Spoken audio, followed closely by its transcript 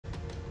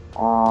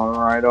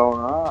Alright.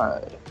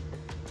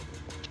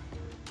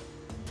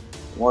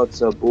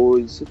 What's up,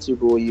 boys? It's your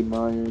boy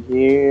Myhre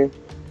here.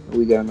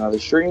 We got another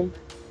stream.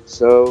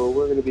 So,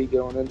 we're going to be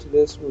going into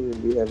this. We're going to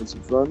be having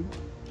some fun.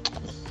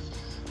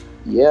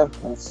 Yeah,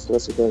 that's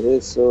what that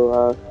is.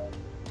 So,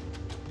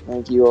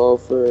 thank you all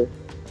for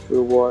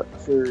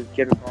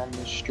getting on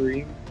the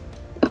stream.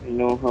 I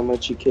know how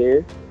much you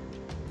care.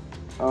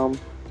 Yeah,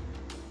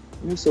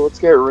 so let's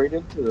get right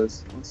into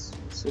this. Let's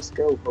just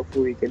go.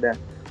 Hopefully we get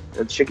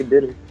a chicken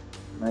dinner.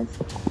 Nice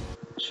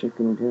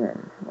chicken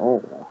dinner.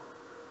 Oh,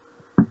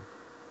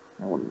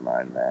 I wouldn't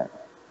mind that.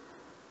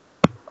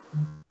 I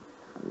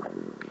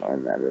wouldn't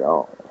mind that at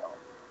all.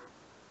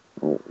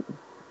 Oh,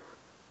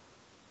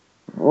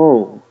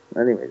 oh.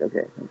 Anyways,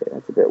 okay,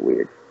 that's a bit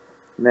weird.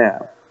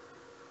 Now,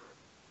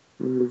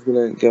 I'm just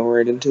gonna go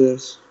right into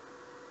this.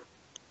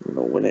 I'm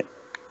gonna win it.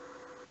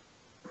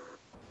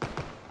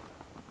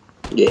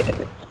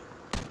 Yeah.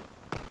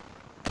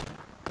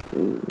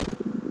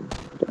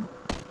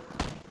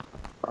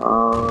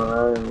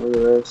 Alright, look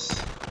at this.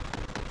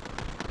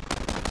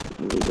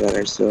 We got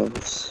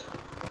ourselves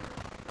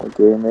a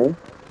gamer.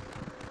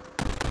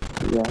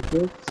 We got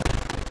this.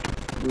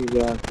 We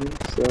got this.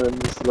 So I'm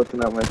just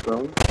looking at my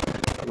phone.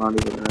 I'm not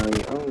even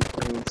really. Oh,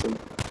 playing some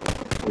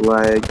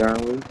lag,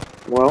 aren't we?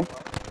 Well,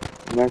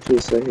 I'm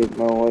actually so I hate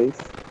my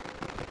wife.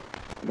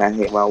 And I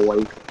hate my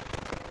wife.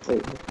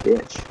 Wait,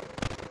 bitch.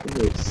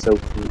 This is so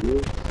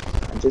cute.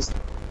 I just.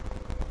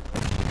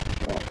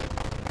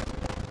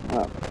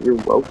 Oh, you're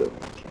welcome.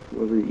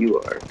 Whoever you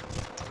are.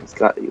 It's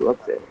got you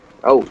up there.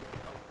 Oh.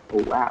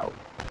 Oh, wow.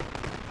 I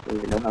don't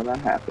even know how that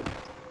happened.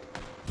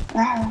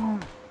 Ah.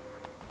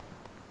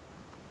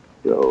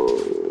 Go.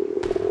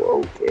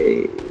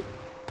 Okay.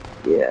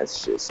 Yeah,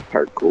 it's just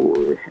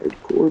hardcore.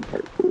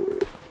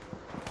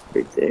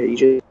 Right there,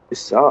 you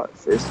just saw it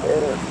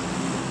firsthand.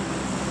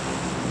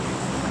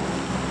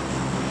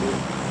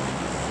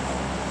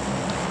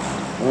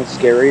 Well, it's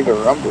scary to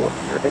rumble,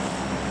 right?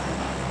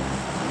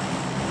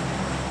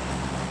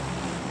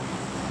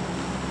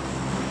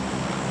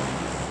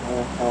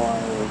 How I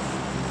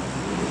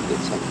get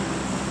some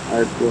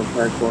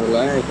hardcore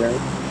lag,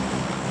 right?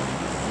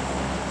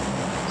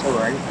 It's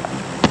alright.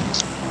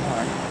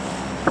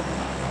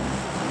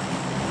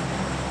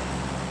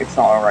 It's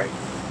alright.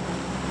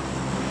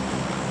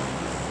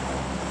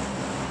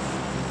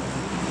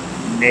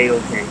 Nail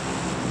cake.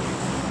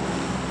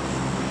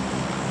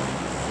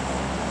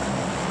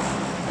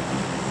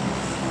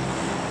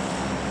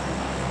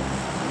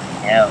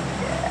 Hell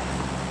yeah.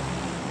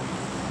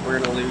 We're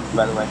gonna lose,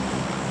 by the way.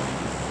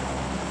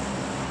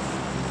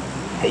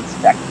 Pace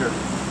Vector.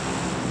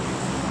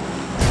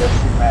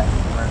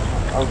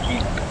 Oh,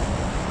 jeez.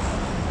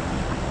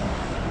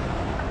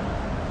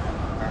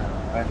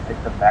 I'm gonna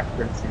take the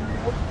Vector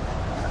cereal.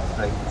 It's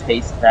like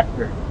Taste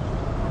Vector.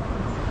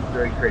 It's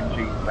very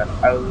cringy, but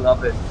I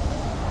love it.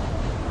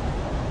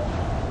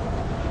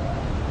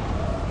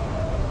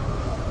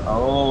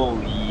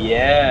 Oh,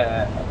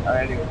 yeah.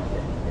 Anyway,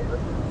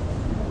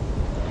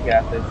 you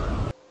got this.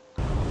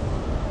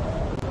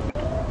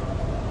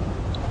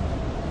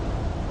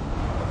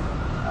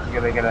 I'm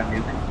gonna get a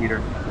new computer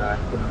so I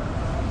can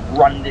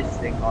run this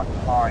thing on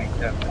high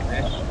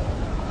definition.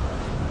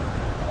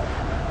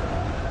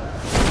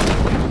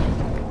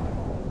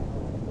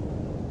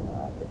 I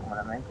think I'm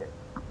gonna make it.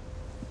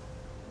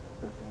 I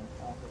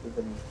don't think there's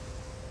any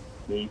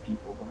gay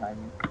people behind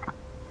me.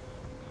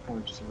 Or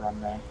just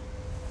run there.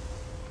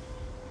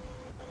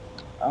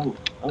 Oh,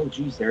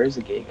 geez, there is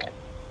a gay guy.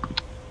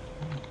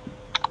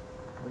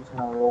 We're just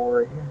gonna roll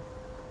right here.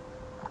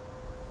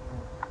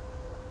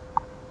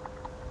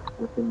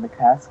 Within the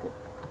casket.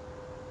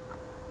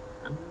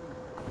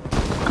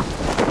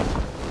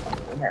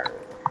 Myhre.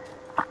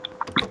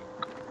 You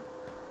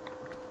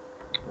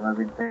know, I've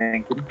been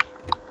thinking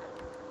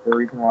the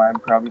reason why I'm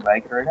probably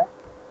like it right now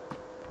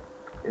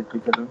is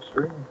because I'm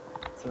streaming.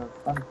 So it's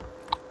funny.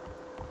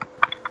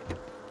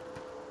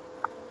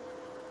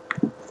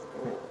 I'm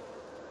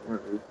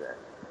gonna lose that.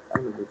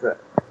 I'm gonna lose that.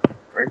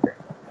 Right there.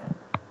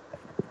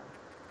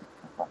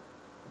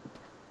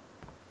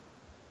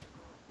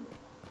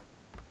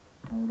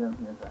 And we don't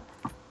hear that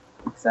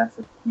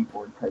excessive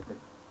keyboard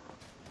typing.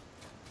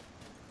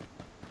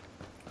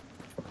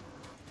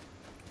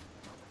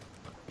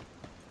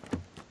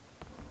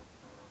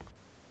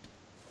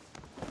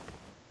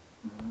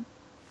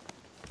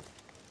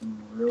 Some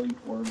really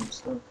horrible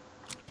stuff.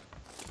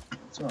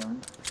 It's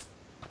alright.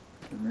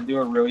 I'm gonna do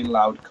a really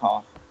loud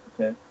cough,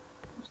 okay?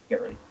 Just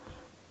get ready.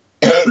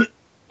 Oh,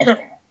 get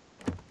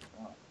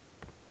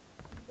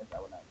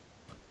that one out.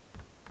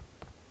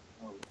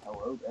 Oh,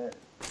 hello there.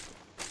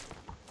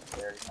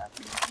 Very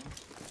happy with me.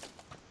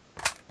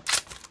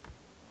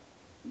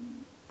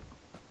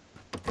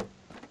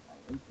 My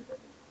internet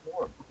is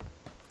horrible.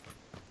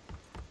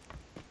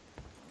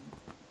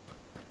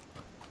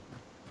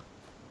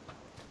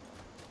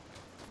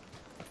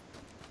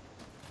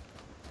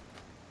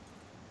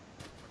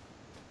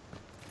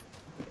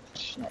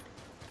 Shit.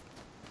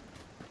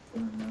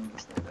 Everyone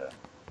knows that a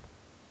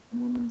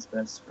woman's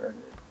best friend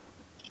is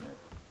shit.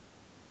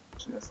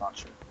 Actually, that's not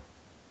true.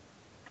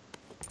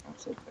 I'm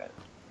so bad.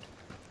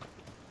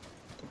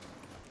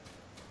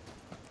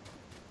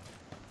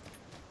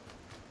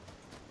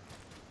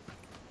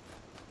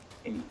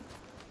 Hey,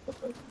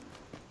 what the?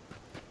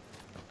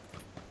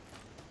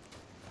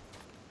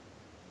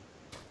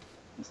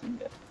 Isn't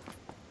that?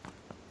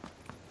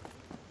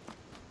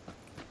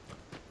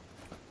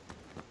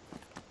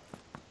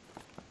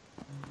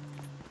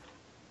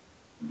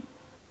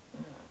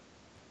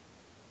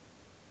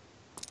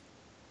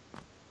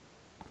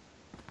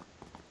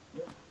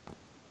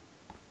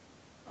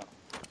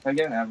 If I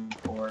get an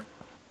M4,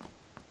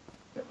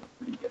 that was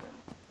pretty good.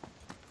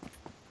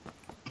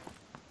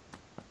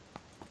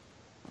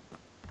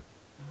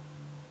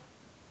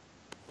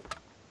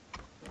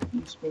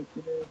 You spoke to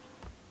it.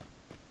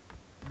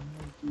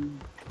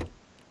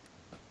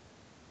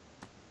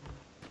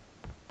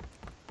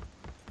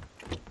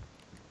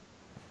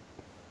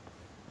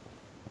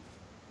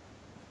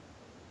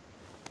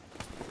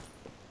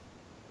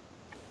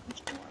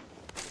 Which one?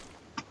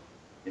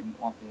 Didn't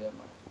want the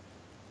ammo.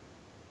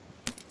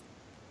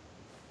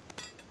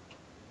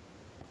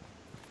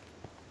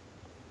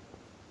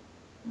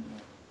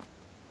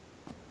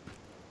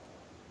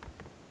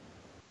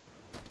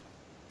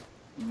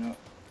 You know,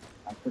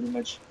 I pretty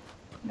much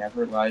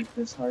never liked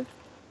this hard,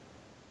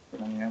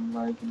 but I am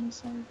liking this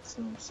hard,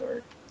 so I'm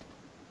sorry.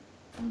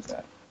 What was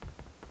that?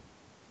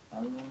 I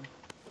don't know.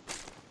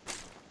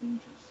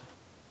 Dangerous.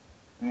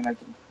 I mean,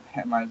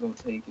 I might as well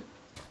take it.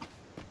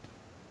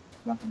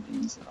 Nothing to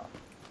use it on.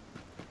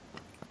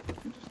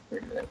 You just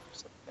figure it out for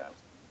something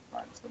else.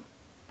 Find some.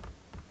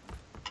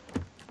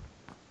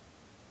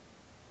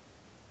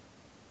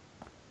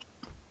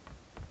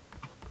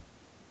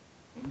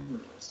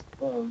 Myhre is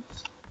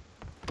closed.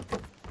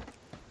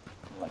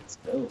 Let's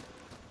go.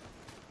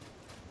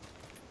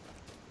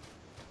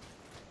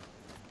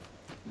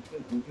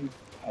 We can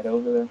head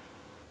over there.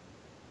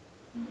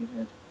 We can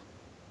head.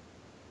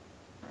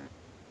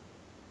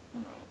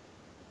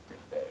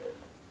 Right there.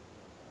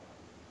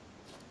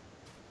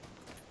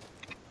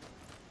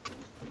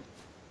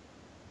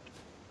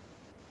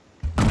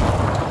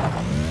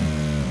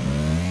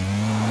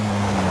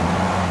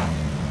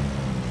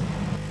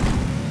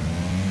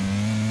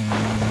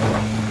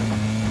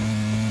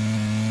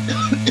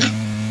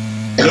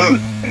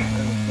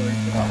 Sorry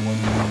for that one.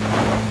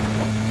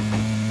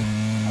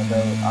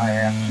 Although I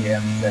actually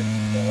am sick,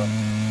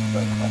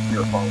 but that's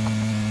your fault.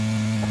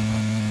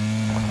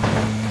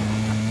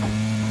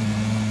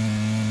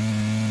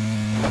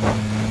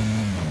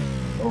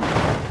 Oh,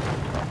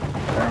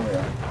 there we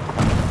are.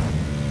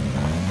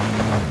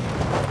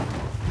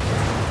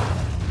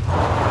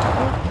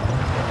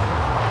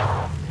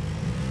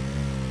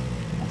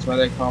 That's why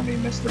they call me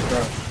Mr.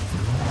 Pro.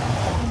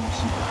 I'm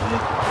super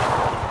big.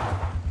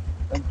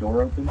 Is that door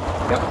open?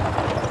 Yep.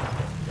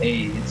 Hey,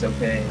 it's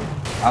okay.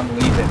 I'm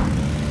leaving.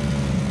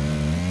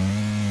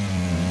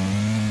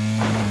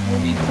 No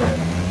need to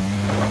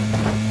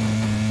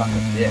fuck a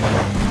dick.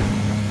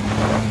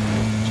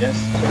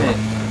 Just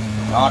kidding.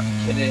 Not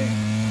kidding.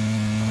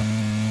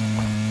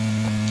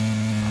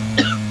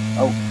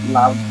 Oh,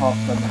 loud talk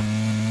coming.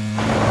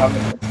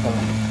 Coming.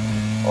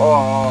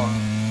 Oh.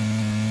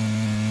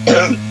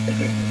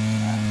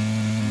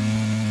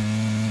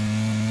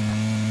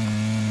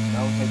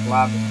 That was like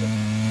lavender.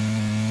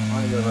 I'm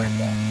gonna go right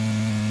back.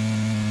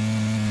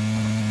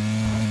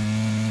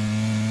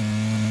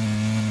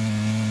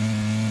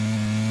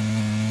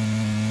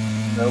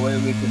 No way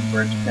we can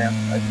bridge camp,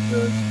 I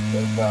suppose,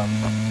 because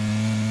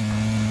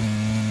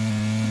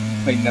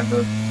we never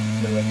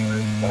go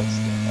anywhere close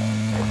to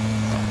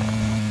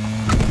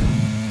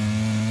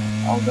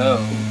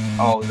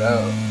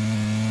Although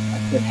I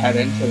could head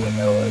into the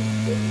middle of the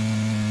city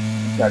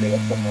and try to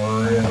get some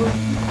really.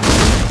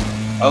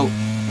 Oh,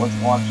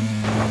 wasn't watching.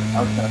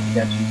 That was kind of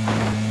sketchy.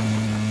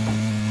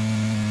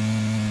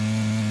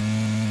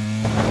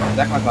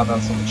 Exactly, I thought that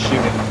was someone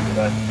shooting,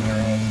 but there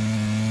was.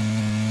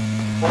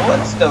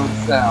 Bullets don't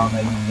sound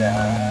like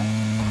that.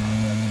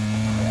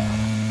 Yeah.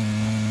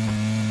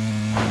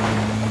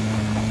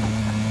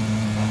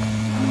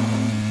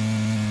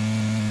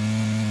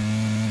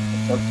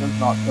 Except there's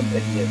not some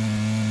idiot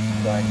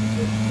trying to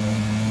get me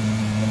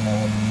and no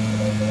one can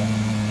get over that.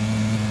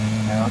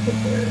 I don't think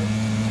there is.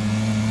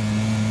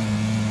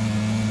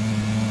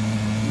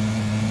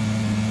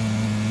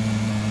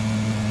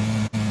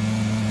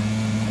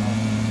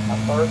 How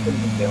far can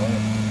we go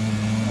in?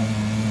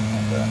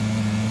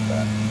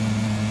 That.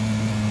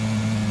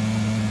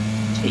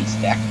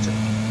 Taste actor.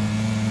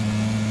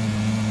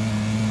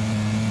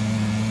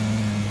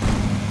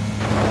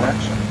 I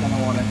actually kind of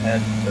want to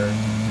head for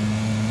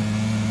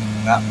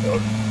that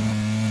building.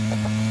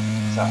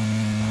 So,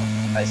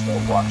 nice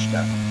little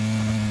watchtower.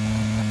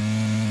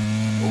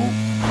 Ooh,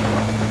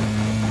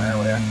 there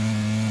we are.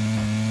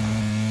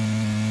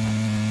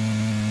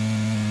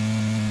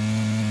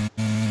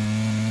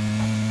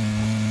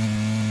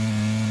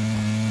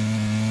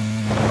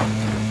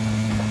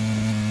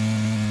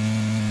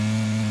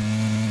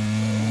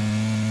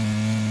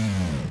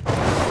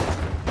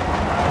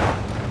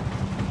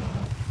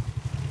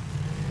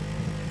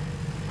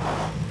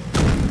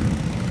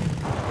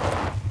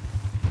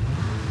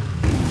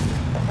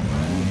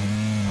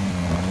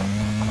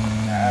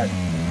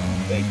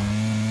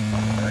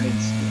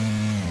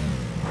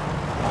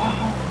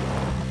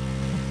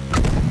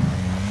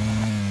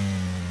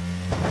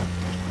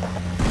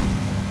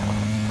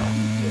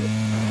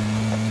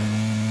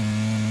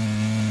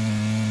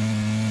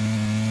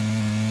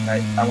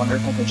 I wonder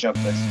if I could jump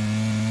this.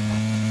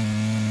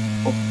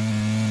 Oh.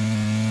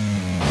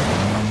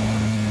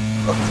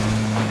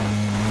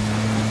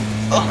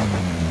 Oh.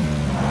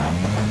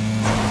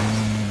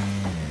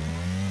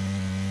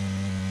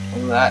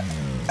 Well, that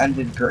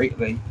ended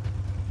greatly.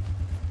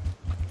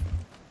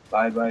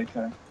 Bye-bye,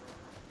 car.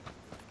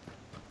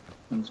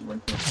 It was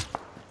worth it.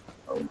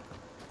 Oh.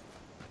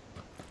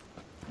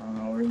 I don't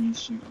know where he's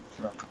shooting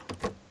from.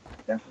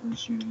 Definitely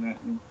shooting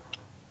at me.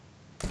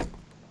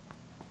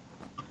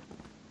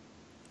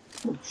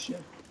 Oh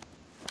shit.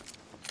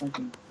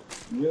 Fucking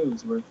knew it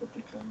was worth it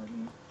to come in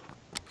here.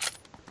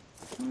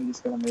 I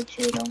just gotta make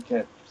sure I don't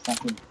get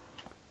fucking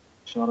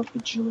shot a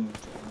bajillion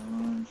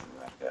times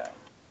like that.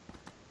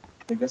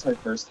 I think that's my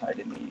first hide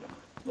in need him.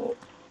 Well,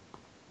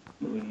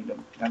 you need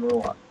him. Number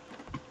one.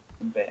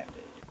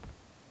 Band-aid.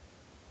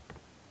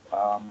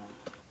 I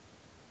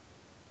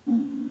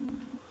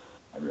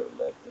really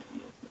like the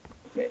view.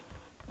 Okay.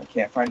 I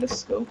can't find a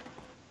scope.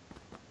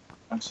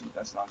 Actually,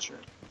 that's not true.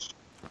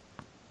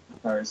 The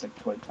car is like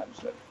 20 times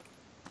better.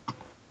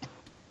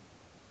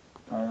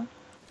 Alright.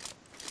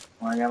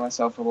 Well, I got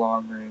myself a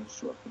long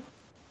range weapon.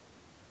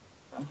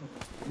 Oh,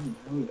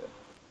 hell yeah.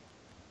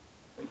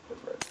 Take the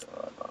red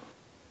dot off.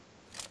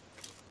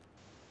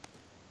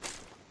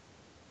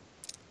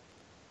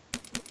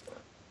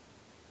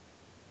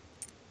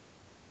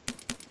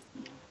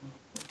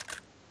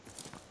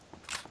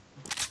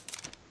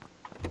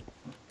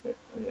 Okay,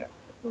 oh yeah, I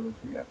totally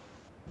forgot.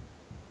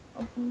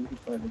 Hopefully we can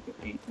try to get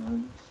 8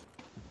 times.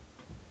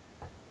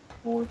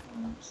 4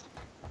 times.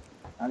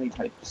 Any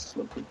type of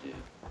slip would do.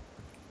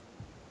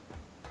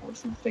 Or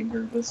some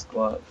fingerless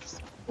gloves,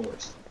 of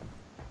course.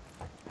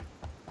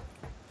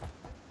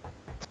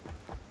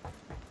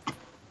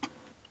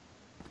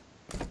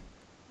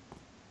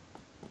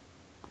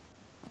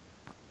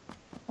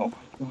 Oh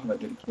my god, I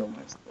didn't kill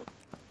myself.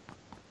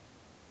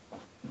 Oh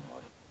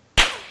god.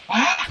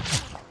 Ah!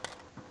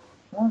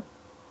 What?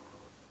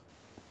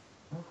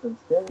 That's so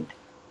scary.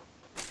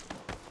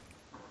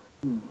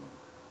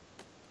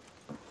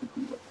 What could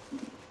be, what could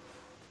be?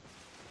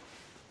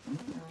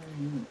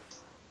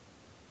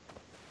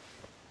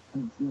 I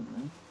didn't see it,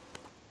 man.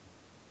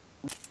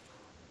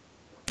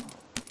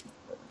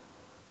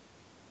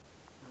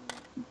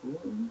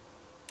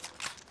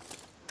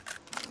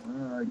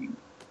 Where are you?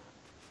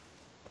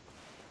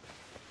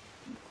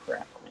 You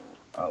crackle.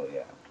 Oh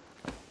yeah.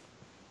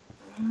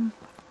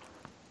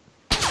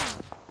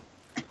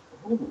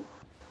 Oh,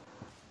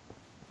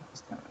 that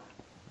was kind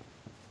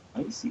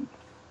of icy.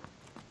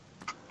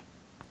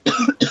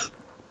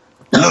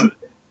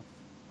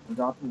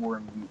 Forgot to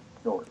warn you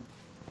story.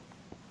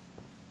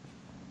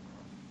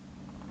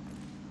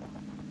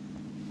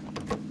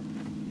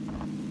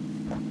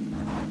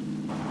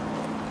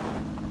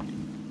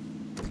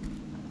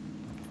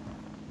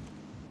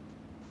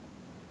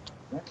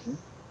 That's it.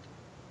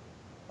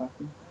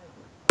 Fucking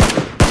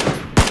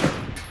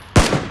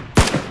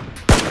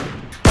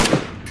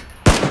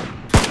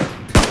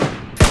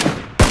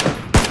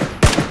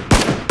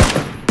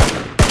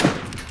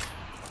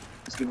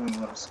just give him a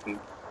little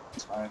scoop.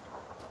 It's fine.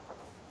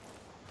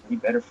 You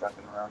better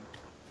fucking run.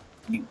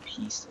 You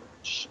piece of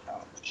shit.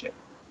 Oh shit.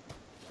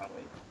 Oh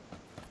wait.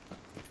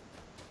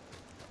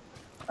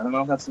 I don't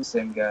know if that's the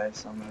same guy,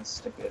 so I'm gonna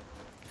stick it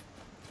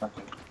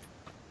fucking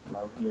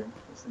low here.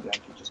 Because the guy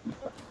could just be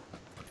fucking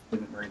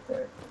hidden right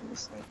there. Look at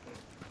this snake.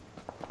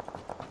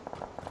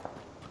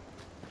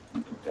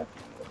 You could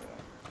definitely look at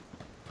that.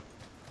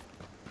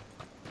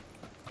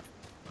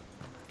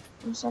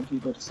 And some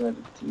people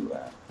decided to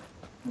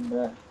come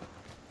back.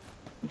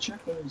 But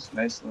check those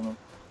nice little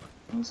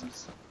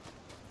houses.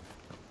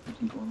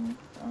 People in there.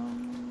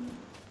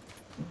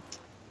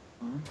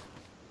 Alright.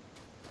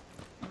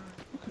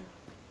 Okay.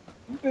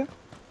 Okay.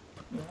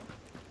 Yeah.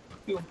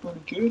 Feeling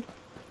pretty good.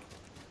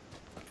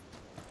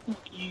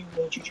 Fuck you,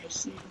 what you just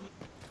said.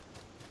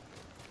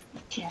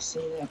 You can't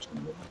say that to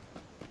me.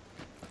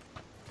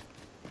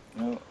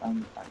 No,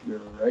 you're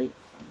right.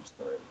 I'm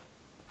sorry.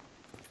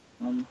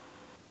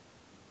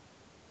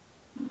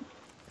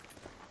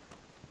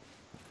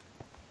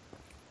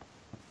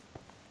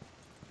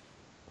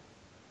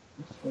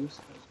 This place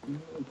has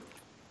been loaded.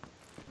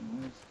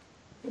 Nice.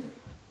 Scary.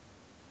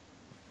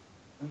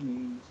 That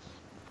means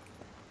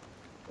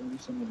maybe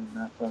someone did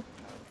not fucking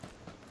know.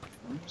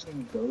 I'm just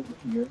gonna go over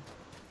here.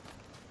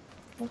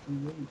 Fucking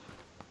leave.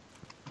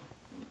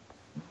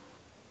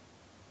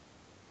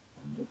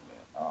 I'm looking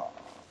at, oh,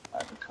 I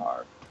have a car.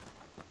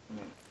 I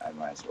mean, I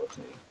might as well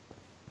take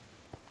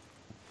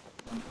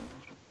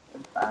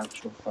an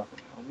actual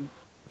fucking helmet.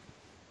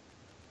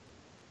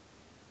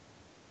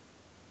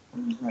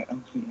 I'll use my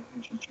ugly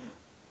energy drink.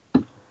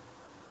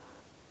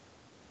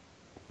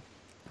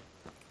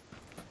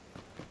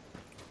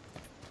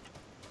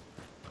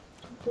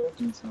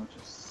 It's not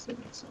just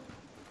sitting somewhere.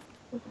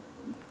 Fucking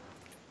reading.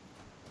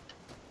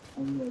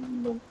 I'm gonna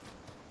reload.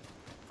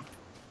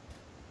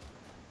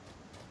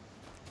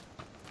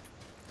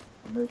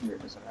 Right here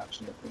doesn't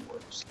actually have the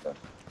work stuff.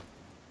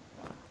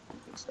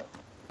 Good stuff.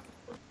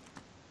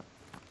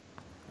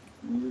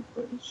 Weird,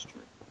 but it's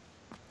true.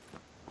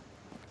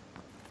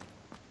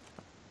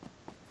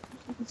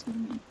 like it's gonna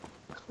be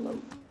close.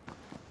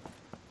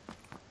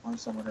 Or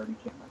someone already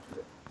came after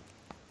it.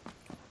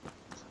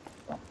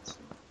 That's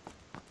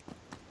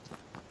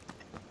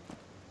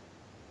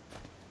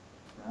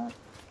that.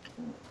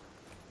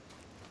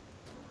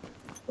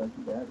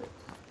 Buggy rabbit.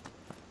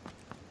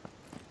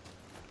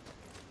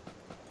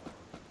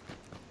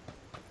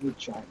 Good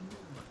try.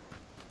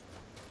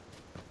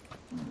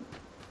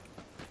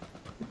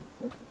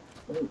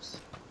 Close.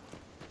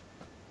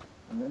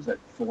 And there's like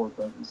 4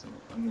 buggies in it.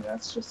 I mean,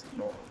 that's just a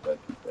normal buggy,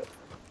 but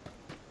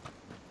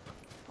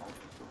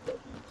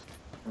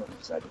I'm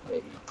excited.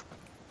 Hey,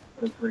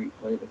 what a great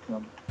way to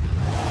come.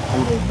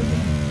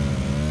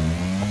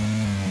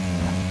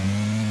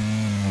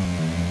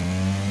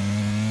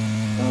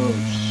 Oh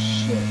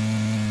shit.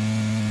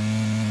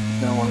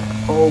 Don't want to.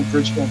 Oh,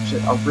 bridge camp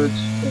shit. I'll bridge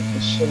camp the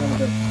shit out of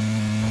them.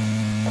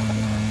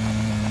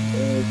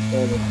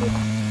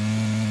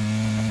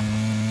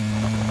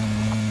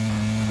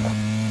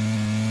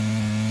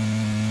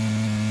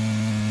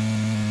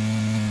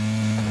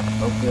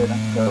 Oh good, I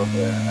can go over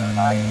there and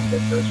I can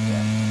get bridge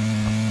camp.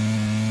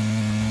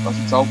 Plus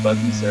it's all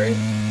buggies, right?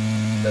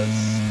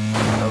 Does.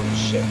 Oh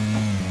shit.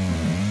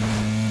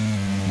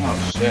 Oh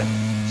shit.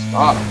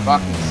 Stop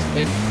fucking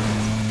spinning.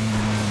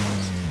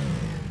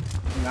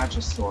 Not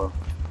just soil.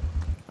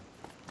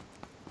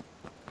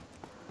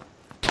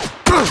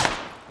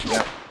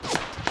 Yep.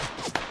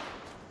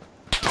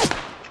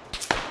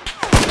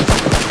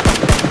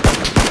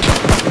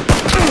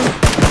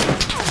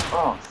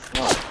 Oh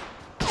fuck.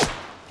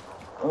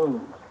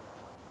 Oh.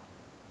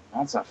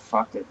 That's a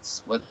fucking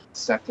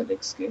split-second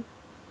escape.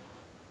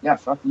 Yeah,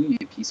 fuck you,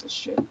 you piece of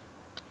shit.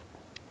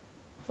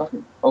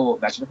 Fucking. Oh,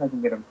 imagine if I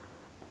can get him.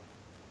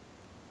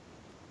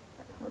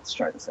 Let's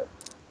try this out.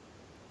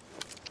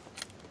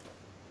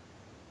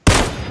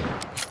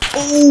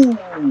 Oh!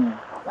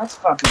 That's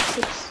fucking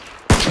 6.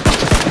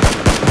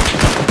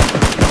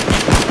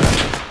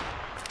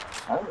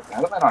 How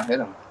did I not hit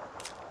him?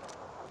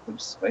 Some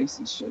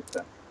spicy shit,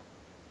 though.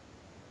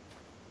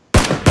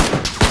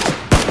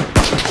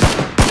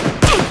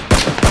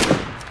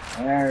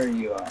 There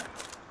you are.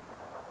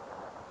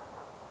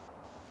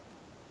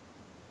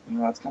 You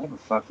know, that's kind of a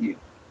fuck you.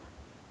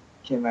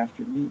 Came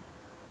after me.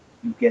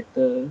 You get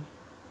the...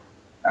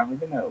 I don't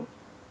even know.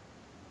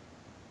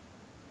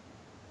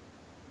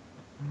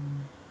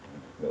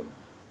 Go.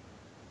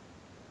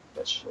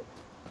 That shit.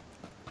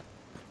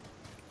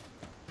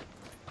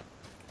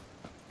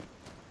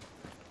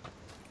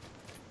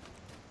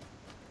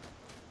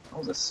 That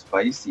was a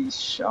spicy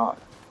shot.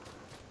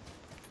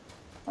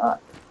 Ah.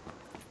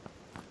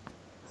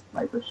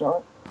 Sniper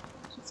shot?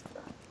 Just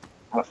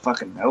out of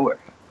fucking nowhere.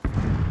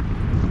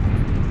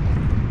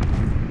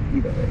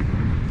 Either way.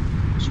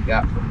 What you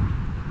got for me?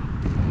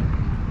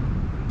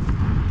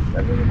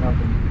 That really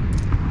nothing.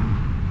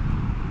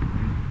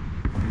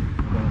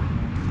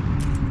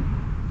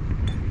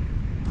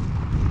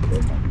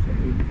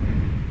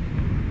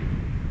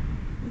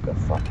 What the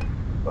fuck?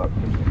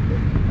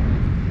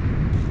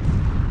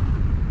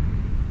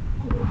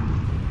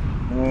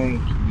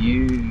 Thank you.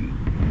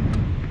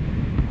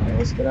 Alright,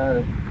 let's get out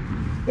of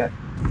get.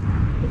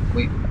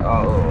 Wait.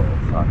 Oh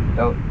fuck.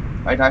 Don't.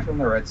 I die from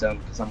the red zone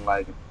because I'm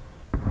lagging.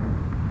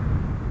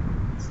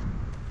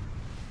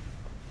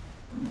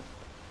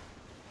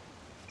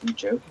 Are you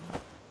joking?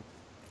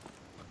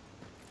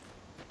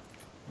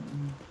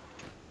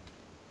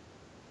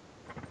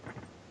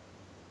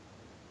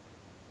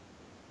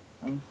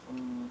 I'm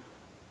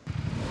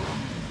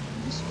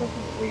just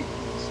fucking waiting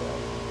for this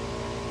out.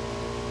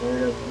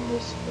 Hurry up from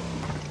this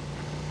fucking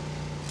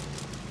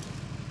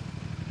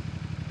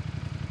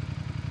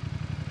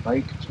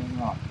bike turn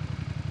off.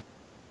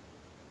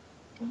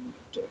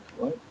 Dick,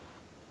 what?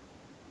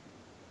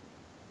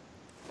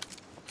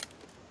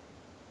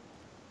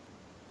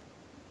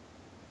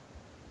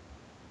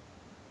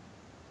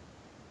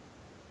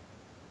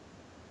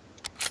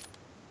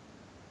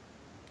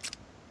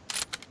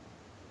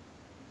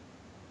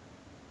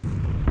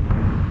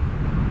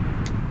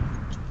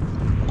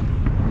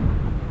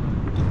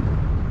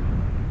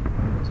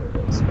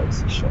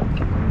 Spicy shit.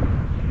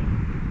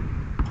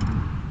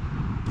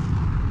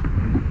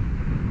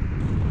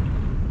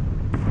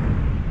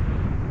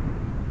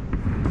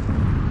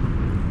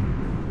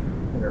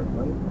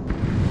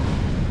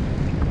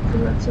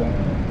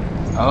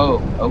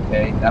 Oh,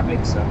 okay, that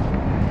makes sense.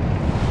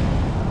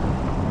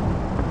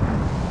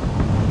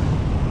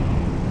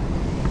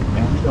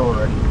 And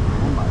already.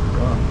 Oh my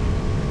god.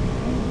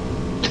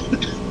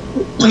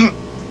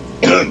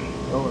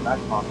 Oh,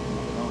 that's possible.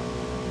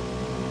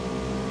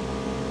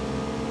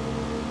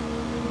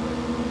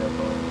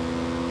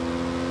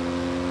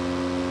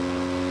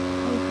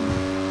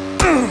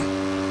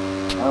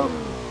 Oh.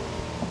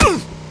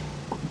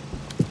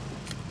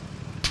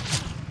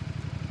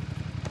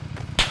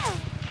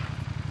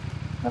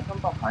 That's from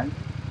behind me?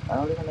 I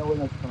don't even know where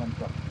that's coming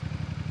from.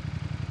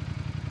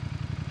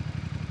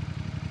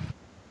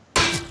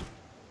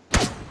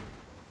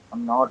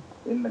 I'm not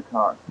in the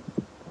car.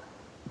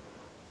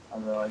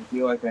 Although I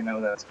feel like I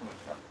know that's coming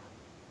from.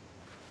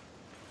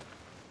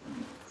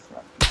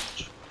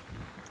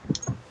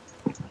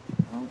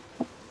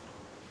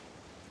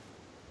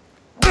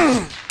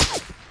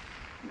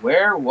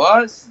 Where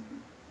was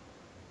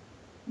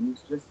he? He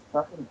was just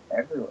fucking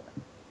everywhere.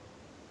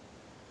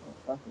 Oh,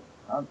 fucking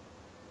up.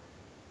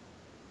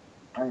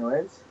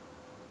 Anyways,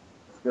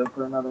 let's go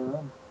for another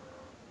run.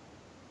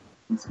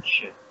 Piece of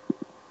shit.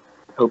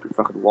 I hope you're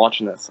fucking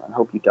watching this. I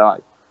hope you die.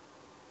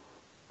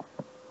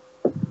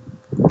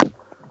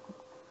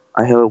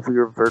 I hope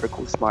your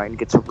vertical spine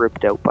gets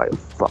ripped out by a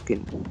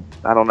fucking...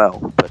 I don't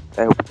know, but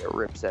I hope it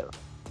rips out.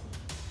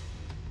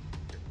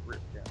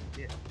 Ripped out.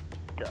 Yeah.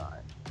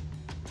 Die.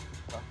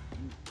 Fuck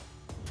you.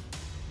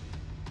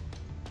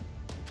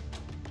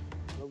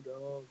 Go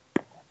dog.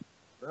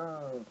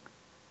 Oh.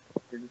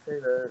 Didn't say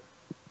that.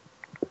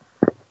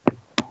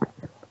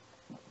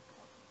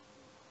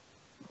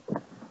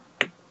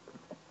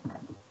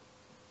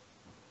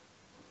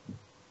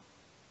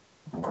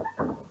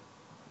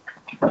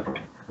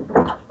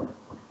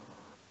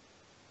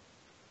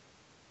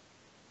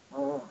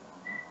 Oh.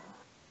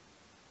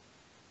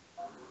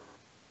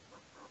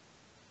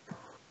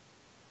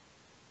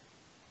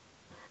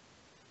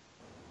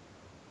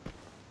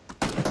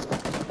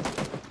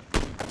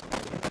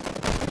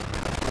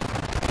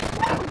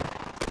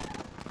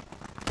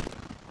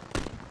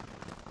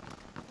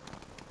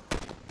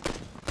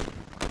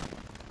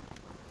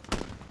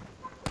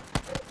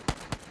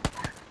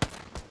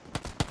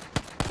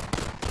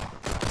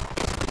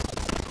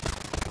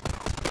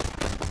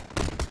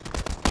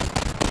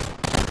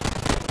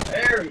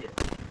 There he is.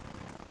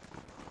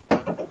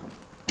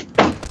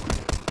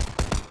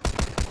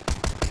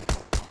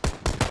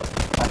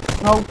 That's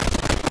no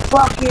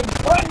fucking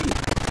funny.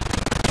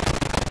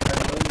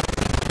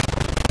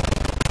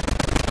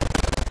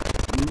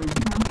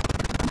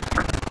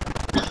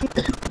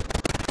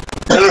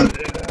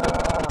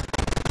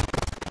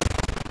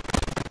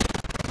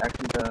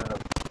 Actually,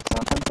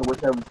 sometimes I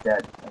wish I was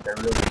dead. Like I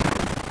really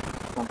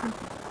something,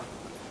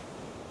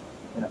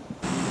 you know,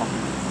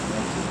 something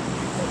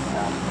like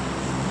now.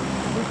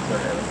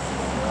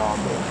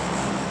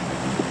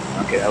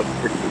 Okay, that was a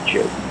pretty good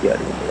joke. Yeah,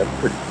 that's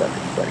pretty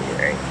fucking funny,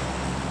 right?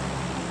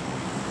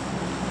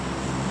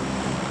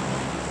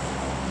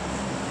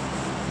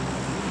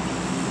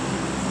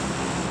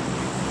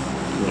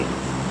 Yeah.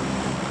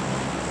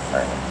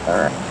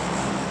 Alright.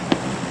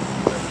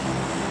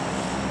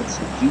 Let's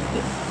do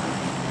this.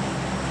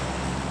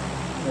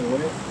 Okay,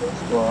 what is the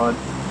squad?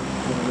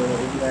 Gonna go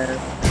over there.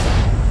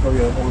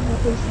 Probably a horrible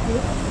place to do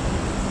it.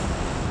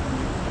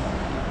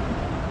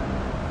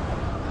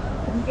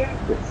 And get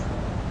this.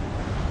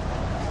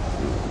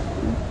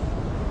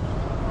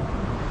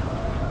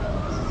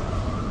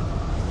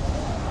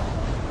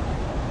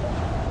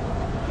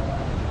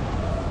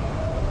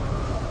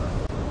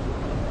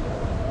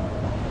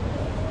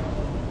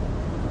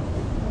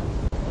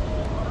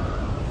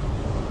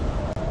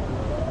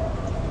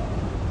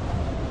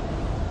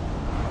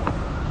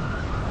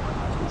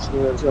 You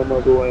know, tell my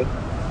boy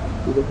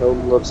who the hell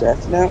loves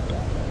acting out.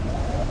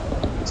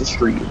 It's a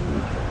street.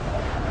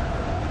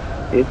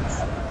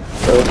 It's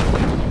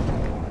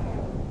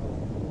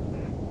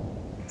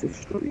a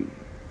street.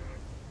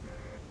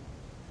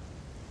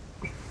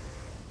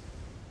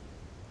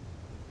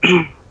 I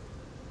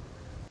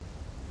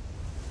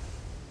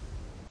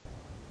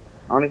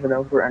don't even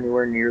know if we're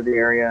anywhere near the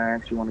area I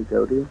actually want to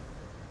go to,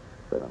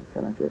 but I'm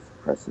kind of just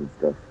pressing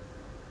stuff.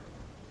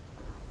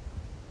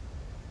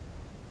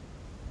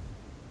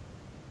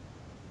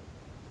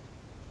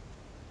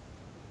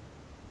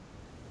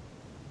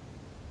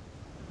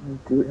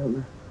 Dude,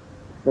 the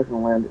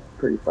second land is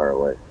pretty far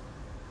away.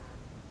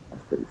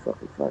 That's pretty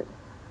fucking fight.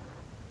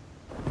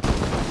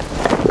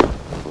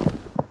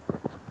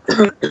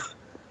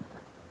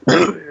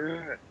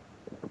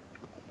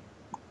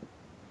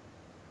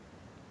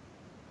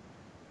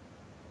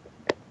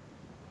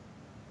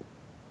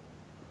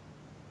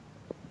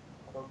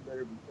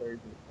 Better be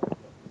crazy.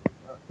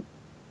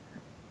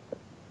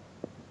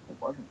 It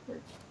wasn't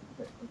crazy.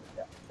 Okay,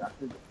 yeah, back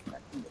to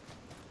this.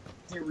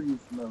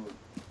 Serious mode.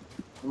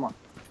 Come on.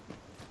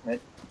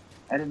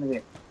 Head in the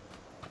game.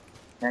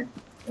 Head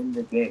in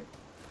the game.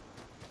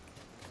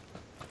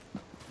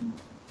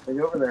 Like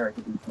over there, I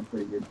could do some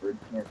pretty good bridge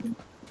camping.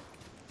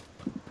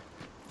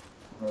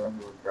 Or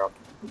everyone dropped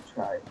a good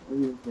try.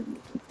 Look at this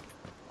video.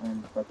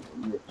 And fucking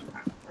idiot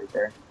right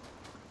there.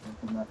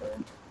 And that way.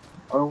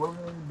 Oh, we're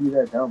gonna be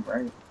that dumb,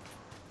 right?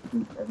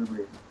 Because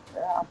everybody.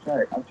 Yeah, I'll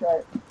try it.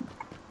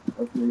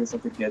 Hopefully, I guess I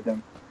could get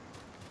them.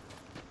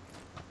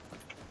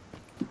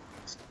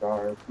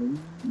 Star, please.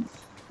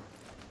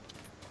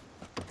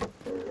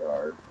 They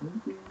are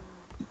moving.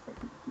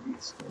 Fucking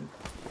hideous thing.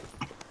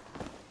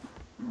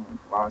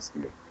 Last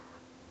year.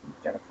 You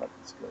gotta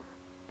fucking scope.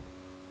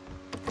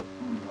 Oh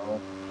no.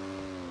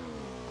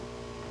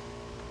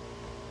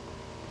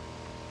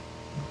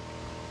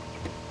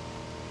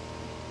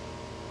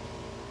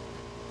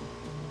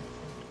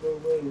 No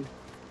way.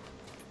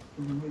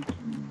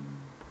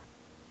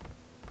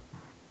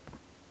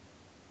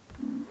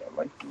 I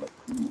like the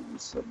cool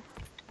some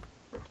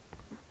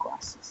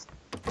glasses.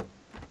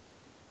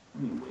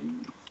 Anyway,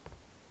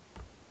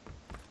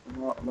 I'm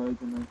not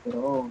liking that at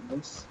all in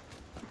this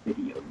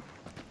video.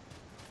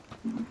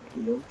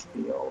 It'll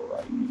be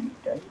alright,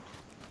 right?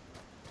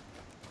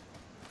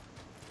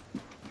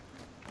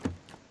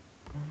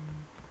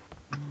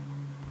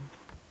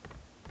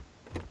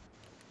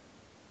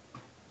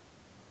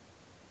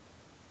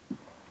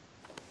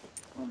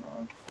 Hold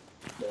on.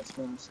 This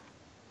one's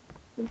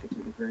take it to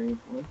the grave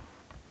with.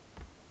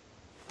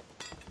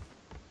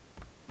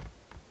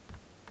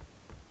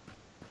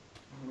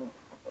 Oh,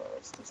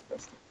 that's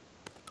disgusting.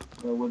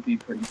 Well, it would be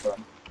pretty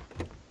fun.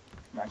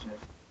 Imagine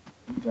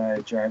if you guy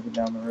driving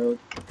down the road.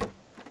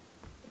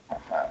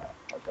 Haha,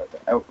 I got to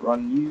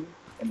outrun you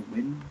and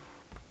win.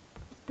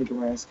 Take a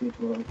my escape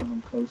while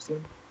I'm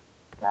coasting.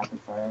 Rapid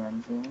fire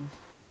on zones.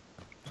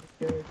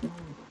 Very cool.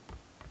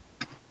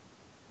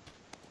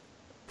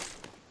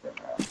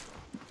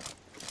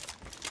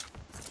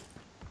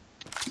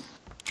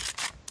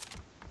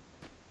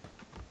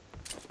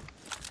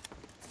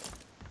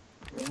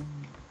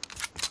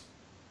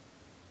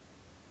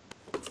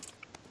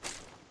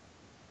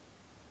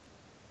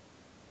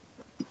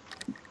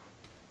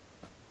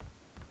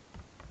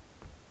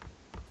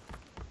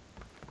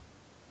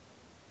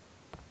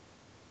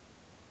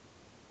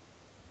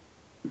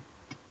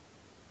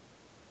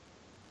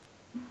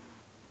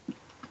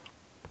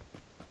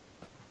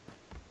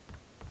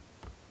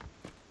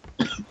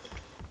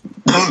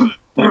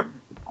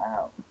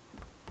 Wow.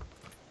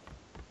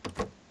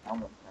 That one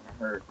kind of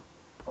hurt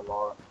a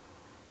lot.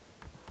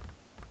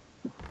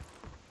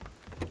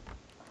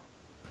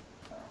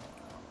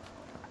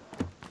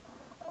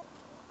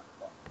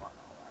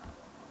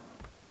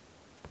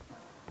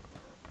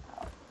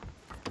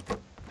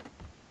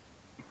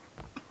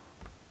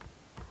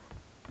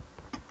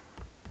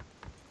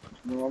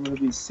 You know, I'm gonna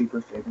be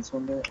super famous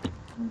one day.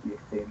 I'm gonna be a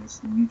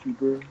famous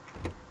YouTuber.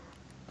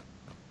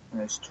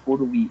 And it's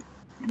totally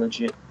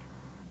legit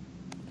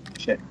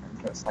shit. I'm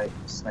gonna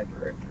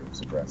sniper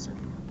rifles aggressor.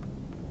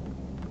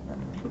 That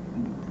would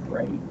be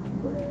great.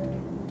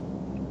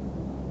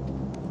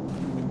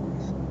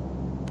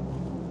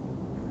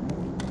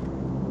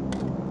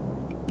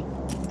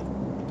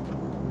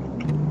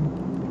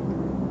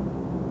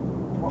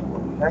 What the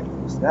heck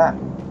was that?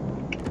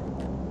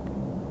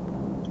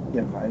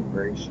 The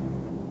vibration.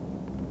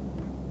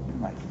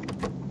 My.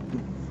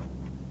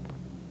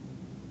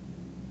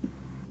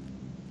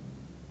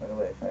 By the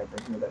way, if I ever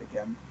hear that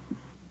again,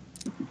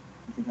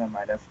 I think I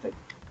might have to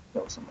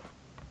kill someone.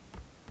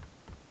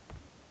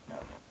 No.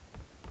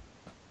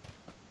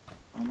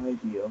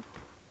 Unideal.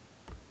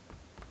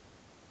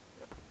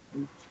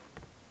 Oops.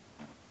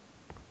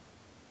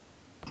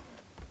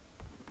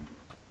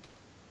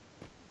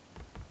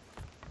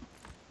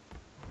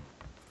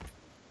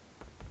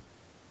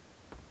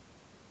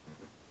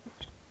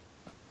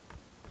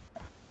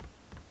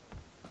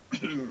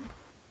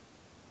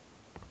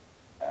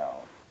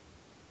 Ow.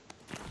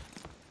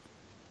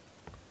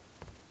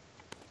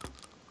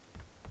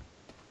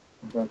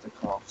 I'm about to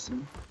cough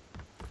soon.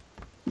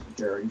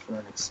 Get ready for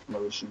an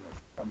explosion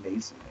of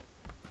amazement.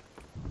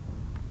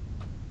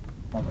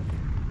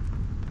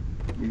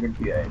 You're gonna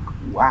be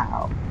like,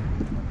 wow,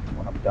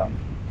 when I'm done.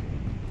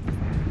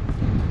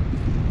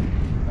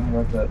 I'm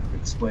about to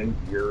explain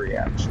your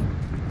reaction.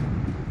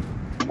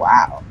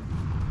 Wow.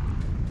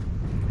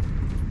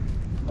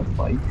 A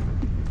fight?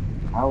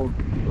 How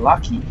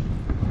lucky.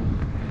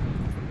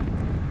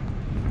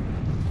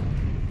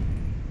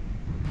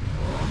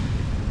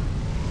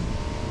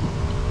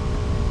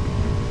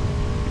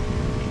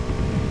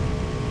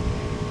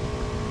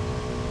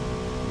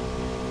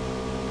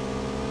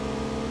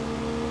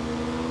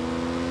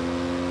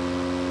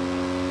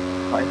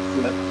 If I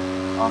flip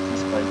off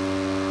this bike,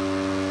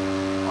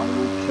 I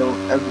will kill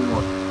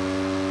everyone.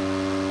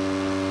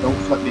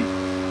 Don't flip me.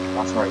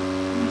 That's right,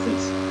 in the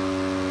face.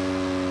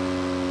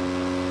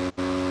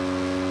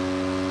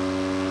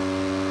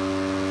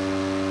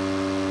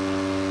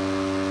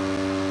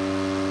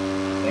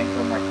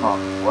 Anchor my car.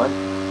 What?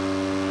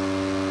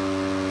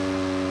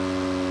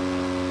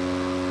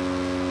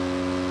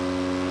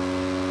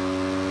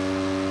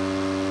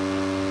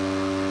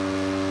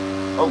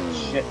 Oh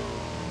shit.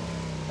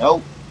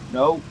 Nope.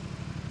 Nope.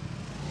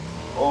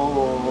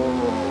 Oh.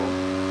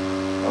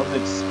 That was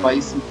like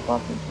spicy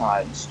fucking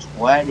times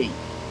 20.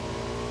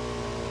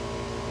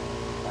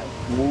 Like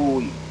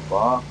holy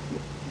fuck.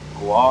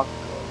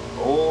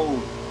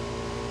 Guacamole.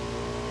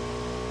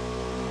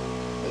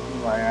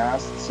 Licking my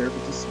ass and serve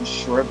it to some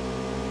shrimp.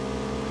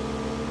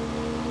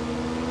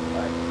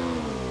 Like,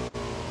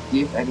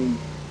 see if any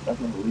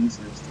fucking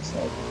losers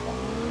decide to come.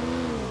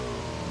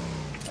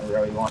 I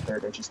really want there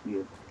to just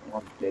be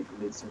one big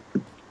loser.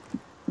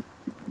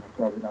 I'm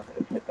probably not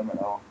gonna hit them at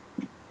all,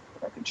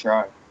 but I could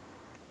try.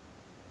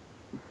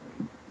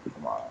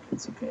 Come on,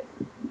 it's okay.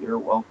 You're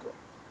welcome.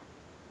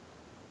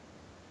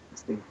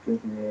 Think of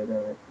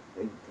it,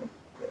 think of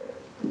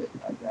it.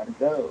 I gotta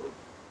go.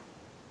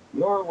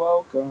 You're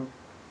welcome.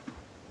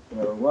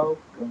 You're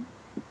welcome.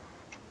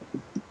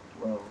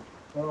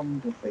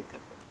 Welcome to think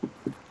of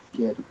it.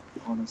 Kid,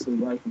 honestly,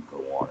 I can go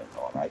on and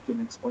on. I can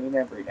explain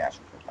every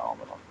natural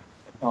phenomenon.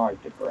 How I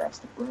did grass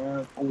the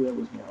ground. Oh, that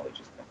was merely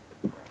just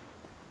the ground.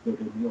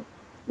 Good deal.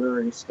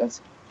 Very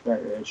disgusting.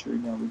 Right, sure.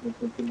 Now we've been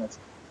thinking that's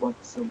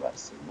what's the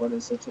lesson? What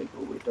is the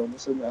takeaway? Don't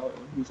miss a mallet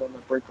when he's on the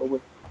breakaway.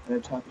 And a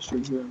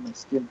tapestry here in my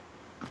skin.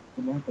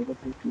 The map of the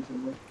pictures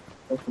away.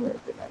 That's where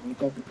I've been. I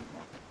need everything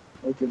now.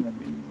 Look at my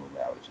minimal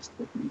now. It's just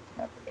quickly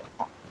tapping it.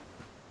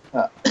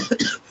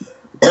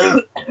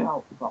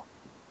 Ow, fuck.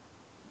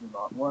 Do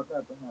not want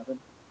that to happen.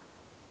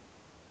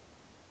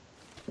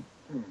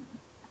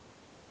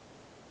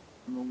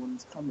 No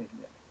one's coming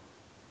yet.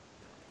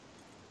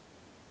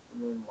 I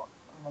really want.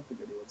 I don't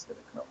think anyone's gonna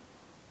come.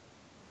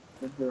 I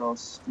think they're all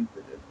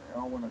stupid and they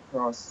all want to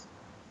cross.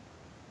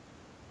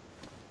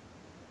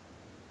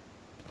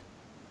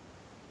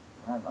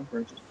 Man, my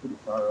bridge is pretty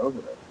far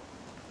over there.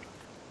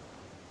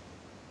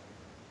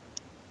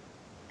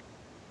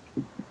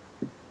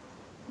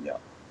 Yeah.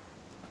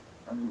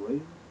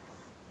 Anyway.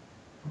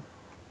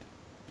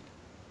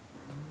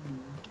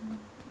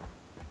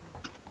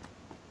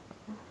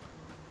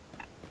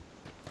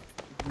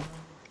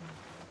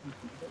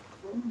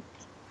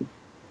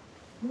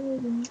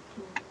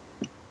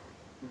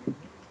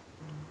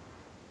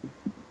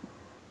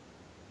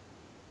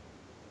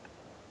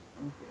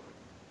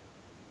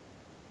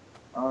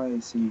 I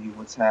see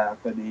what's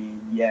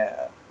happening,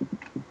 yeah.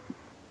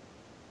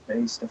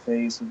 Face to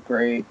face with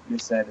great, you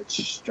said it's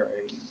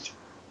strange.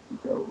 You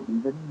don't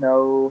even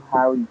know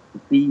how you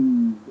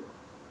feel.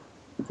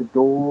 It's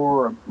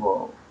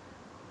adorable.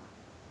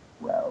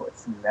 Well,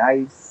 it's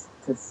nice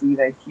to see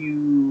that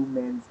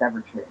humans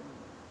never change.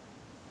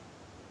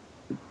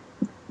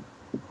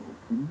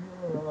 Open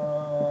your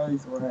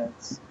eyes,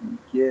 let's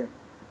begin.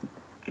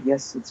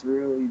 Yes, it's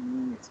really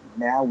me, it's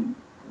Maui.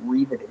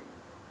 Breathe it in.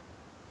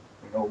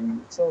 You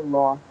know, it's a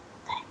lot.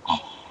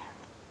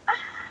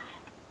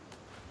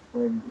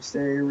 When you're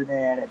staring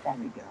at it,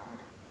 demigod.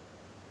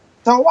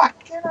 So what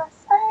can I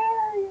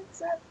say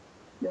except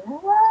you're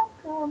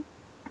welcome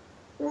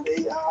for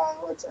the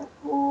islands I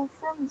pulled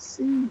from the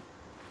sea.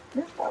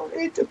 There's no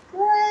need to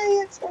pray,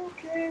 it's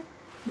okay.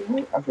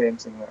 Okay, I'm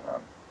singing that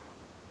wrong.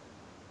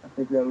 I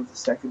think that was the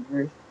second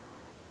verse.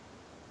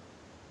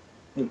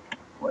 Hey,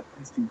 what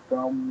has two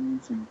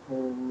thumbs and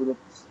pulled up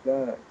the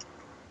sky?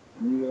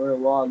 We are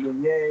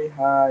logging yay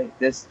high.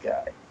 This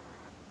guy.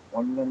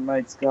 One of the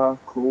nights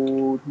got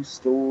cold, who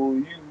stole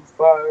you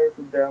fire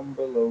from down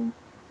below.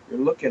 You're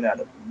looking at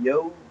him,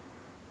 yo.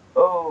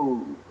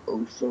 Oh,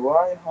 so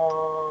I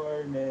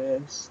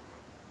harnessed,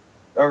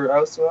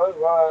 or so I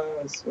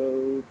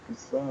lassoed the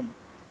sun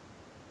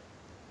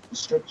to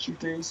stretch your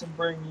face and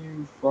bring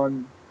you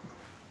fun.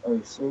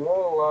 Oh, so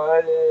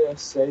I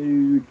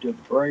sailed the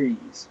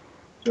breeze,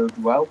 so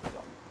welcome.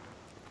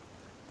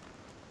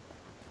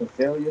 To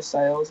fill your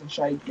sails and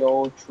shake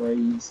your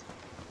trees.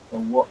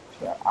 And what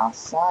can I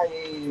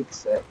say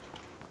except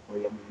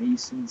Liam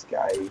Neeson's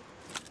gay?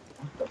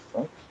 What the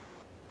fuck?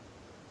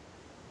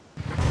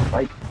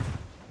 Like,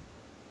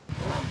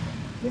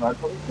 you know, I'd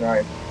probably try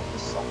and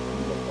just suck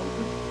and get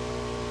over.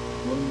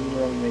 Wouldn't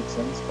really make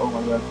sense. Oh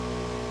my god.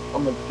 Oh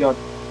my god.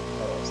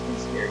 Oh, it's too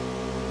scary.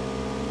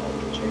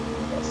 I'm shaking the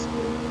best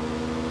scary.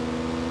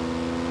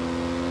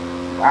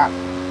 Wow.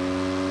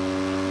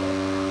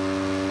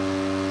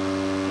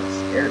 That's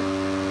scary.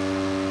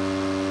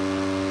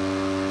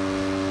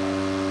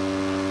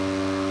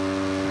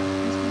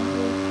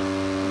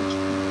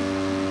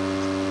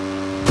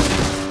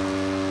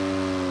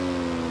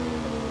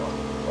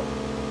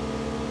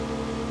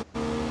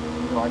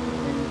 I can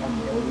think a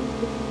million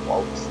different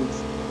walruses.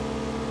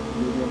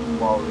 Million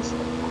walrus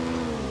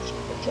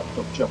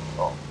jump.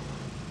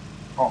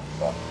 Oh,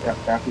 fuck. Yeah,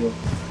 backfield.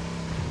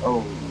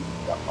 Oh,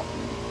 got my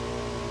food.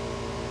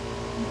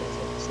 You guys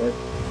like I said.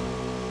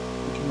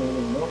 We can name a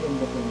million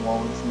different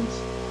walruses.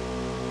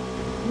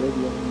 You're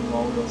the only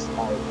walrus I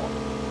want.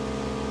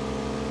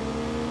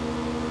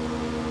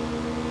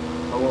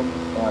 Poem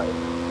 5.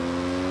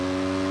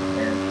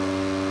 And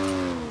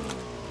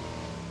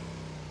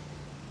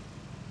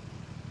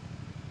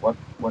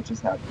what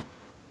just happened?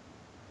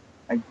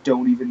 I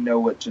don't even know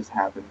what just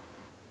happened.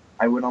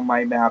 I went on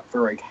my map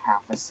for like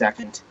half a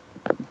second.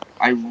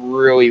 I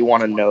really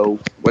want to know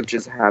what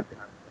just happened.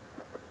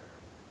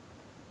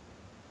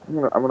 I'm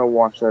gonna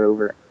watch that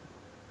over.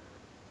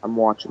 I'm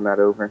watching that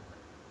over.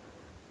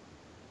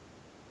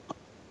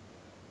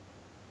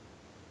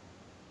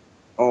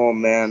 Oh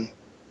man.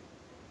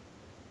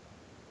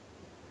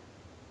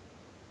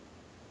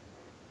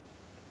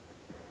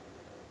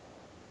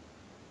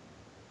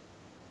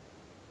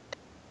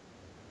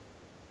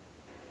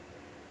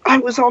 I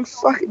was on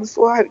fucking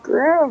flat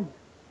ground.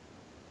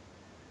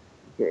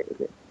 Okay.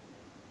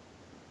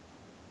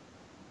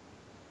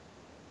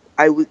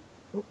 I was.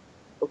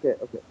 Okay.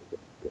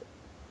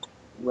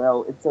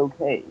 Well, it's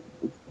okay.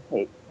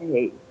 Hey,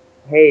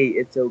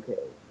 it's okay.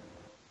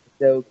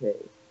 It's okay.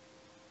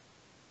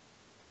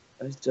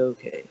 It's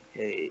okay.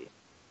 Hey,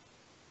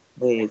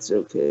 it's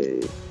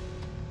okay.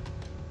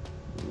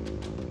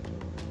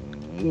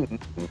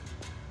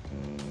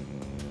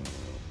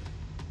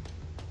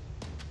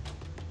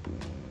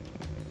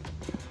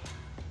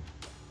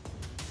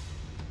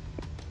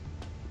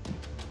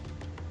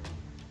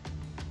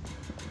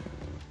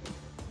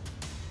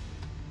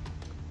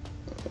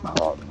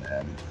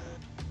 man.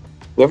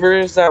 Whoever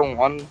is that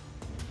one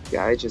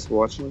guy just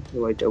watching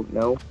who I don't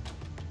know,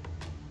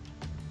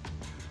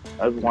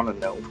 I want to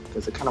know,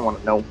 because I kind of want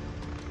to know.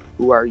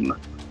 Who are you?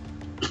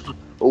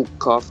 Oh,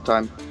 cough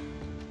time.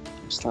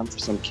 It's time for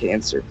some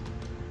cancer.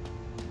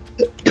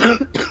 Ooh.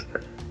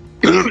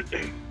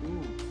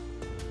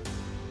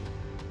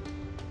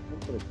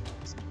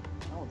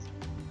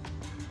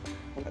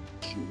 Kind of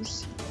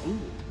juicy. Ooh.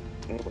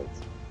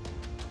 Anyways,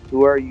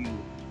 who are you,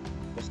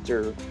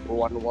 Mr.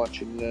 One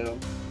watching now?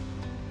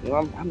 You know,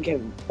 I'm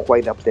getting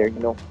quite up there, you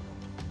know.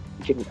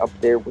 I'm getting up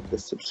there with the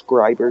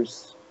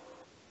subscribers.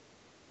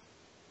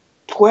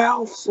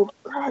 12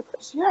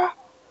 subscribers, yeah.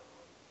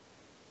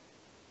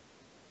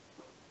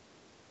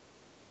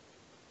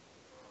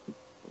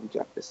 Let me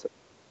jack this up.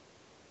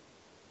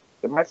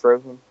 Am I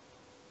frozen?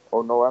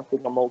 Oh no, I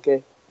think I'm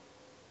okay.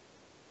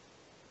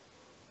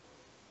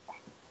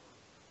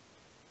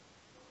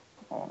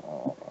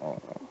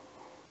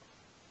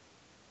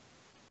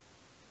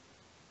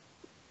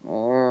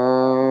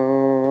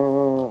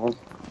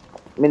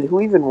 I mean,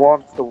 who even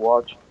wants to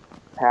watch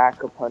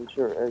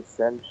Pack-a-Puncher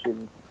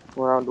Ascension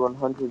round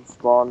 100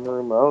 spawn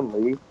room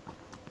only?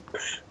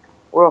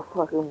 What a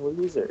fucking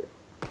loser.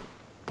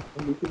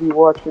 And you could be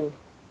watching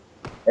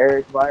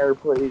Eric Myhre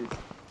plays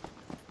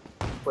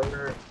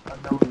Player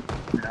Unknown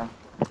now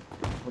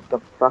with the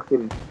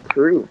fucking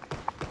crew.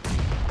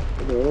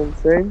 You know what I'm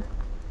saying?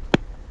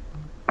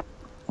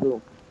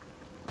 So,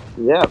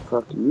 yeah,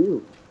 fuck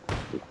you.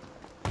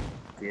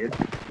 Did.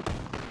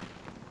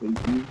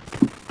 Thank you.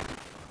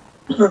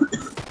 God,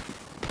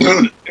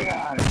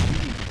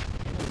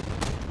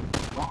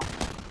 wow.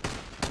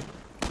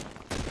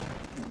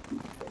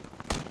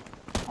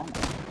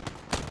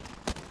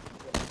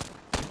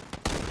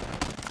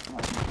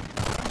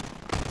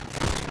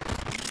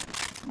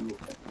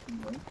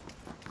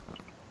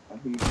 I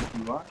think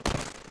you are.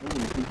 Oh,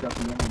 you picked up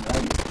the young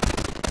lady.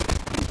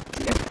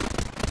 Yep.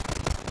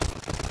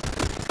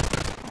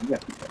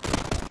 Yep.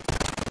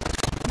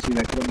 You see,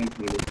 that could make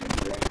me look like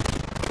right.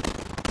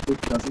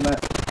 Oops, doesn't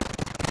that?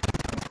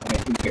 I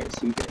mean, who cares?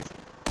 Who cares?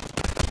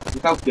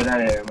 Look how good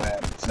I am,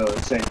 man. So,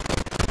 say,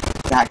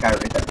 that guy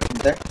right there.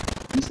 Right there?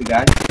 He's the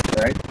guy,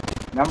 alright?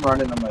 And I'm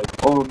running, I'm like,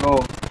 oh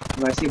no.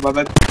 And I see him, I'm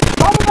like,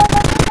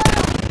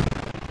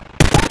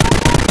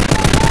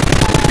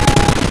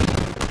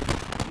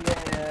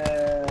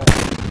 yeah.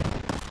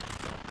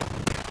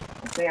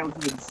 I say I was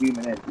even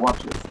zooming in.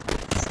 Watch this.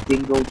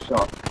 Single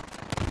shot.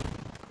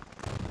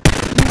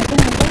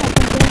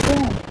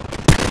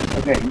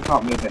 Okay, you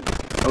can't move it.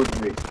 Oh,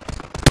 great.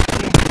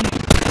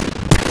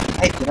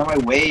 Hey, get out of my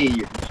way,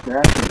 you're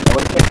distracting. I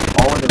want to take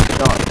all of those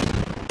shots.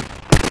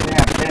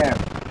 Bam, bam.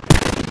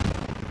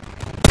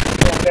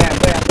 Bam, bam,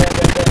 bam, bam,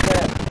 bam, bam,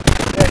 bam.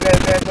 Bam, bam,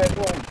 bam, bam,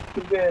 bam.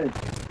 Too good.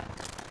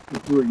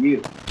 Who are you?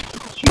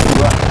 Shoot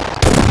you up.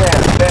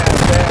 Bam, bam,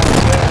 bam,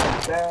 bam,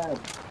 bam.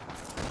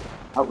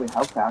 Oh, wait,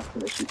 how fast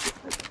can I shoot this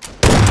thing?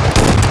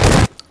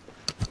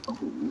 Oh.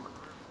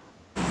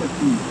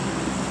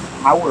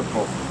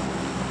 Powerful.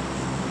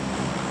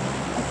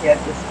 I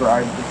can't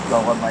describe the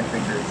skull on my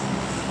fingers.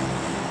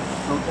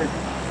 Those are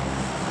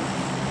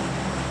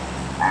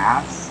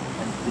ass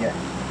and dick.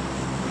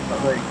 But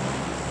like,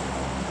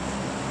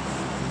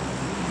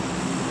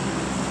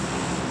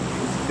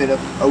 it's a bit of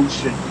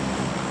ocean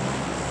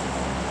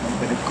and a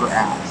bit of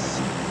grass.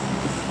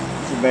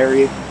 It's a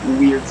very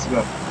weird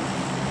smell.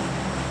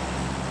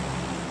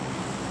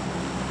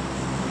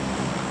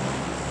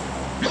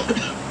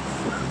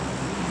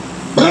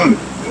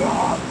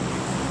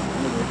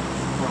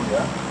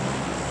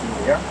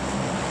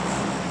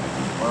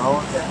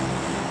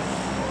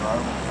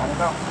 I don't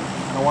know. I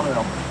don't want to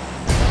know.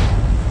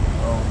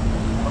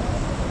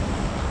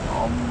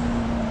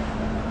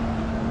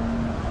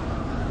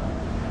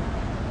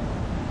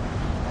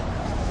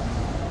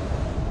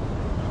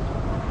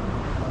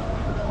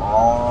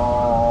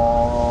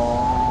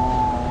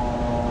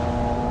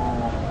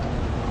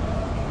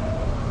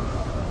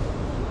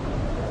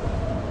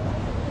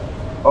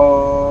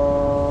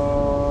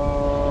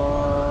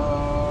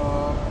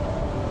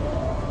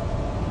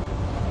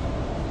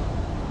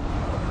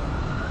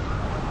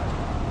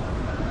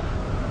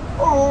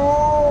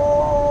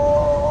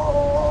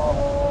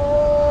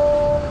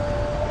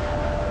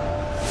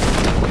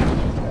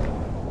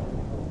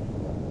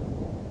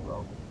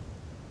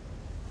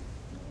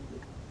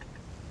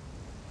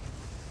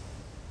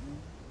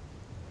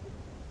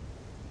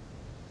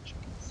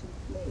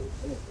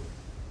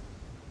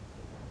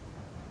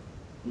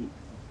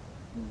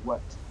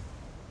 What?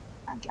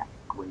 I got a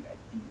great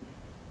idea.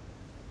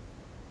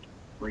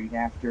 Right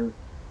after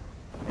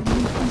I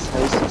leave these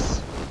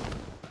houses,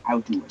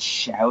 I'll do a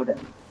shout out.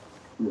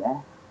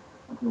 Yeah?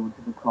 I'll go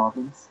into the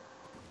comments,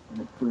 and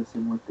the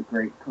person with the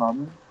great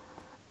comment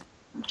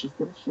is just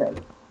gonna shout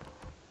out.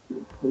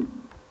 Like, hey,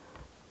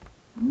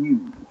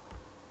 you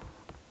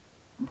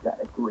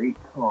got a great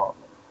comment.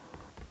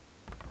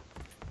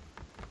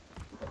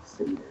 I'll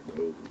say their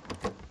name.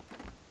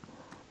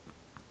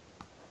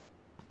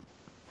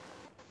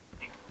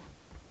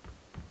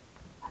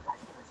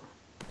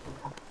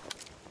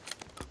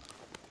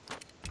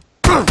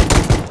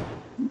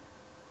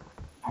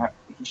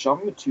 shot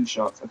me with 2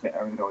 shots. Okay, I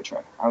don't even know why I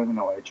tried. I don't even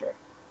know why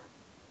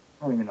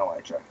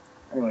I tried.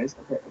 Anyways,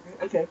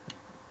 okay.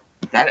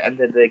 That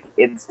ended like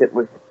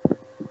instantly.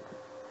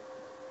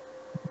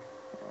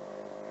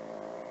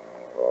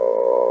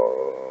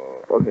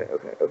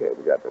 Okay,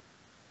 we got this.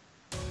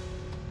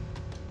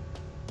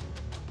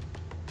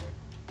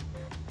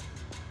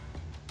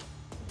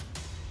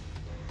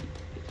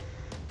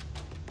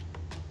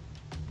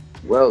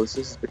 Well, this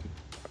has been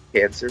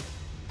cancer.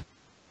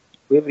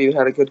 We haven't even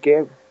had a good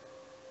game.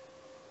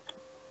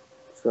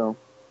 So,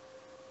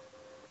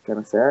 kind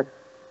of sad.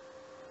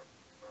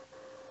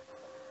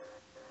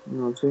 You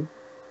know what I'm saying?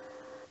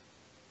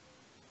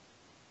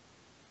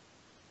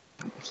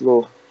 It's a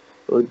little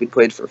we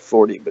played for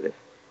 40 minutes.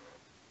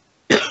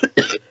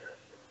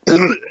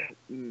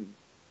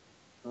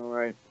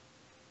 Alright.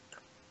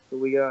 So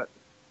we got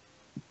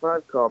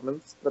 5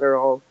 comments that are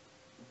all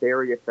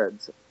very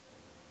offensive.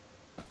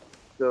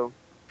 So,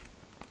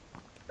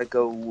 I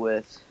go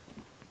with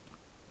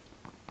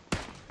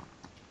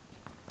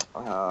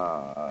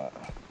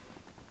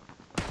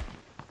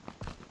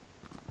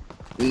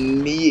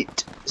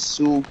Meet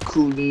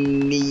Sukuni-san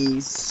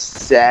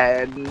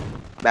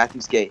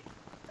Matthew's gay.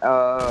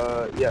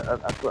 Yeah,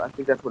 I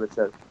think that's what it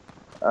says.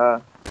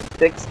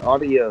 Fix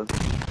audio.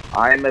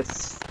 I'm a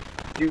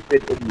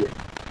stupid idiot.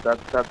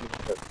 That's what it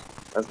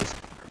says.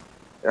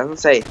 It doesn't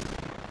say.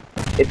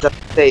 It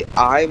doesn't say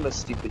I'm a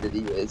stupid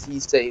idiot.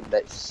 He's saying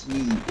that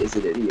he is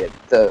an idiot.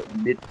 The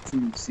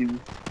Mitsusunuki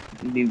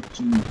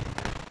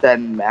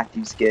then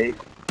Matthew's gay.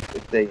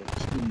 It's saying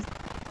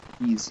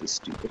he's a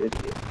stupid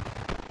idiot.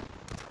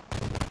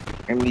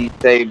 And he's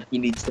saying he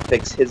needs to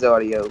fix his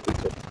audio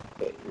because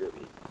he can't hear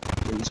me.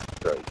 He's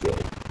really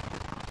gay.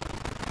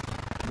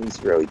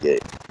 He's really gay.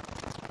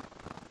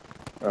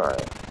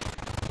 Alright.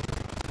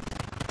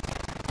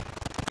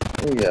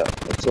 Yeah,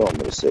 that's all I'm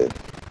gonna say.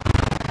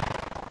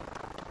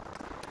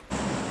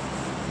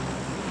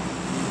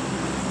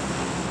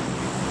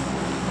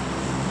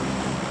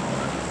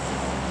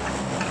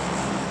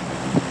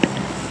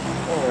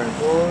 Alright,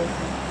 boy.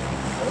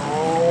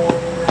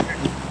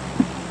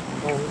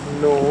 Oh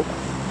no.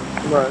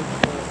 Come on.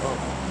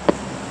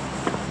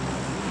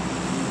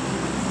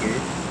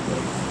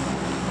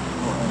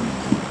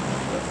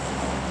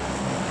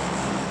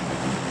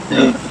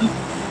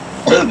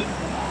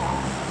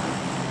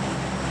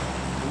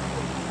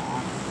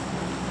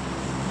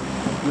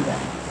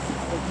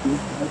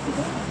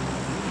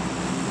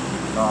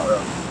 Not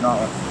really. Not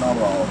at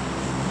all.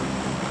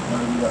 I'm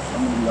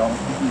gonna be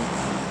honest with you.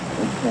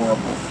 It's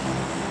horrible.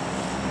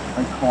 I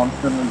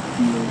constantly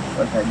feel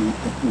like I need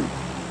to poop.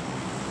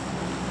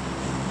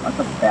 That's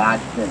a bad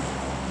thing.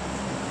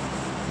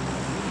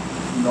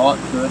 Not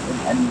good in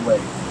any way.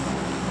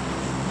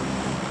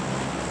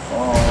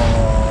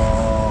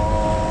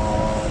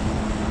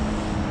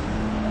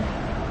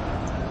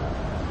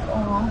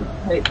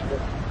 Hey,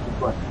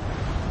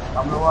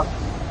 I'm gonna watch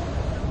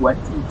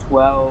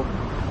 2012.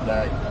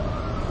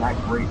 That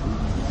great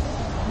movie.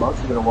 I'm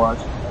also gonna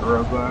watch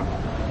Rogue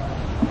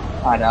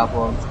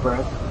Pineapple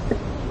Express.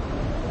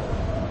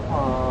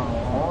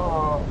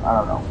 I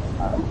don't know.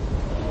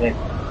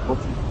 We'll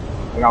see.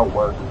 I got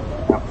work.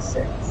 I'm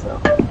sick, so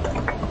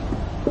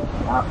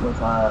that was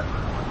my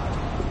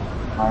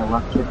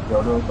electric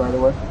photos, by the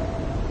way.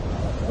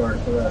 Sorry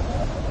for that.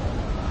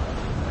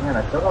 Man, I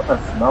still got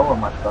that smell on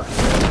my fucking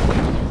head.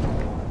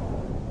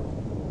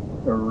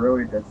 It's a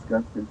really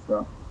disgusting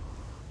stuff.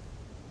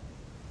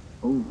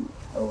 Ooh,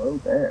 hello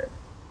there.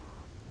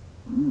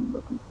 Ooh,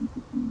 look at you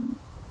could be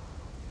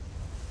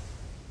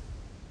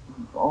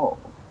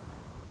involved.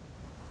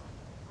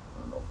 I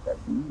don't know what that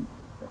means.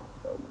 I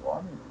don't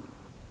want to.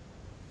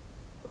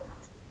 But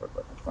we're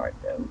going to find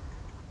out.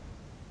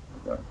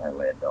 If I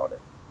land on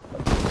it. I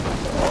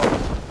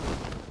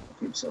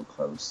came so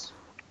close.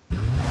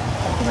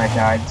 And I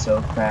died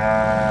so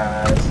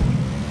fast.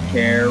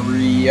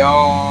 Carry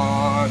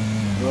on.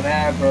 You'll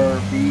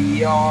never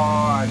be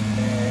on,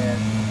 man.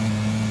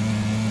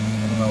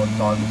 I don't know what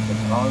song this is.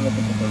 I don't even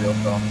think it's a real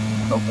song. I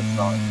hope it's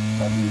not.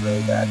 That'd be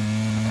really bad.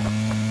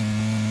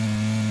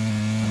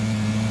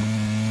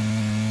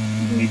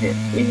 Made it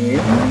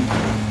in.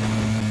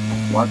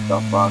 What the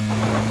fuck?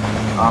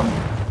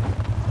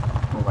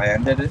 I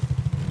ended it.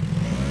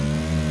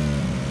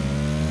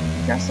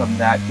 Guess I'm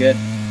that good.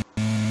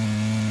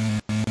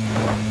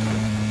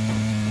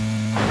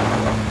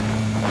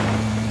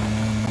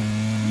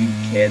 You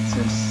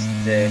cancer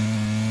stick.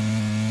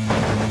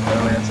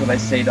 Anyway, that's what I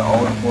say to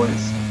all the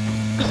boys.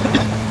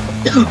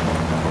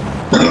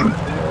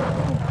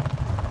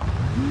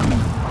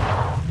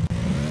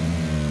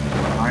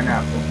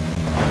 Pineapple.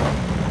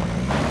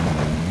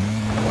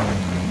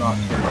 Not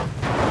sure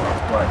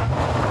what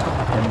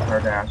Kim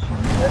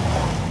Kardashian said.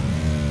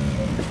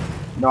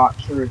 Not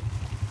sure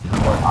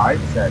what I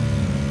said.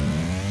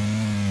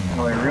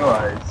 Until I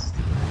realized,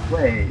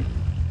 wait,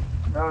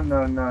 no.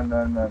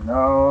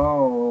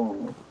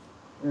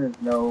 There's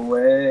no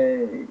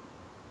way.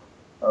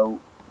 Oh,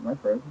 am I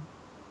frozen?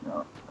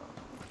 No.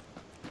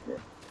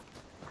 Good.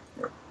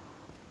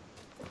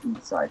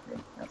 Inside me,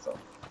 that's all.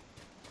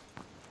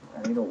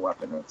 I need a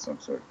weapon of some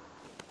sort.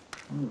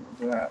 Ooh,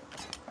 look at that.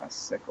 A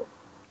sickle.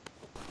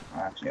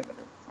 Actually, I'm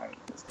gonna find a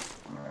pistol.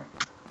 Alright.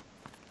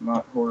 I'm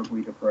not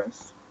horribly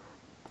depressed.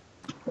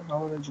 What the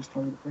hell did I just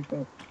tell me to pick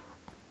up?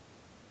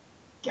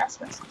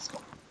 Gas mask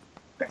pistol.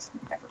 Best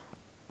thing ever.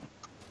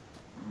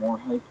 More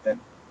hype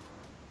than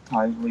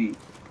Kylie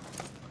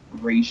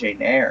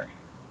Regenaire,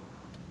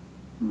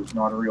 who is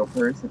not a real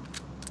person,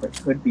 but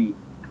could be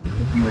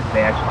if you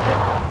imagined it.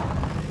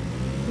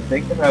 So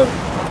think about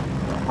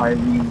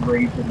Kylie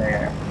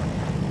Regenaire,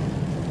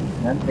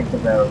 and then think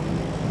about,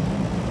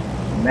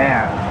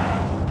 man,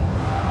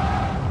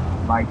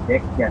 my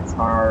dick gets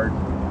hard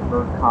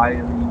for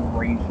Kylie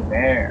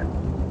Regenaire.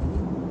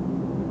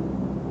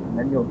 And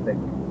then you'll think,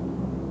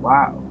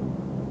 wow,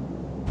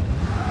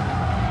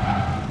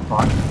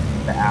 fun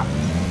fact,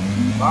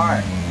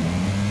 Myhre.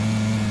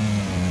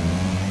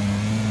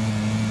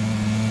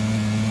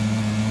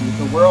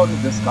 The world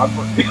is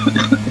discovered. The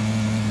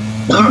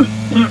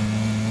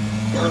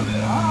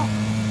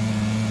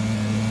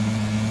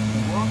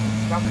world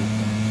discovered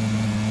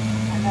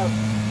find out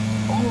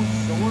all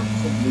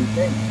sorts of new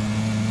things.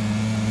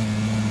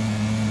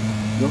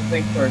 You'll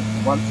think for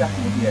 1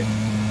 second you'll be like,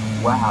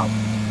 wow,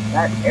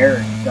 that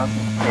Eric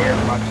doesn't care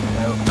much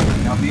about me.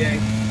 And I'll be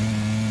like,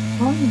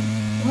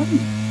 buddy,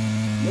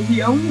 you're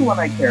the only one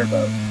I care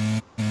about.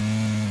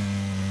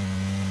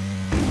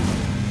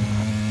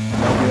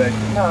 And I'll be like,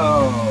 no,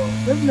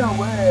 there's no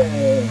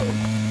way.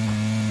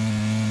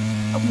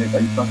 I'll be like, are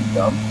you fucking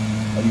dumb?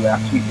 Are you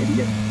actually an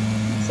idiot?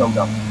 You're so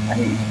dumb. I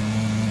hate you.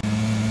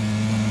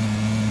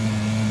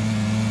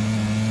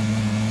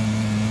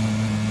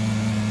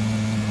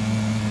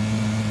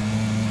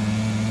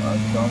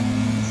 I've come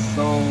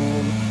so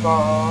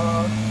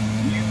far,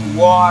 you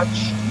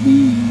watched me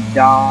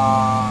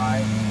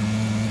die.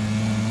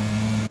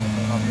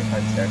 Better not be a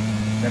head check.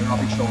 Better not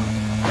be showing.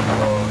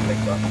 Oh,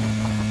 thank God.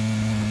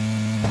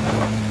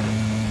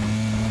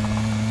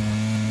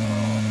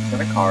 Oh, is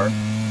that a car?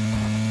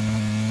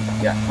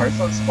 Yeah, cars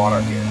don't spawn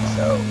out here,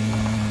 so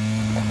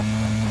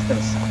it's kind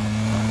of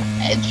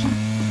edgy.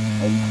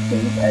 I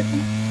hate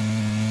edgy.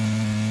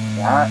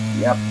 That?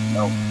 Yep,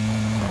 nope.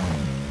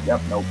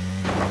 Yep, nope.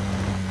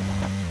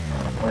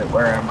 Wait,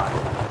 where am I?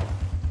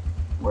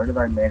 Where did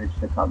I manage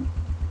to come?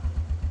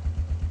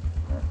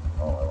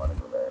 Oh, I want to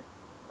go there.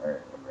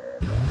 Where am I?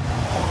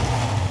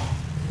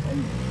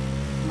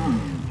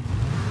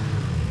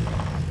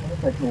 What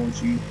if I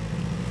told you?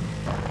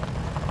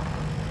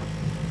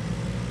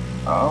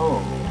 Oh,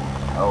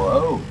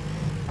 hello.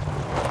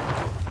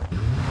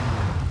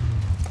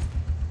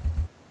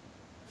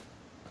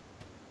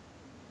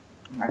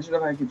 Imagine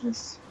if I could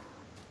just...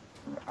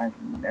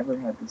 I've never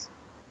had this...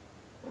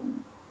 I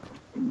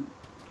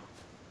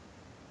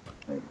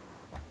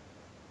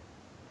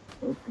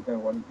don't think I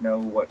want to know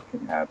what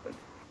could happen.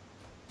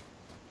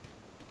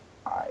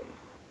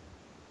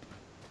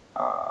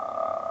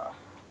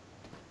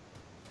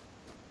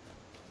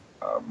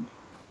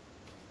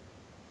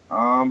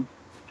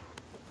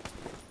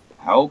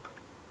 Help?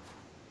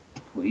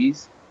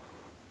 Please?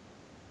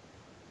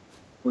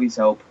 Please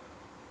help.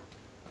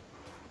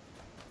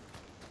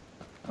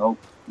 Help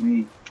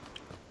me.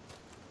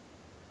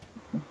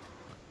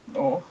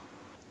 Oh,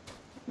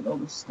 look at all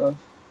this stuff.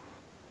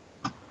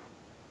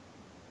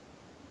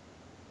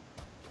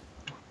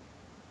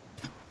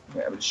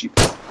 Okay, I'm gonna shoot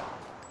this.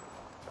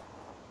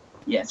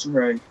 Yeah, that's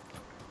right.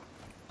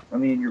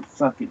 I'm in your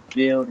fucking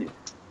building.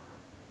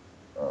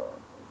 Oh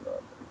my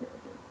God. Okay.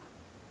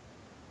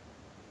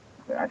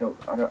 I don't,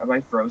 am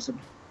I frozen?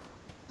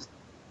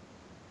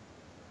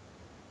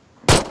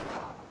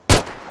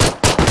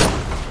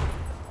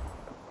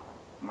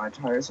 My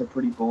tires are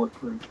pretty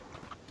bulletproof.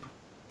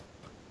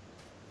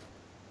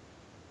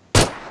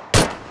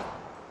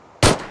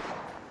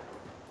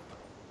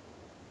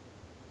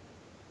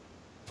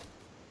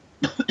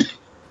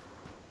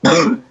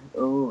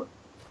 Oh,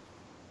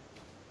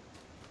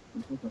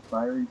 this is a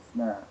fiery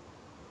snap.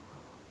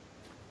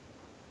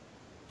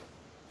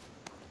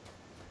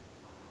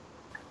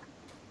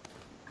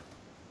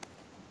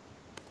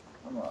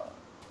 Come on.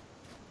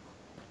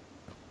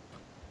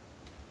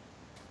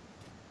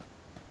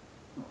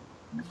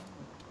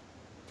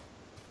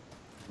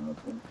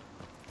 Okay.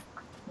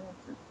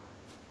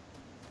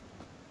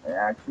 I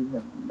actually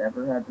have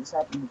never had this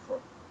happen before.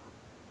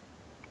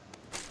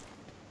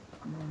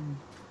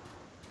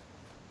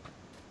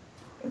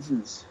 This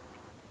is,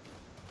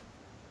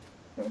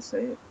 I'm gonna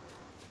say it,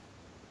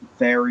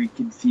 very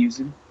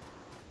confusing.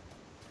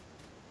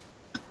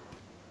 I'm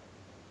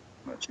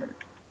gonna try to.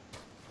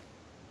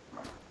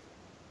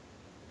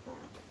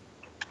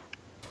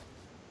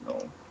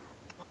 No.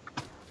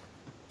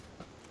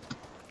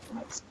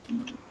 Let's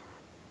see.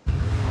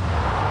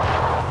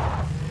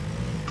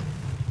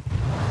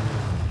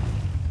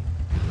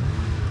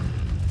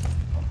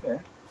 Okay.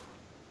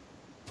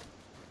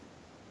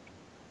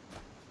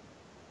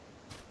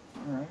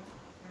 Alright.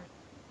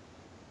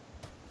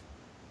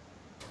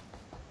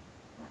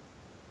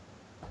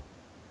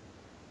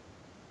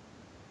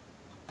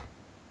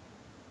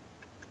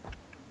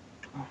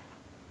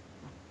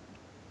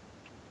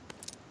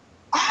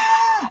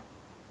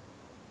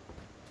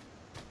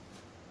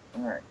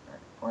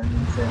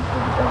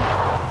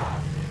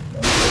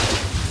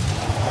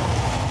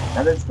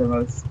 That is the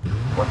most.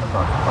 What the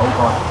fuck? Oh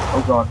god.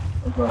 Oh god.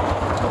 Oh god.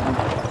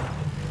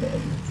 Okay,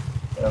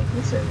 I'm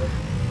gonna say that.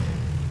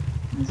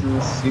 This is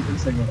the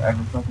stupidest thing I've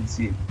ever fucking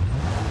seen.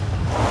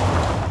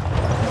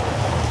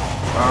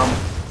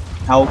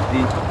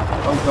 Healthy.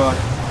 Oh god.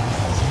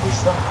 Please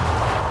stop.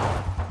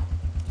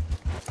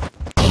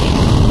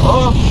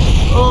 Oh!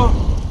 Oh!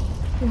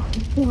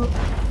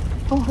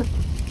 Oh!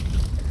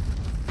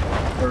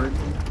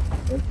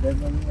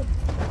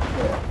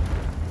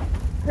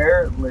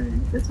 Apparently,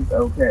 this is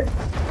okay.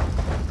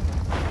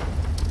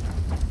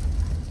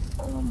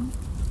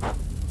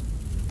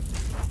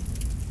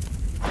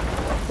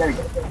 There we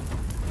go.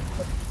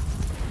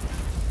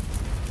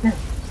 There.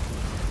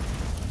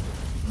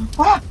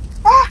 Ah!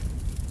 Ah!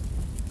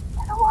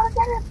 I don't want to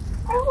get it!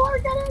 I don't want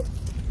to get it!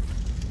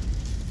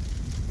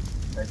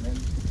 Right, man,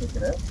 pick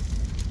it up.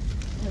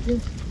 Oh, it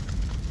is.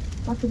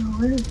 Fucking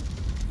hilarious.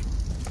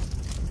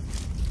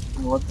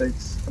 What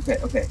things? Okay,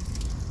 okay.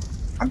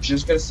 I'm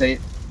just gonna say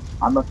it.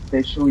 I'm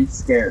officially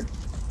scared.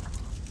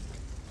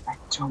 I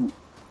don't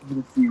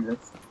want to see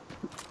this.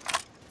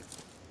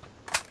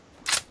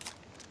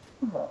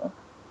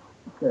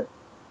 Okay.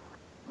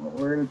 What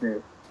we're gonna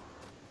do.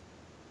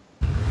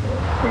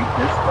 Take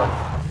this one.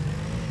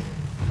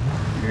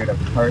 You're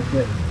gonna park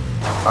it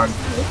on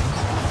this.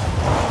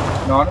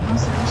 Not in the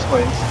serious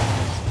ways.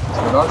 So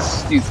we're not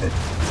stupid.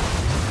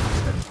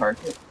 Just gonna park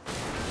it.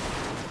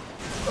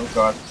 Oh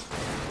god.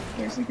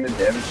 Is he gonna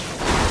damage?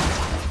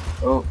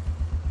 Oh.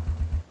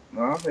 No,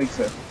 I don't think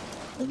so.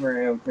 I'm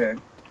very okay.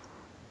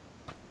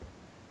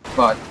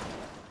 But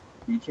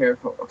be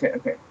careful. Okay,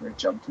 okay. We're gonna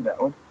jump to that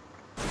one.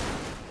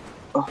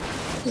 Oh,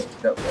 okay.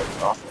 That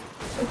was awful.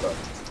 Oh god.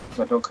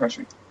 But don't crush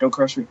me. Don't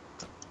crush me.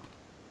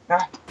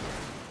 Ah!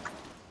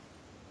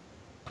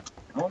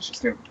 I was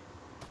just gonna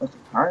let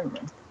them hire me.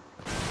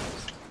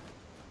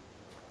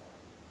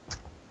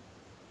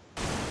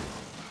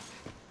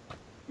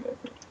 Yeah,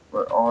 okay.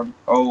 We're on.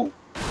 Oh!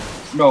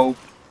 No!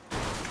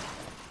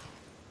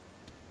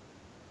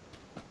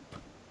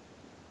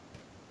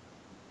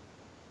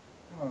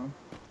 Oh.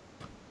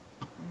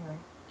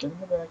 Alright. Get in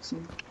the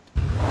backseat.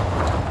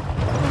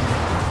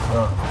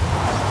 Oh.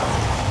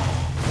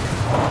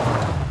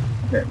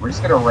 Okay, we're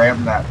just gonna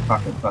ram that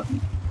fucking puppy.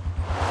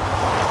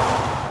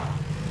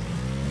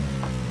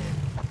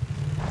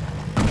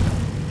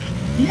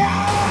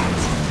 Yeah!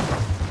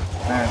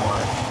 And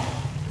what?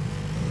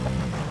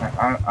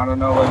 I don't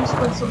know why you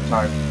spent some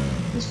time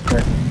just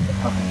trying to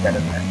fucking get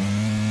in there.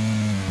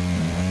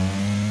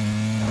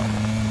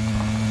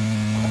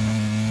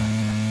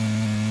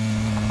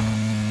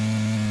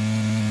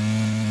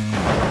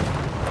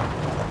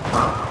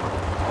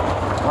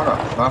 What a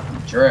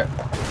fucking trip.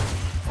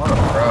 What a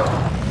bro.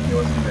 It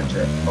wasn't even a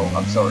trip. Oh,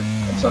 I'm sorry.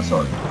 I'm so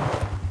sorry.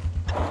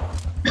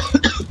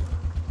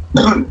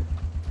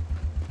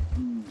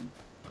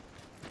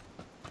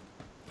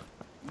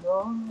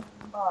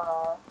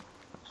 My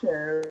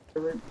cherry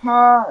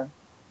pie.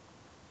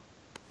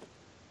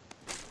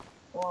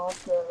 Walk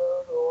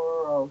out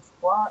or I'll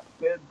squat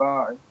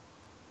goodbye.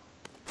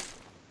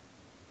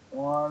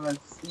 Wanna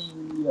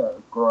see a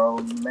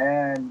grown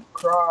man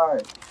cry.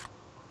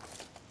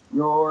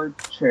 Your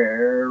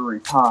cherry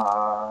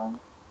pie.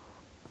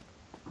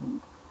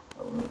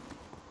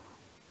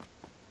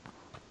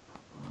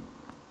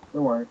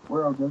 Don't worry,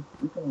 we're all good.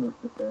 We can move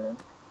this area.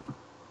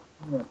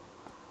 Yeah.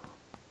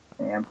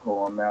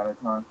 Ample amount of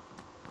time.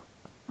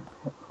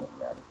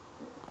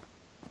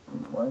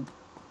 What?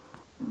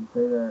 Did you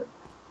say that?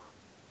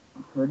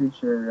 I'm pretty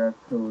sure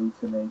that's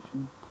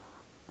hallucination.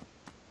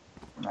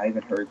 I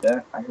even heard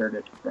that. I heard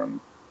it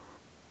from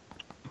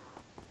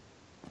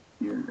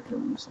your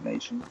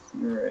hallucinations.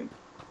 You're like,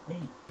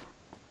 hey,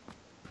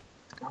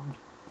 it's going.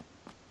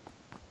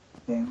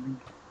 Family.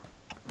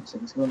 Looks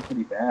like it's going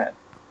pretty bad.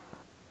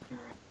 You're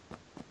right.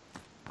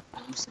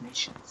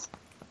 Hallucinations.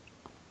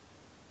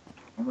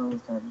 Everyone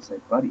was kind of just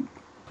like, buddy, you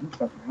need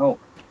fucking help.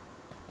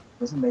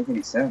 Doesn't make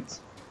any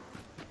sense.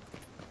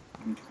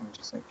 And you're kind of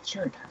just like,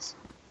 sure it does.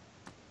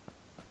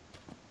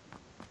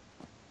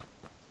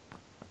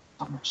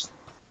 How much sense?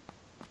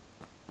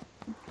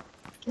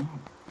 John,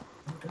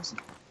 how does it?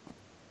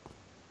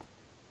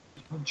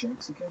 You on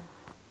drugs again?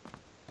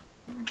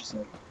 And you're just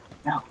like,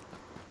 no,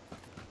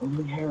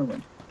 only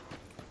heroin.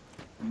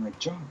 And you're like,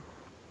 John,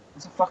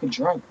 that's a fucking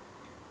drug.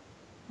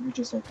 And you're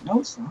just like, no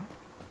it's not.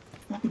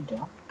 Fucking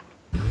dumb.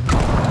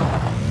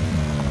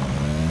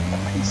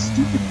 Fucking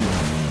stupid people.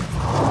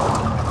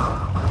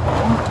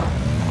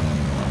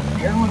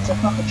 Heroin's a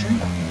fucking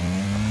drug.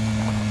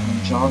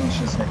 And John was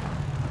just like,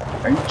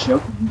 are you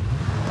joking me?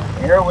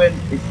 Heroin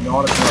is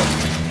not a drug.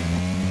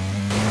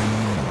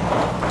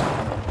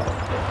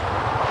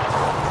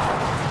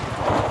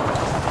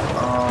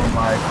 Oh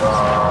my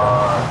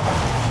god.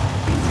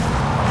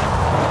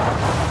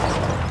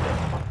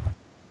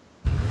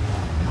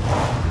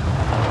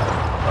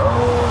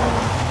 Oh.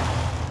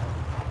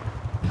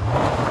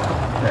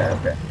 Okay,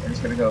 okay. We're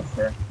just gonna go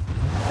for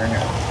hang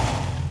on.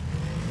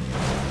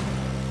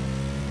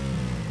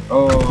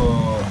 Oh.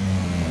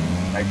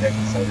 My deck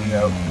is setting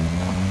out.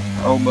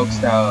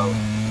 Almost out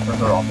for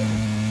her almost.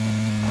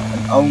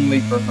 and only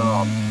for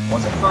her.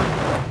 Was it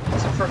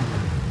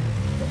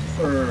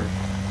for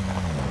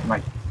my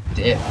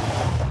dick?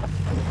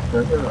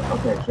 For her?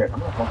 Okay, shit. I'm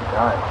gonna fucking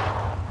die.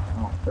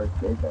 Oh, first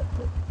save that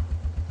shit.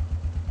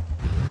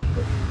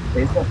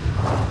 Face up.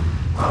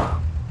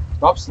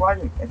 Stop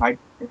sliding. If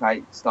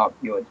I stop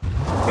healing.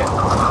 Okay.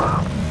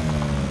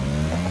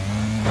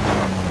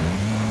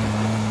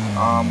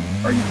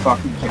 Are you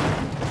fucking kidding me?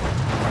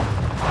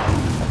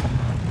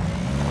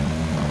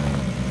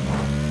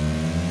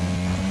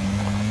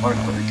 What a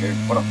great game.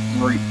 What a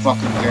great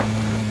fucking game.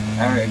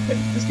 Alright, okay.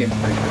 This game's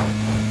pretty good.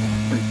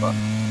 Pretty fun.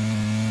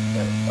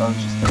 Yeah, I was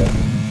just kidding.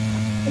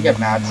 I get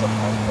mad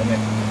sometimes. I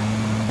mean,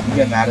 you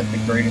get mad at the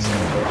greatest of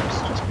the games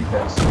just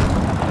because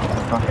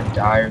I fucking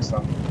die or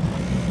something.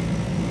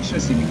 You should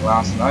have seen me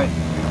last night.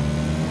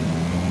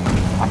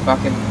 I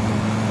fucking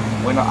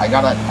I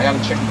got a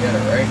chicken dinner,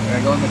 right? And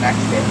I go in the next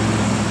game,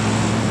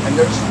 and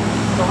there's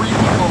 3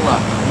 people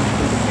left,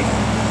 including me.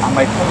 I'm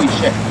like, holy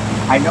shit!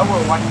 I know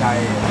where one guy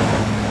is.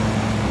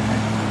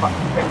 I'm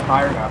fucking getting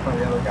fired up by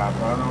the other guy,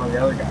 but I don't know where the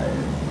other guy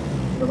is.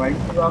 So I'm like,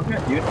 it's all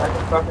good, dude. I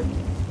can fucking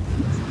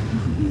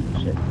eat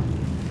shit.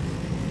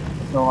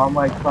 So I'm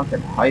like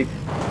fucking hyped,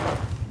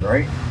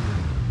 right?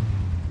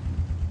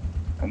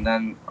 And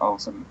then all of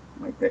a sudden,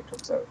 my dick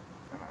comes out,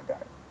 and I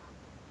die.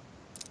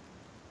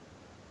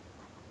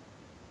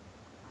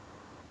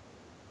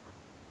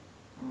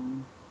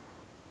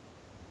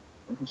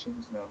 I think she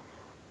was no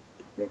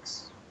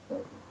dicks.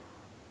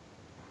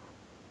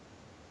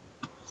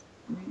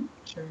 Sweet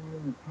cherry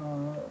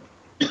pie.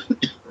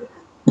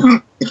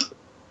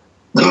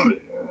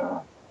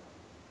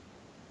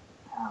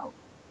 Ow.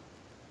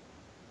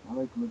 I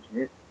like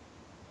legit.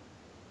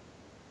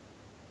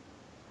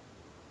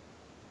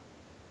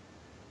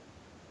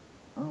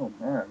 Oh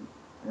man.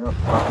 Yep,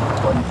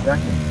 fucking 20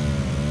 seconds.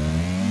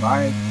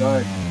 My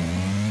God.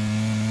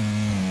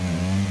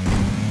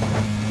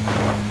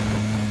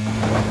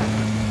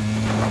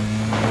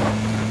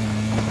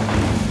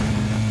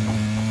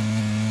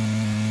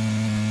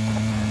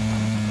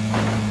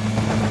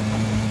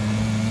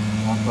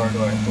 How far do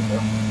I have to go?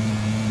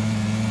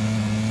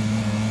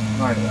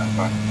 Not that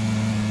far.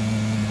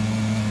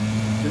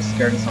 Just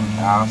scared of some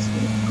ass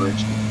with a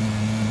bridge.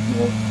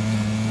 Well,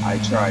 I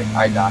tried.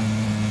 I died.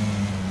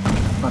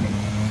 Funny.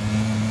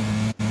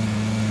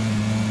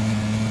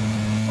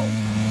 Oh.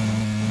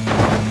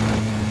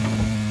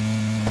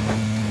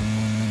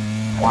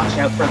 Watch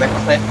out for the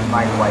cliff,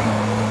 my wife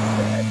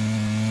said,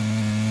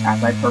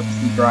 as I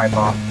purposely drive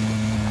off.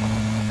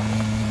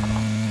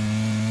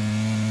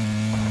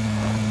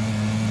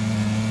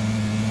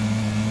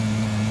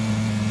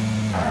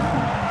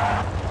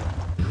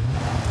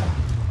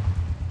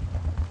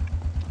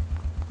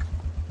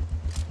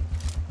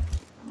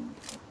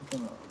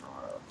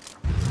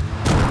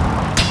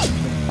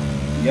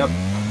 Yep.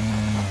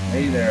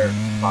 Hey there,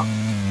 fuck.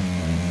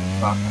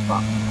 Fuck.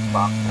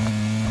 I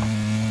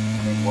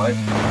mean, what?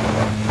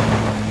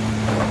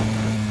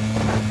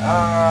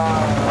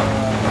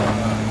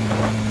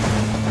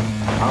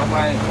 How am I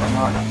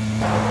not?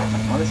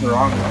 What is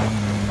wrong with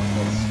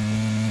this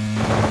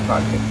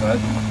fucking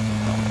button?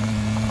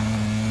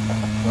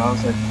 That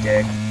was a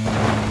dick.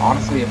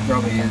 Honestly, it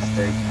probably is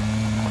dick.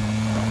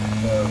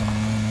 So,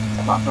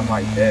 it's not on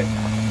my dick.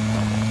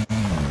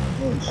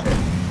 Holy shit.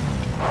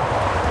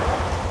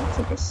 Looks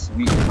like a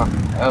sweet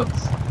fucking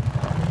house.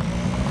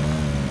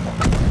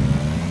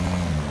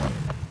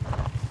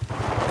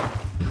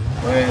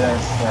 Wait a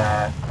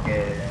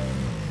second.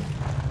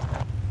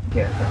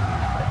 Okay.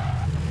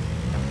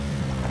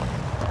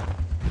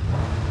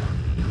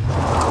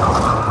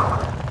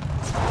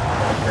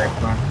 Okay,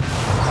 come on.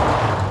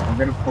 I'm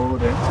gonna pull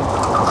it in.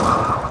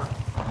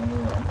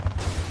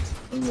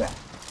 Yeah.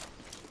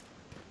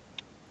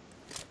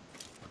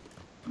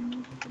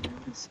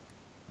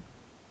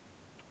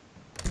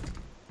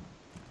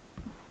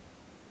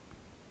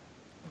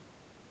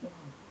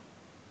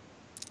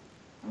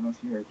 I don't know if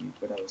you heard me,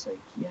 but I was like,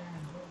 yeah.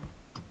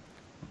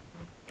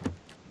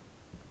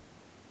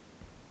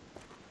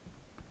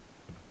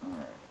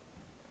 Alright.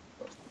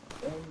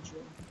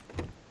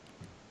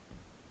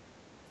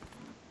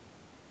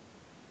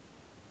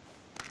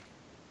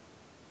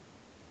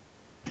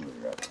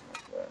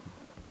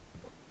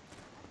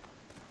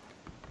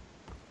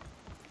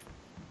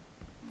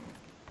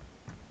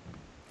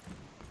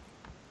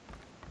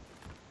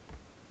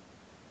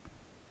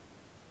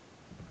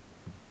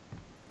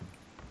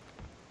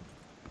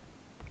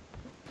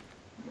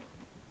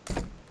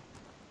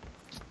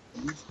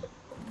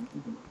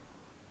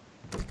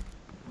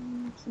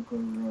 Looks like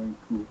really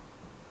cool.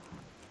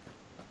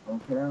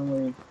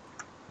 Apparently,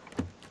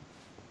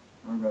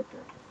 we're about to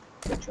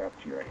get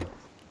trapped here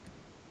anyways.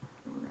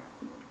 We're gonna have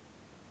to go.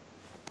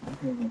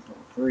 Okay, that's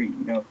level 3, you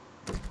know.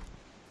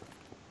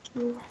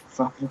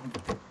 Fuck it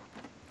up.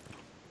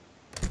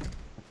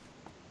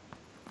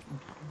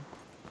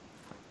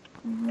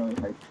 I'm really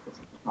hyped because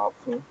it's top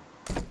floor.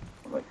 I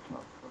like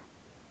top floor.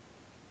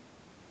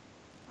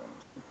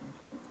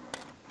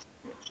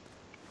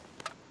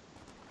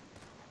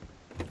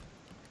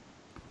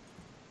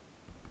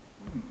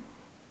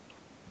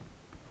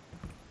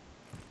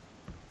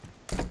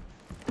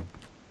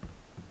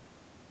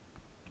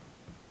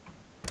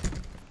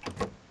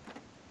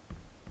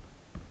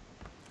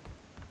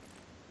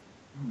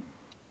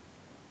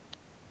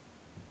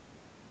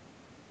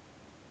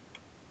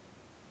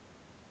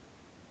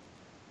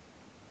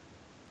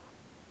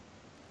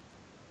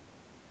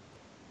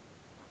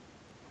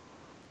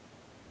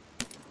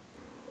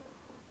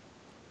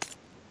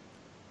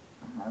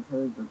 have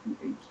heard that the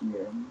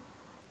AKM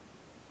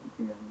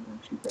is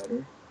actually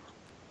better.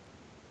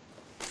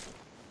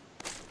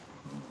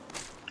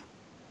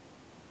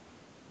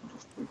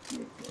 Just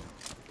 58 though.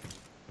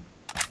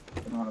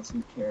 But honestly,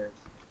 who cares?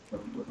 So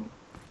little.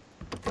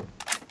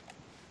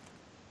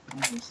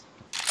 I'm just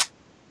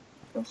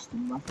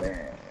dusting my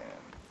fan.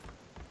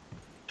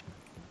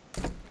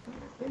 And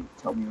if they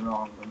tell me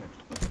wrong, then they're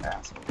just an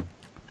asshole.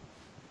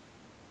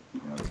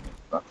 You know,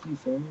 fuck you,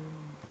 fan.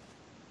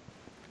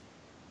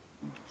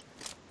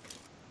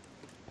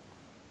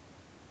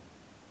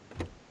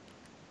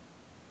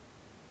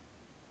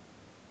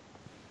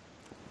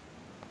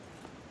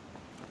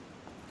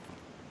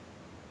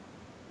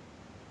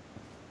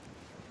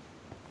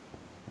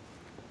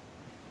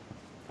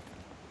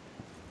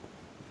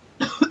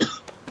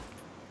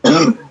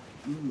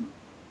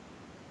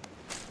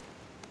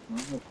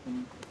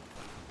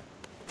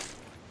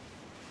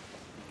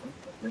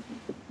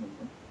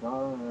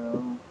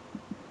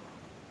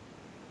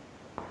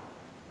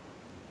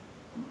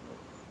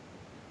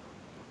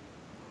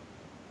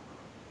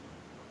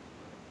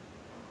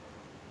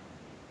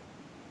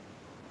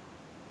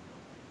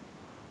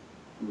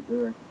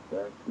 Direct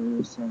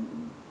factors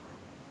and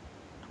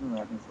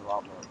that is a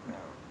lot more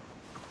power.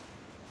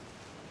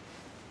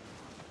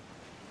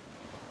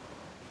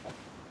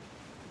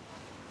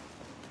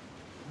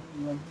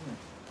 Right here.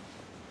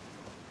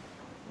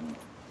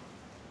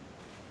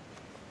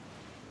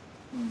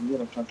 Oh, you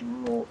gotta fucking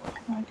roll. Oh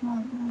my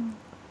god, no.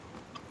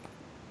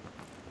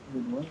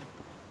 Good way.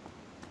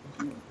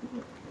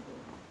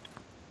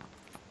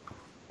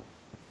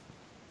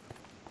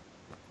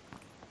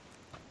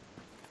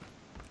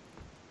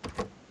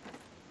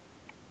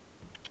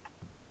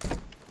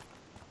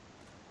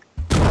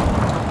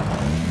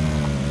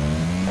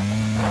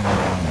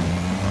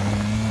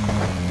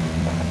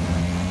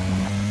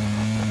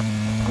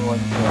 I'm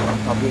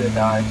probably gonna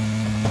die.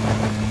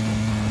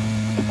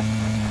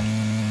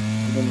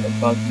 Even a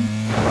buggy.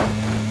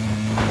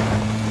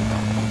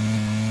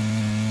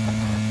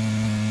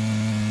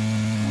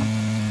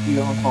 You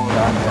don't fall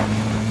down yet.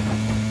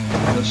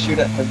 You'll shoot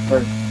at him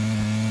first.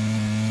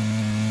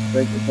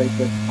 Break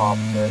the top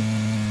first.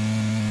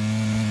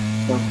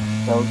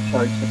 So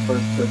charge the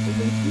first person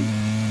they shoot.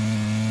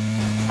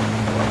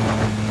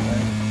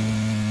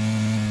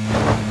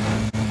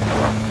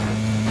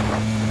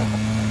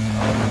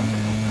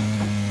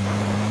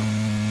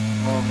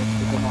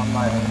 On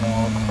my own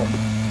now.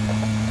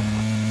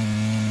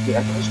 Yeah,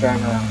 I can just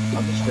drive around.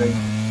 I'll just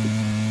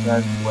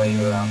drive way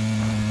around.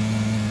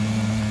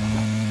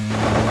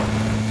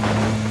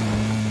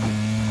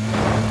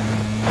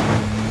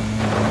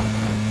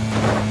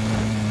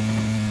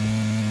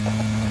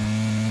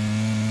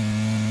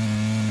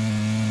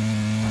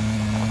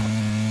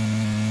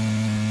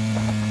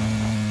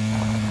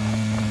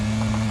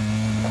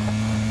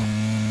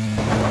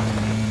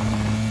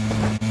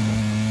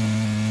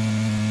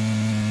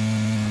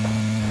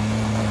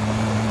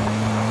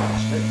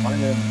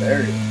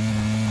 There it is.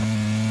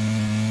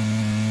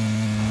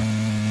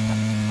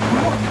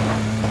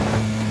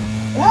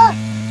 Ah!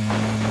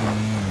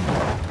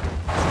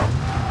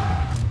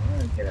 I'm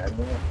gonna get out of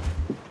there.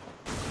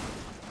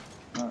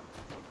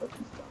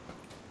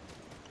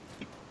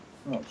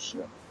 Oh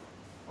shit.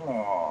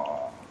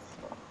 Oh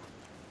fuck.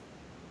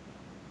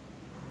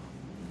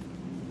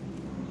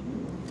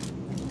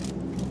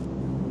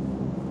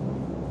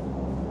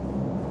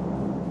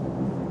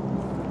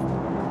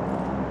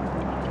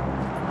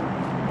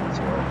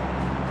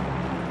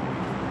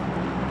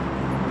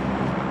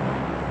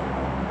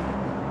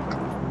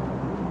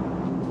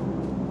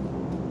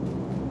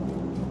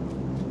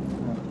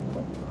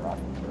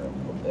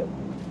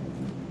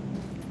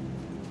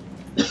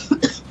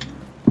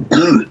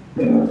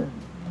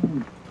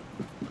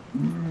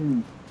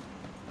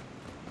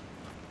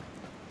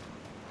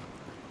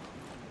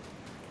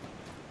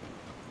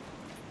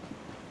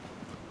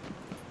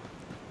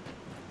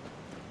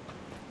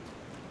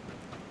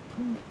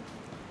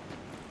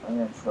 I'm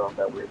gonna throw out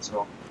that weird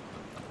song.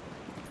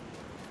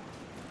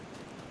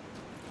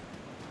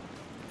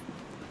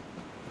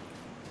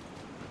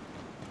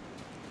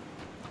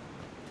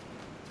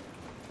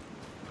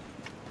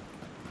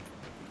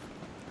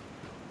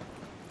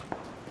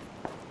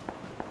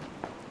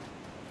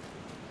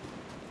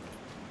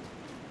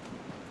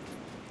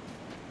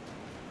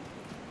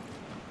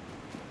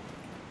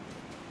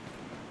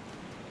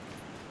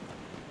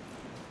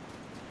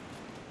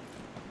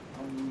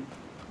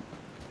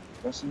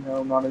 Just, you know,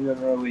 I'm not even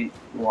really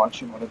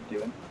watching what I'm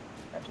doing.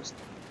 I just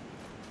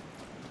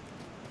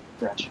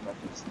scratching my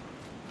face.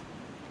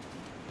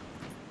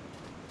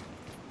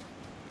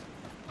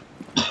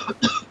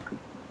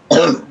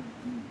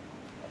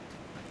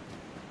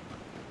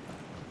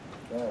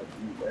 God,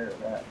 beware of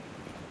that.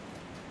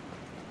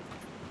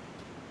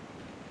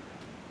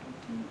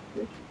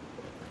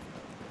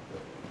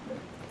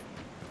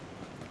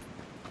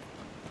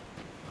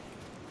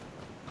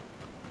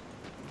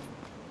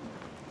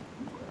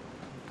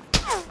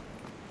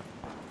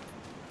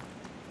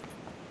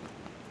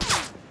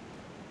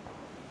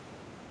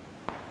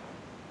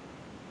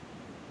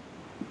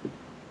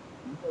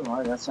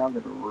 why that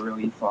sounded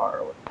really far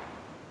away.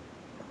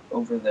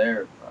 Over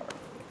there, far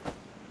away.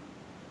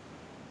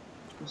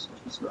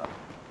 Just run.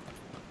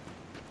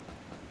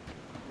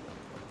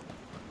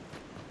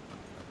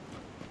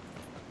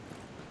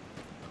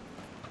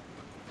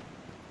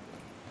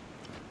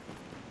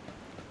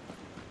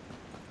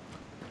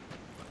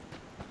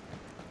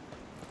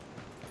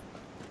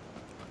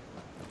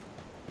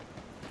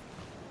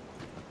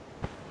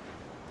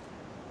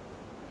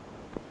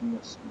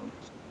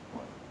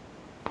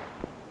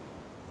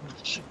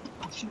 Oh shit,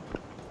 oh shit.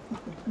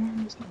 The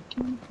bear is gonna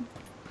kill me.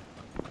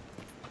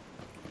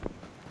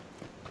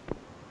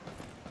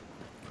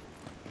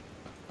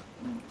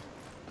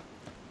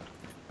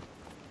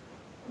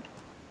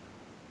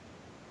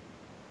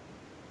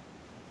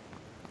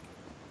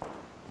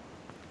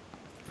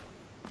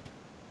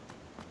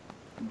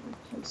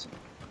 Replace it.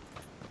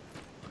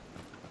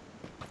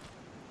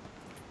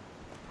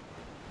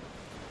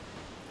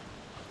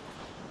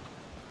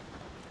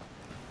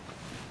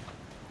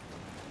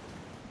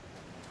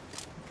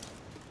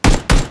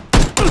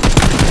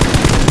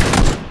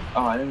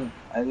 Oh, I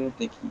didn't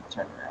think he'd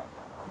turn around.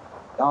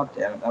 God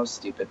damn it, that was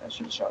stupid. I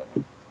should have shot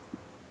him.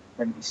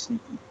 Trying to be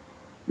sneaky.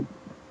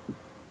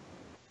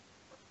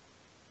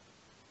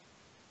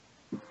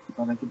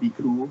 Thought I could be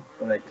cool,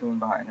 but I killed him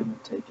behind him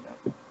and taken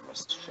him.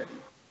 That's shitty.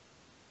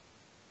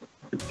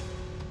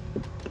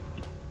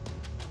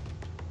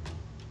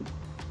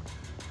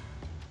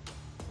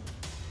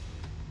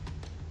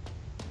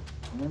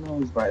 I don't know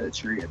he's by the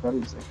tree. I thought he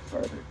was like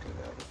farther to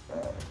the other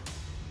side.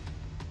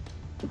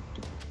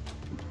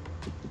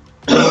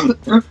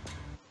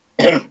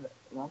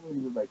 Not really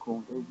with my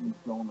cold days and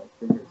blowing my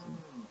fingers and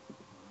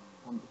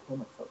I'm to kill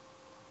myself.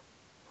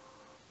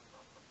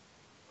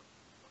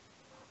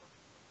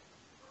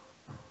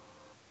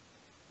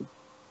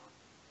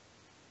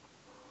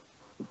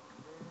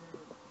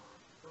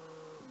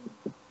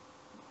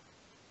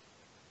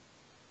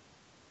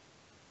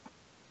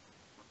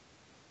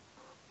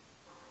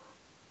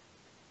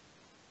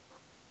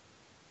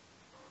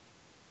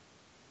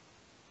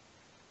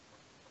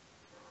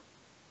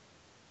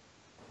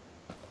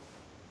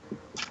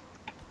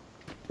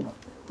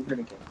 We're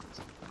gonna get this.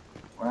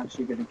 We're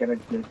actually gonna get a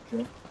good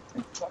trip.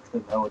 Like, fuck the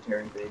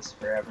military base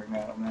forever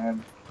now,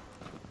 man.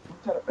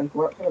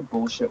 What kind of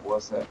bullshit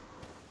was that?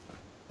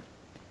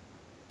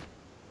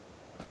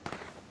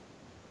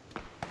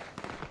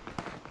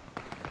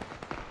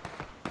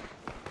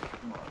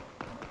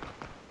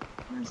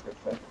 Where's the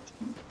federal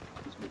chief?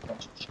 Because we're a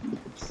bunch of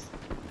cheaters.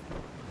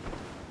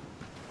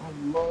 Oh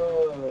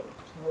look!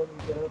 How do we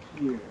get up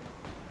here?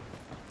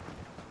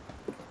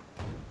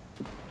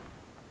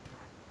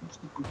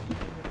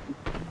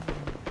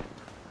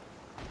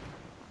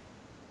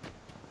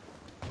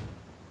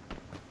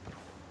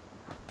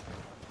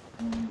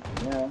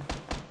 Yeah,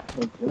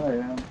 look good I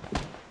am.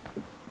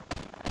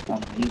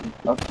 I'm leaving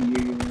up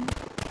here.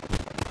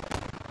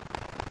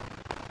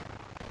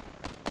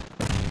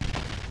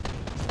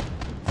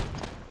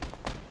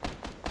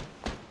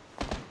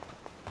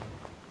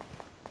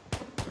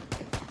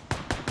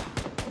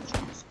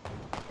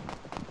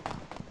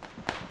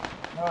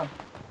 Ah.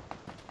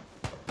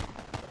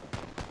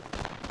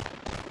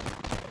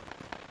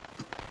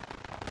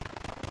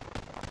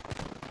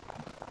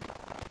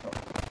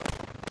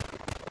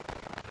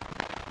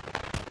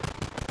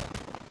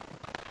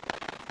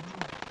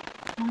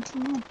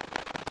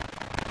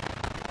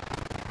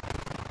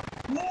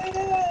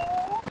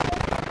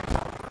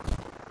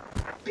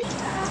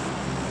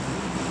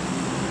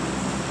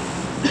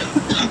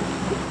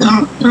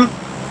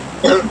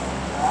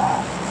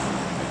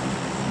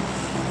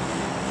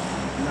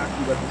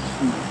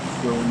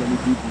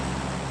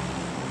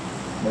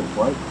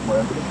 What?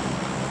 Whatever.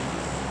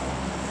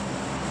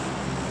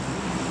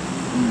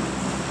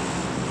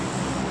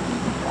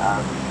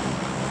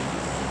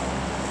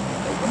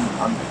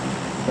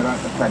 But I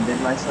offended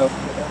myself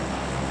today.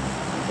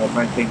 But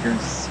my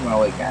fingers smell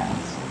like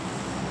ass.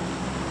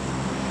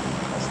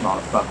 That's not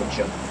a fucking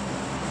joke.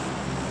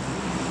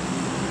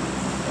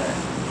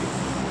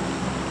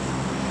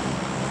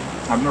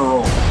 I'm gonna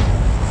roll.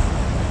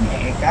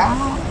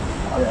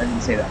 I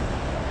didn't say that.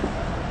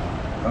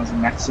 I was a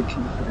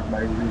Mexican in my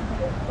room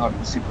and I thought it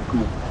was super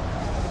cool.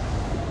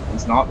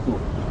 It's not cool.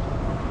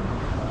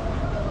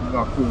 It's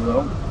not cool at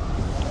all.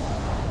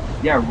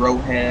 Yeah,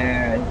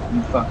 Rohead,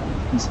 you fucking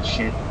piece of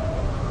shit.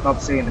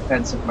 Not saying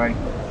offensive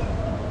language.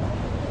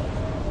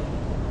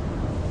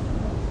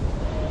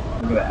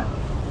 Look at that.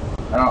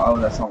 Oh,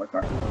 that's not my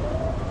car. Oh,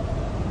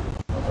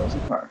 that was a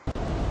car.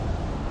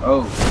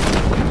 Oh.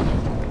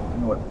 I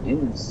know what it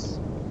is.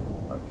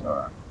 Like,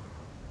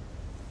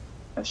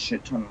 a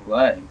shit ton of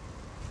lag.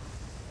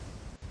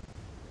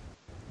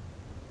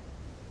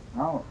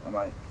 How am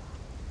I?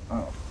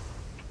 Oh.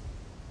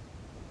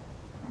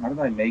 How did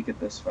I make it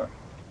this far?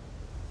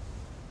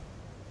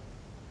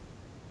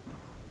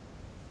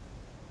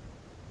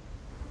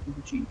 Go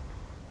the Jeep.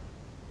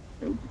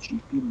 Go the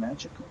Jeep, you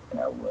magical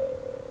power.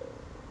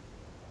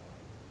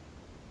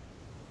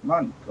 Come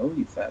on, go,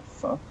 you fat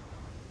fuck.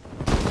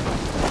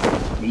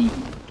 Baby.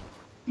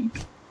 Beep.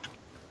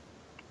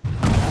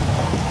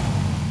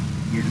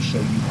 show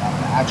you my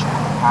magic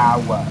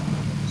powers.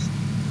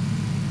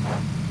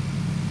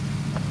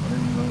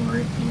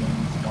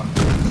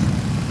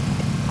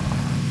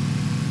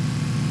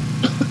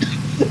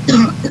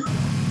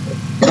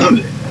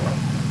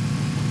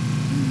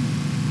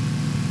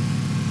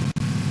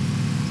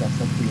 That's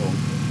like the old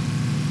thing.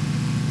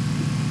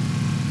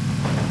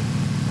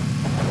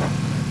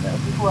 Now,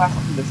 people ask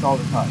me this all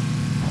the time.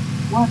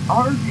 What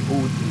are the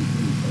old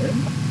days, eh?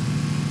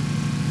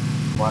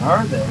 What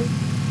are they?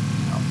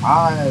 Now,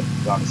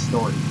 I've got a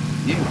story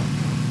for you.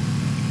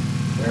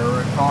 There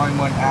were a time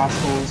when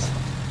assholes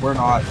were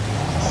not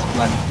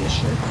splendid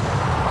shit.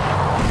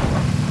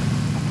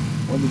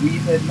 When we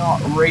did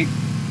not rape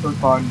for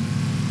fun,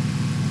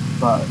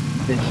 but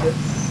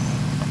vicious.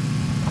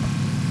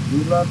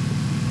 We loved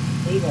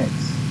Phoenix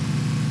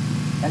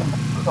and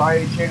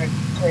cryogenic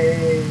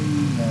containers.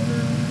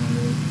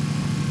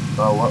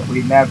 But what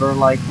we never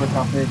liked was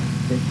our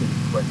vicious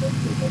when they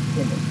came in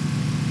Phoenix.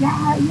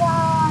 Yeah,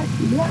 yeah,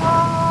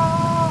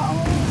 yeah!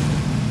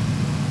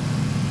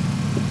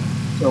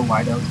 So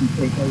why don't you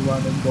take a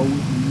run and go with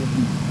me and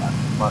you have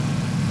fun?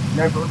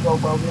 Never go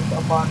well with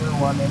a modern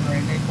one and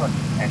rain a fun.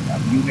 And a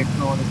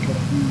unicorn is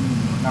gonna be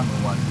your number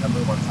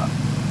one son.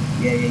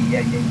 Yeah, you're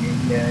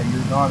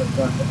not a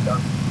son, but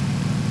dark.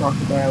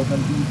 Crocodile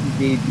and eat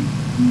baby.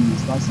 He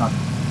is my son.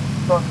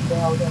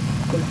 Crocodile and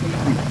the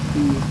baby.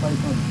 He is my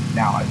son.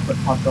 Now I put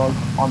hot dog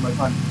on my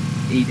son.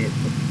 Ate it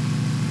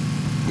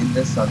in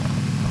the sun.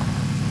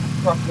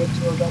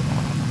 Crocodile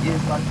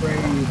is my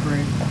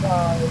favorite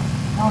guy.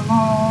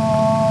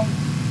 Alive!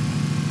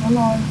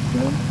 Alive!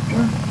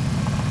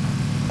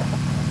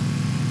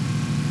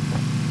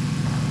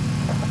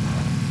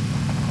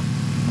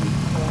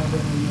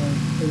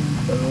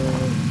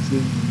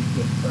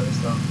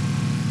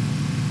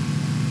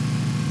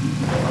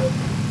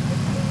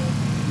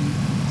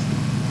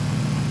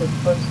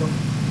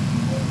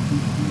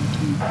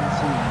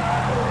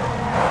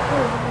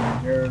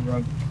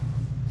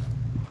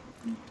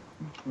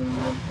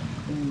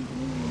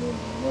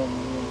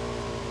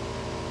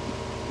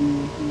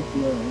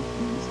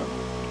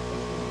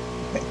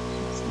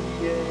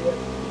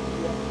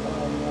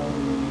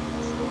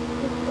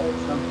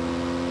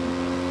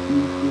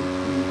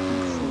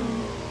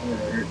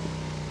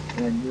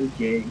 And you're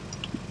gay.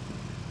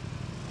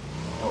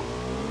 Oh.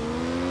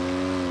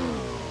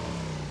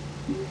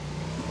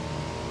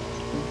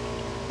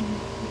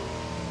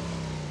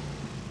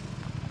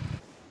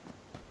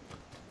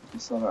 You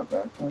saw that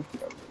backpack?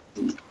 Yeah.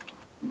 You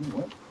know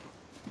what?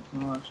 No,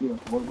 actually, a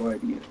horrible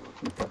idea. We'll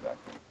take that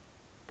backpack.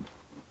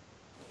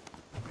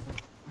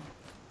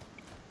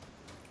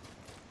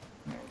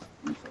 Nice.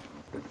 Do something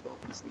with this little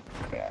piece of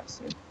gas.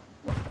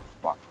 What the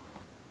fuck?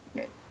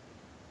 Okay. I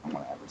don't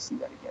want to ever see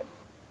that again.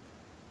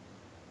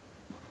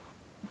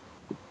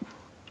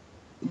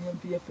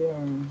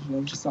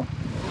 PFR, just something.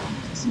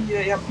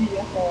 Yeah,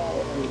 PFR.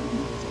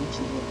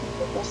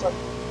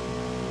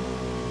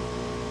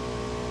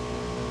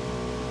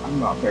 I'm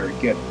not very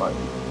good, but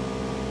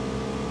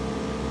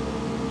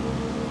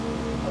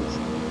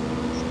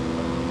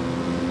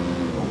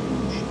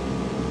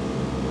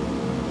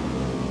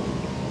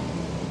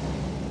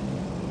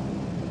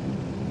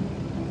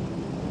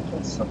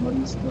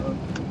somebody's done.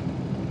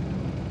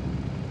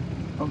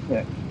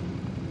 Okay.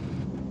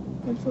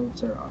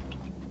 Headphones are on.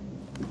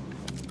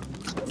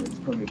 So it's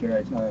probably a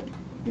good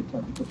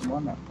time to put them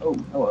on now. Oh,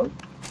 hello.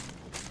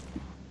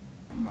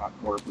 I'm not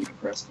horribly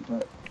depressed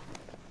today.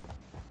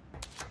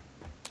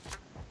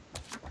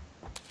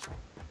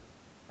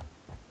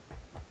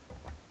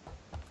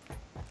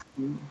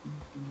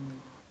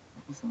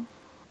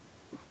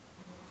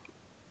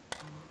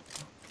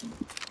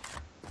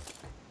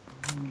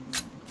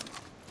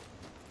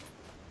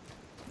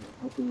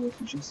 Hopefully if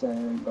you just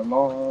sang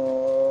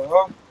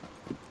along.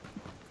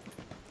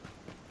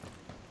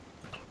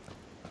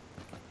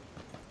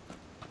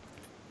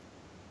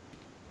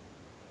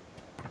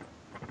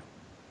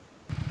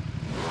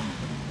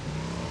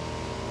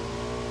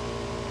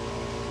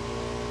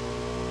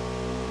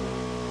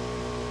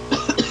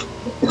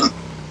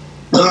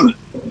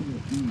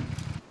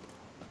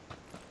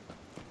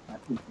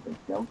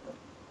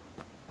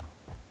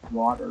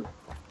 Water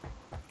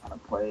on a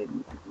plane,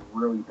 which is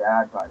really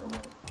bad, by the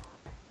way.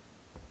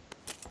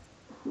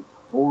 It's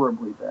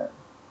horribly bad.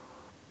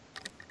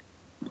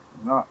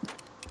 Not,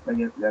 I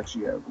guess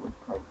actually it would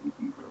probably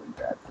be really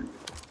bad for you.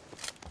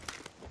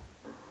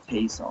 It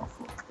tastes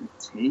awful. It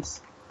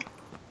tastes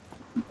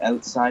the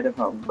outside of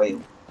a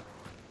whale,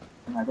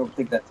 and I don't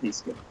think that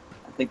tastes good.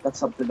 I think that's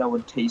something that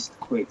would taste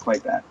quite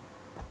bad.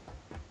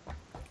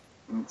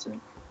 That's it.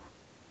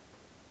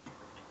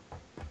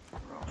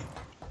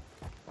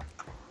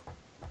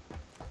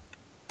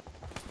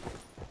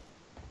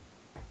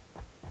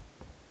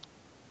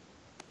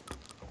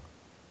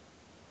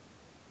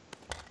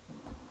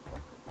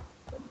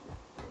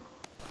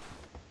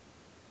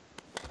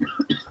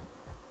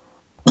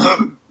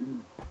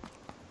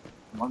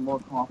 One more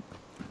cough,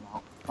 and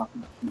I'll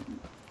fucking shoot you.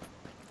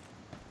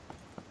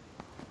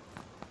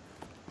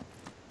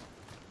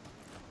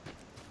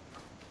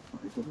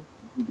 Okay, so this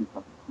would be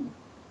fucking cool.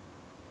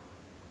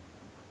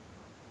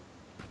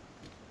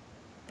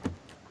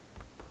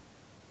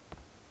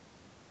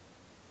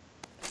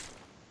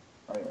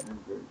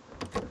 do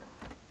anything.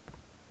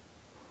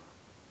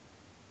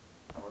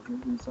 I was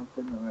gonna do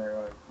something, and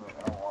they're like, well, I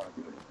don't want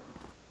to do anything.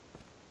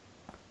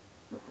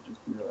 So I could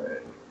just be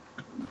like,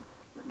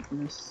 ready for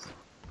this?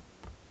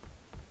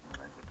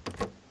 And I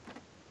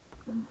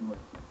couldn't do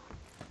anything.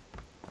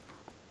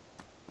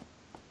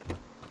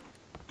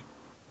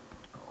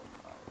 Oh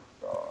my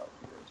god,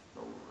 you're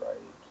so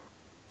right.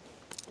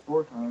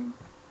 4 times.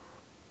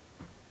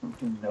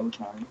 Okay, no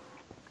time.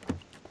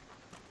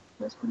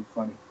 That's pretty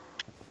funny.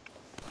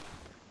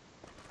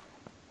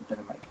 But then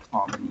in my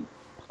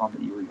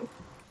comedy reel.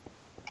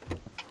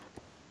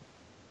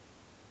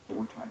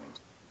 4 times.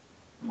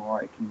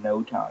 More like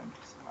no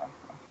times.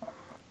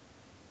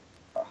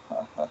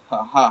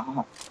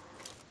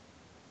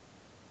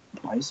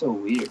 Why so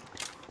weird?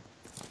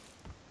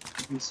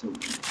 Why so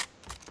weird?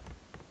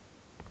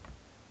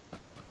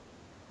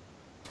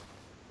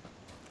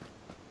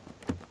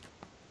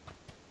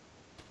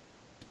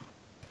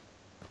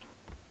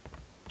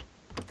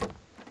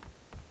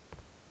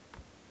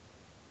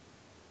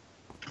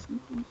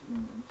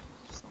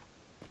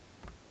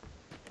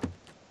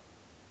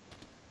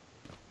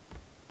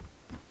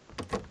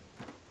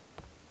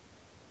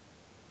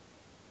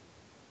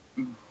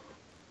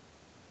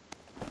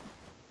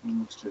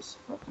 Let's just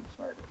fucking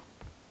fart it.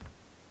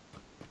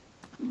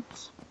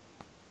 Oops.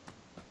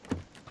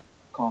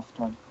 Cough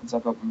time. It's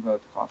like I'm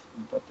about to cough.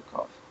 I'm about to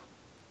cough.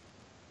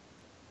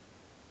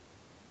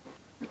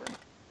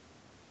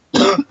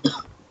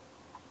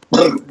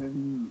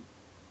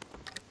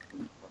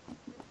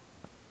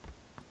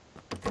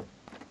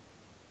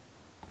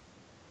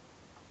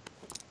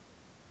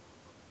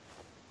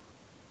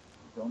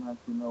 Don't have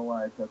to know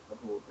why I took the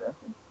whole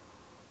dressing.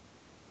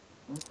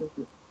 I took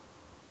it.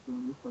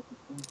 Doing this fucking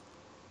thing.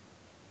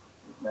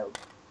 No.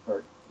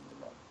 Sorry.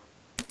 No.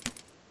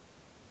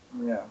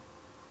 Yeah.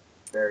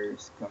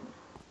 Barriers coming.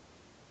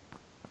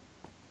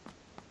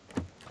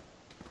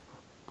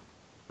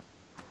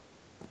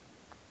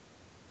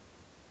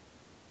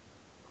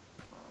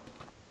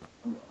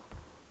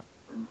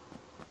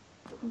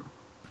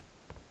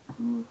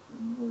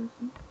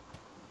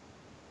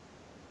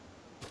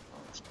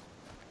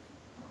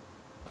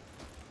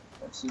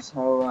 This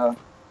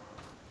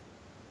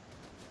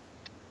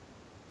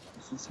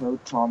is how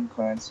Tom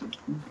Clancy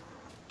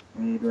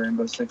made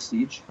Rainbow Six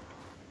Siege.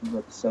 I'm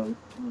about to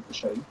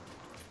show you.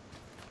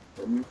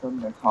 So here come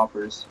the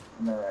coppers,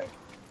 and they're like,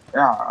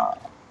 yeah.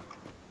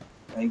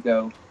 They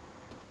go,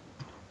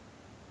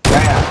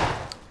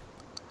 bam,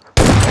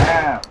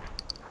 bam,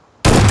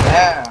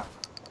 bam.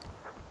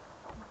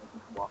 And they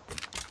just walk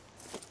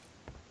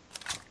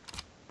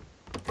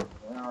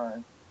in.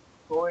 Alright,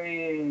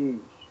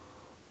 please,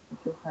 put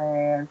your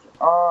hands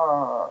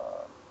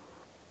up.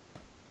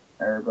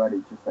 Everybody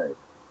just like,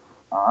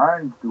 I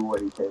didn't do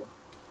anything.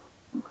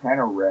 You can't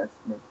arrest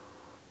me.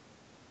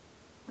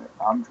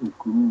 I'm too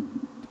cool.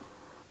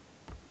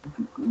 I'm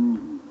too cool.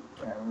 And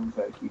everyone's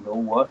like, you know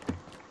what?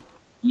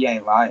 He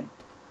ain't lying.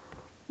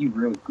 He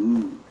really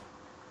good. And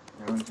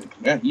everyone's like,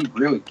 yeah, he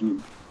really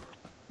good.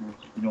 And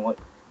you know what?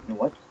 You know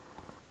what?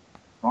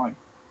 Fine.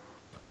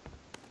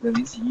 But at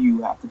least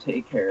you have to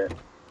take care.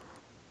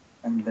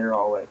 And they're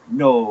all like,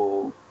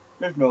 no,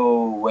 there's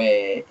no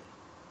way.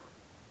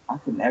 I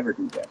could never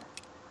do that.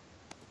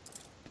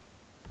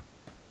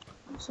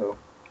 And so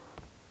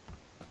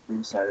they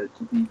decided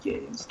to be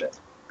gay instead.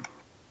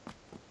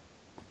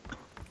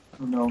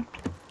 Oh no.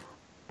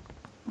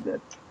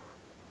 Dead.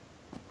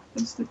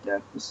 Instant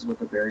death. This is what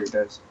the barrier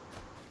does.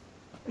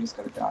 I just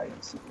gotta die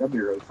instantly. That'd be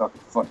really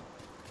fucking fun.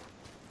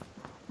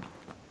 Okay,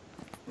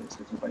 let's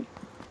get to the bite.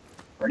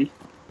 Ready?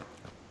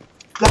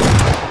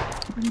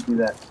 Let me do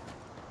that.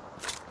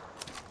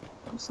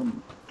 That was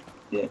some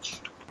bitch.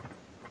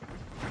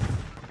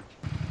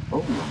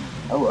 Oh.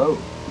 Oh, oh.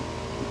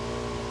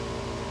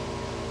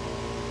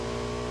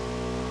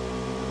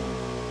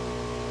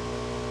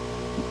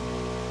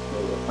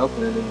 Help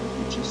it,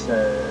 you just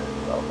said,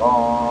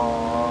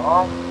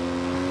 oh.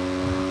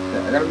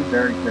 Yeah, I gotta be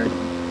very careful.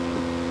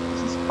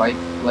 This bike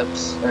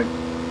flips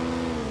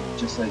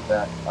just like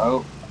that.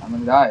 Oh, I'm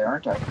gonna die,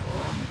 aren't I?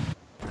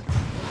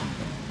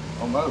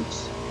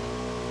 Almost.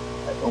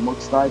 I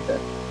almost died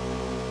there.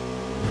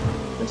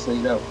 Just so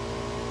you know.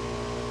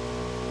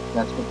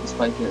 That's what this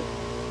bike is.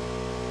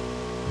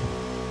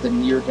 The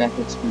near-death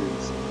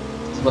experience.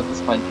 This is what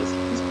this bike is.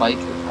 This bike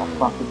is a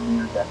fucking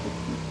near-death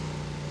experience.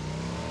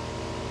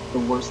 The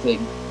worst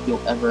thing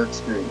you'll ever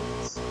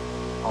experience.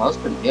 Oh, that was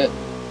pretty good.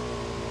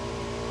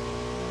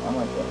 I'm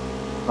like a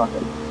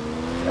fucking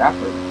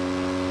rapper.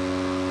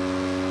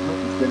 Not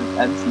as good as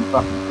MC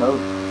fucking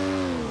Code.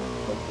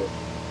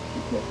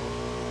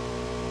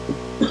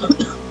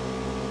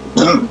 I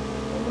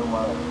don't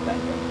want to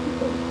thank MC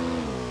Code.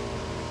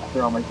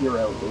 After all, my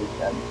hero is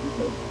MC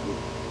Code.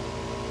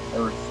 I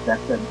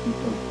respect MC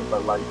Code for my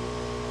life.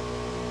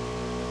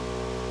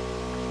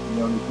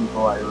 The only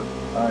people I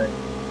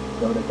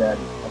go to bed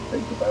and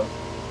think about.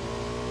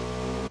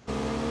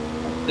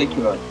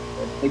 I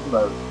think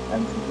about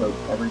MC Code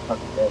every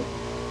fucking day.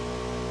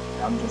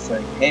 And I'm just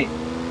like, hey,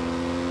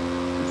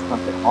 it's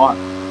fucking hot.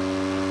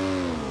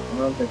 I'm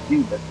everyone's like,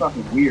 dude, that's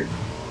fucking weird.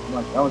 I'm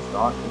like, no, it's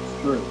not.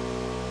 It's true.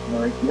 And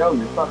they're like, yo,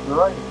 you're fucking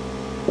right.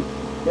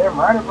 Damn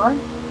right, I'm right.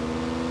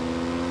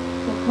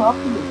 Don't talk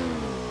to me.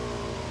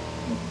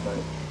 And it's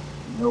like,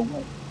 no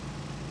way.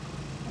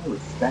 I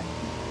respect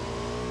you.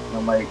 And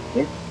I'm like,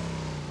 bitch,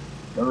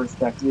 don't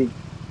respect me.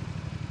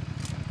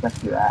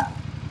 Respect your ass.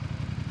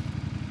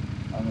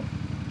 I don't know.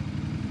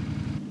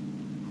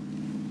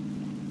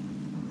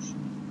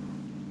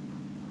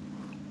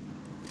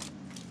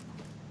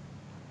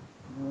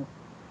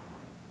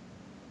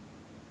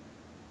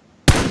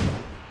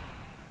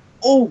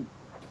 Oh!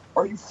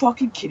 Are you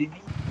fucking kidding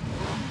me?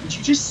 Did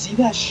you just see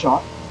that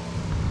shot?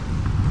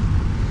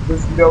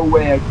 There's no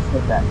way I just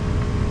hit that.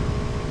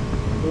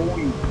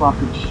 Holy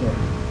fucking shit.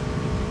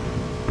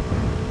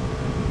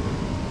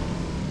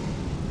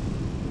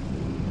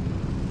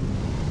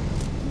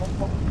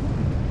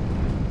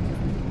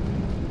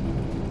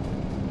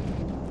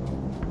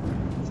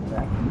 Is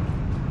that you?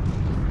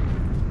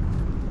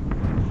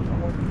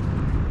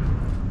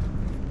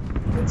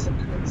 That's some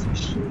crazy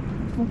shit.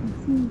 Fucking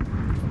food.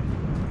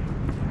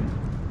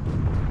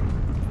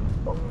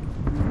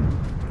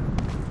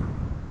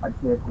 I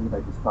can't believe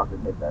I just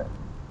fucking hit that. I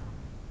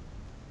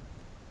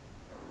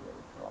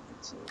really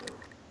compensated.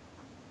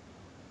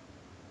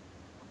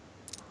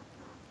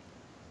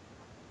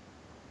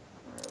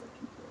 Alright,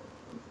 keep going.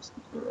 We'll just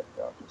keep the right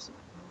doctor.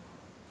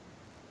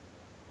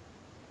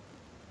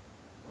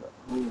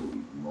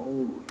 Holy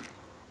moly.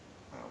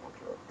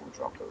 We'll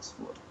drop those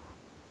four.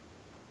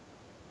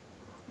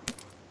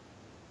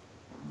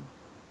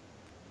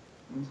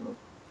 These look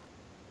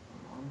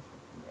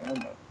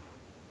ammo.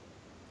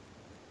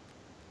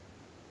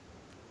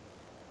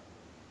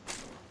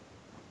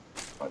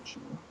 Punch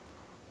you.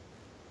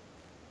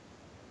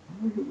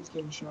 I wonder who was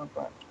getting shot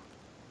by.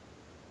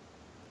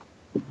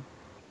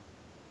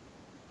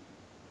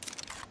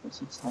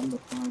 Guess it's time to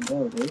find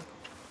out, eh?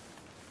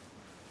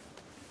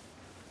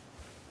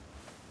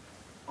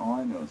 All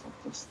I know is that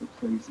that's the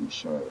craziest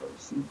shot I've ever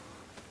seen.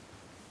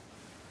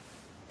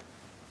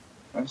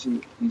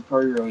 Actually, he's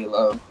probably really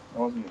low. It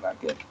wasn't even that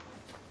good.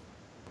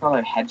 Probably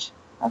at first,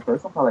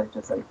 I'm probably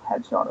just like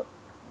headshot him.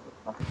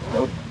 Fucking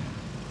killed him.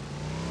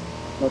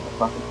 What the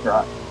fucking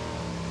shot?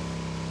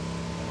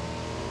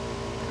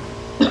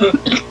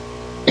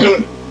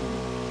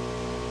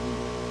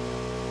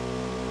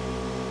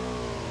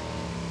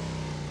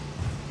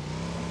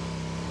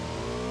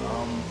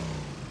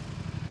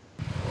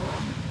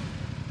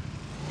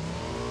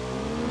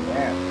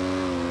 Yeah.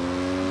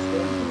 This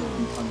game just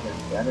keeps on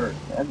getting better and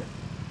better.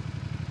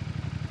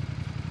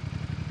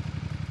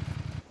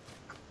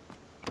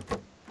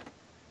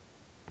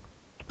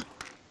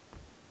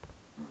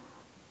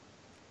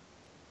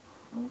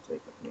 I'll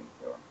take a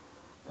painkiller.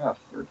 Yeah,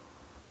 3.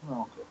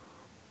 Well, okay.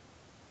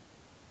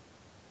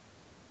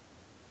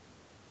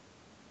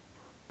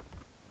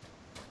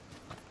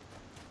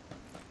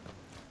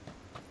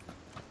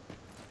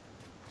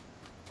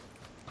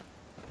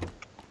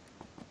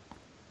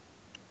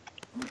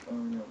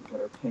 Oh yeah, we got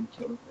our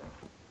painkiller there.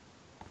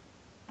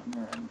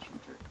 Alright, I'm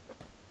shooter.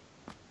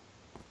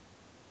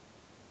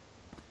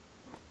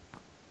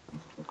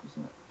 What the fuck was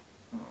that?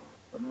 Oh,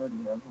 I already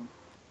have one.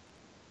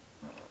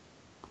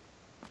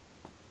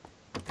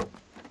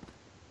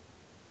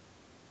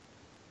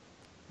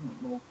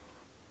 Well,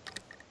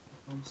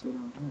 I'm sitting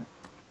on here.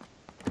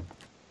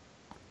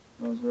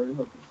 I was very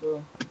hoping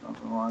for. Not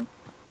gonna lie.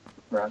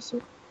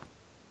 Aggressive.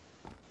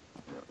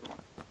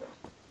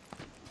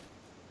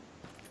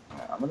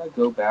 I'm gonna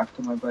go back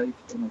to my bike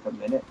in like a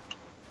minute.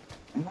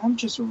 And I'm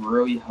just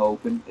really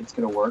hoping it's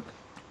gonna work.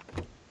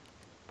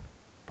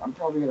 I'm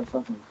probably gonna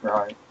fucking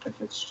cry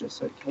if it's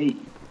just like, hey,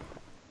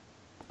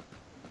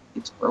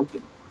 it's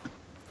broken.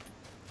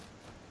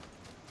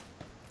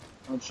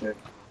 Oh shit.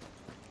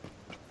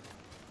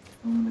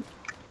 I'm gonna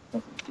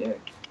fucking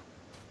dick.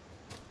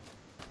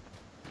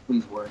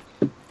 Please work.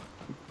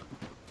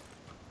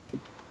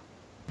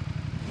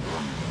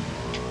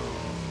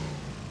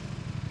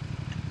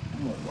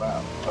 Oh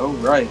wow. Oh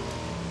right.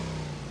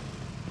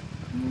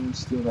 I'm gonna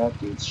steal that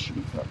dude's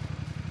shitty cup.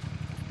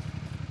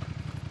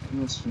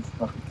 Let's just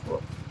fucking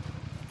flip.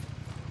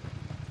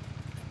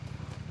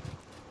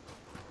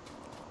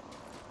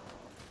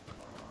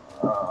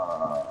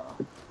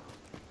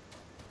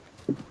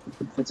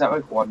 If it's at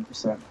like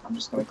 1%, I'm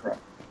just gonna cry.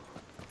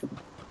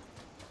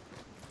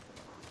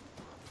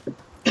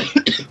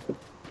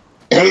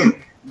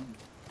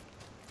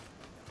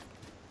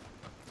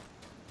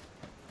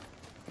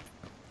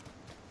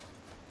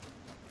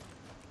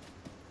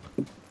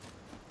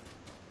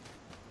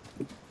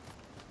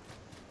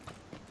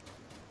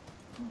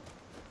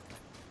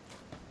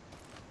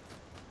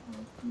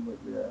 See what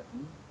you're at.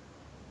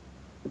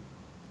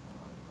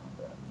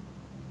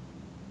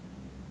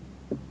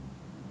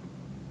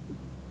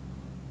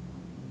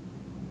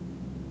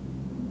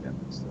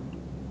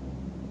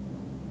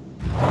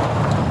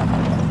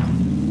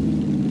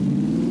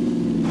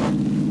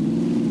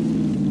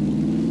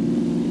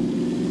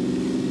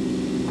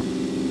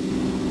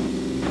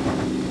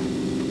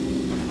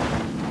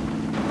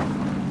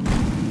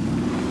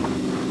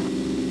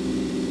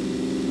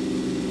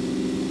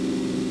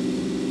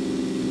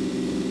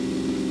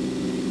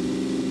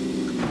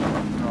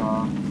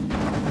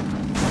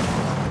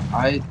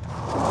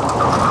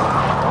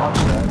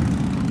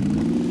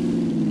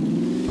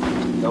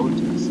 Go to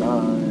the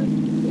side,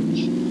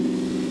 bitch.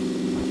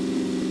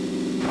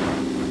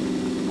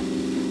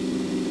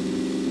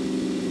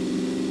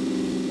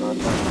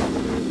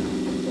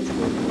 Let's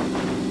go here.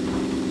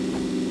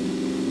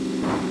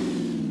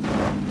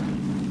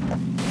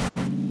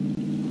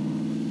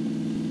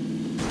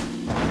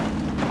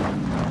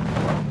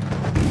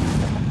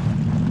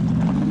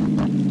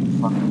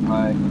 Fucking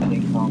lag, I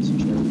can't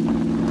concentrate.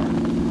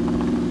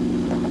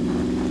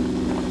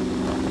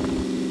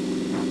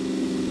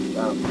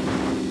 Oh.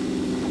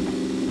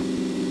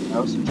 I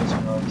also just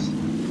realized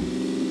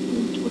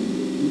 28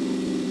 people.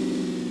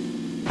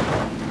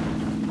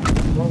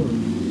 Oh,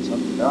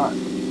 something died.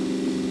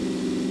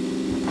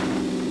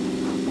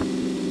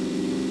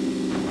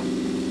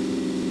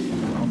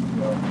 Oh my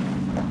god.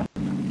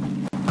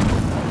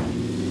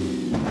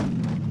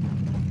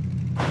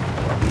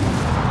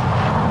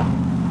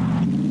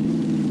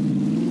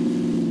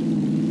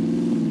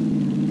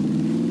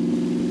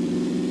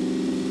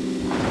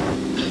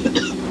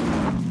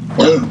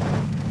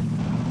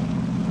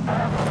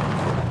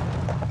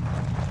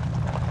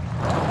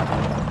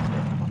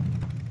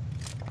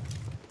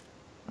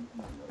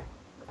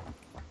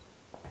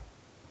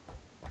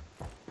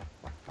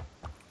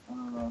 I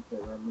don't know if they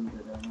removed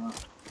it or not.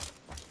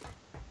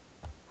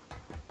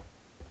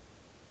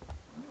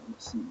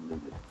 Let's see,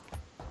 leave it.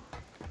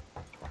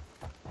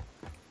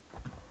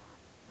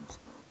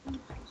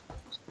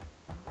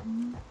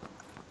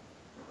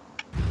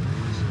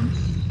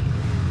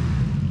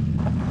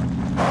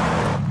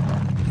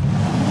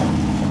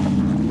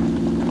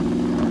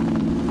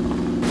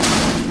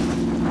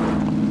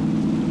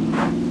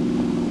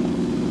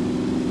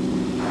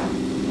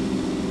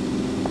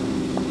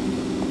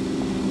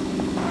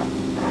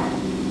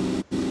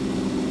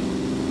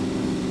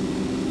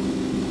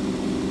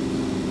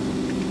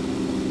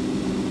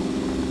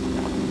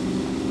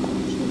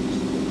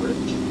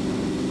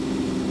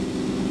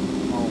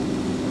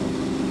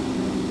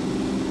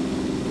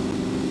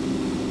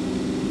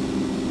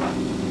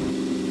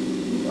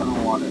 I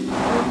don't want it. I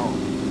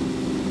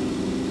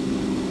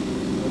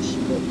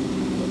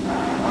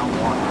don't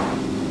want it.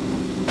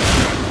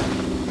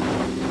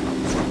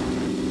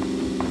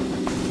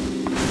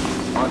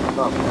 What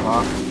the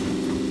fuck?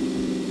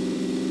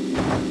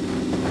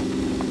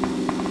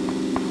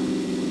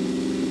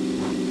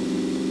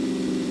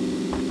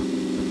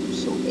 I'm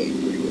so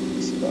angry with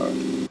this car.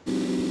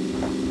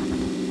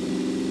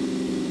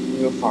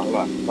 Real far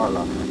left, far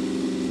left.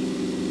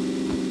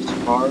 It's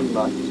far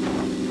left.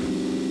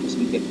 So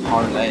we can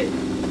parlay.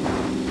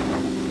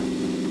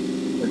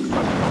 Like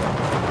fucking.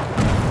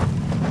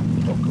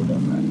 Don't go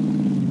down that.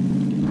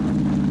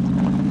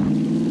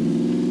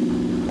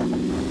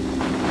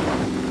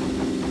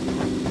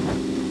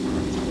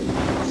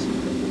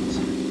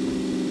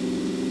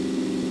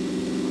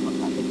 I'm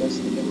not the best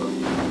in the world.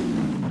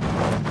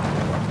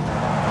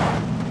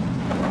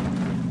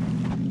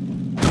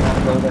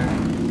 Go there.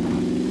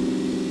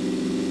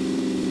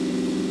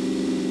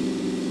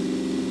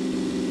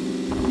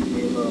 Leave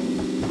me alone.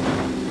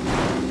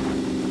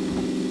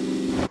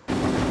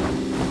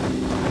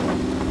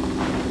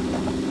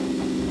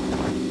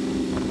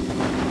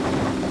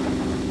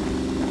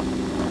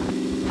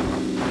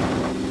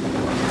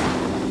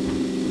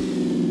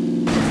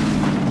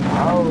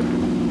 How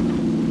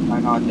am I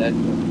not dead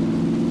yet?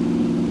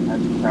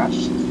 I've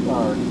crashed this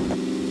car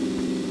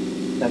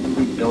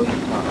 70 billion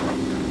times.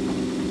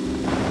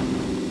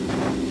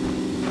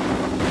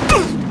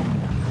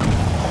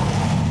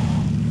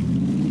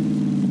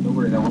 Don't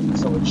worry, that wasn't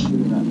someone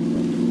shooting at me.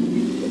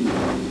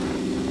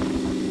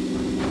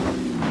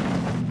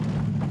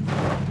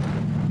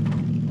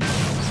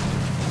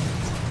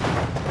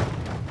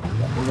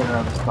 Yeah, we're gonna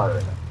have this car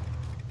right now.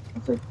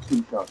 It's like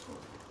 2 shots for it.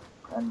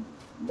 And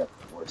yep,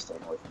 we're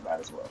staying away from that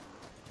as well.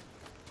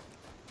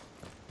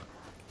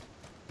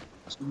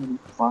 So many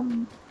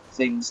fun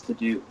things to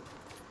do.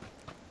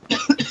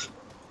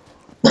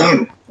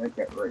 Like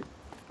that right.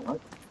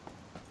 What?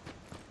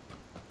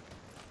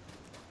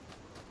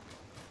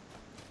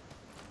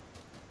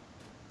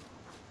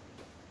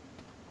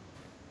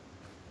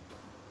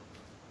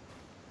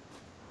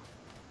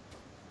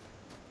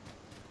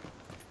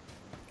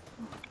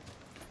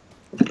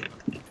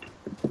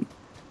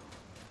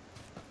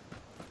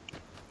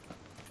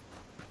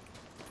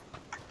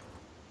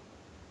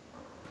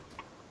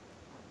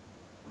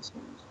 This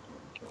one is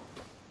getting killed.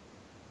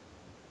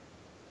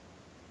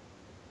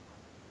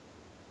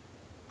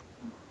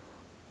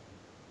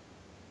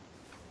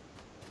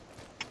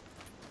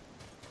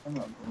 Come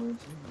on,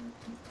 boys.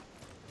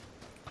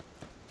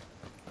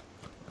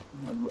 I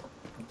have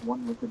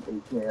one with an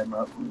AK, I'm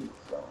not really,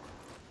 so.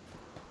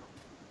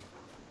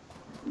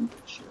 Eat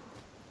that shit.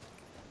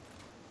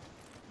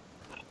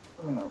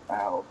 Oh,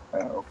 ow,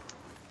 ow.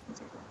 I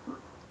think I'm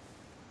hurt.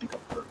 I think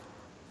I'm hurt.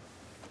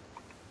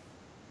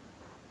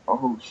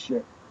 Oh,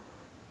 shit.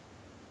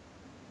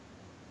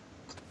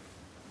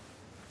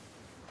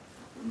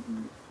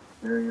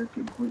 Barrier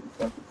completely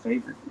fucking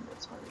favored me,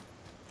 that's hard.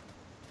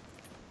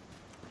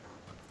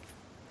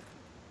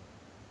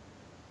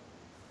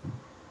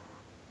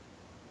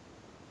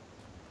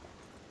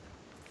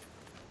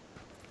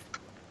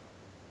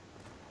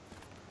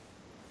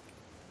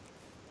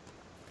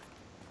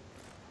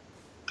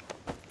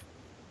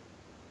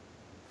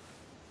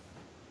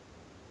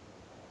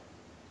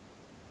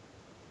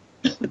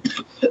 See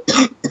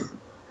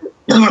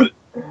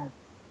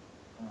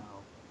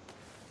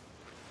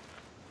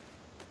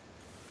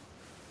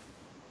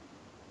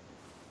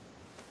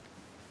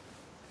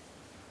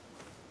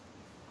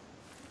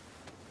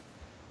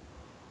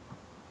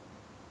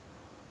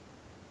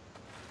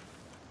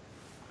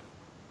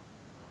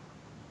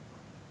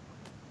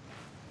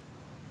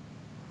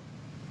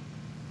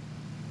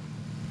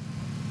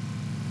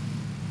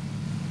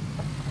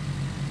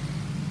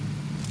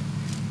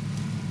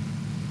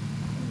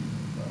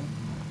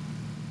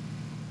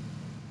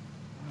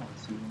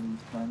when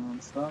he's planning on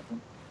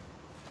stopping.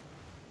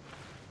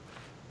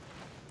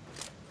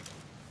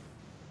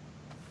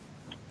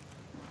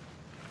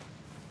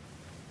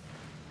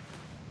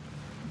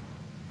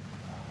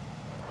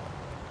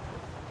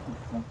 He's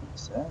fucking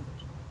savage.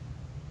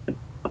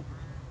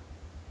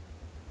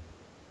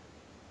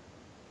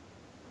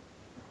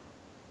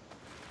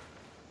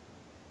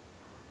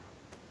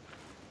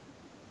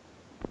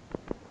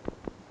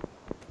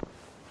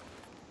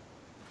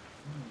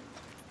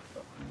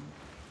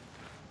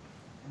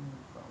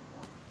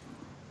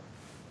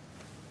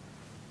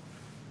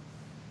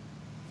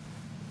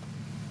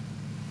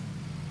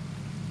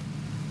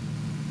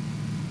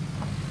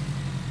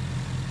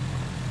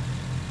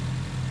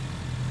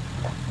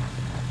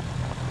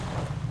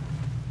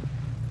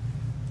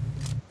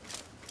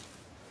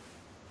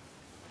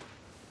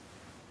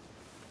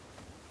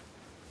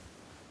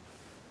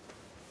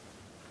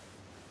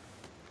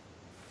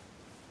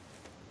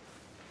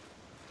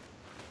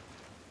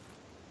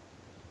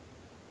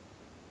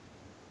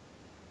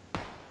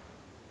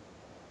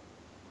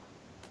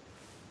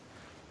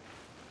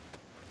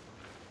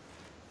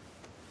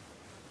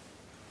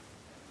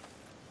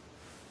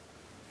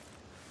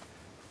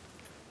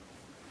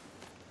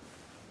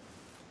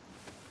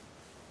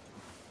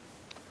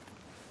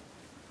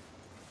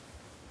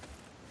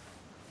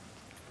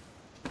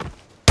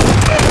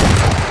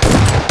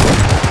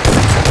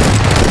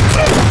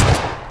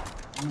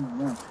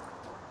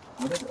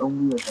 What did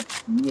only like a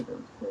few of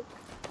those hit?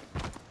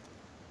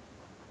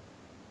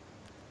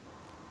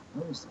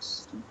 That was the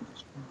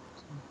stupidest thing I've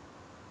seen.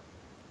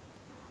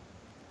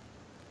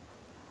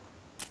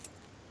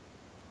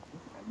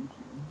 Energy.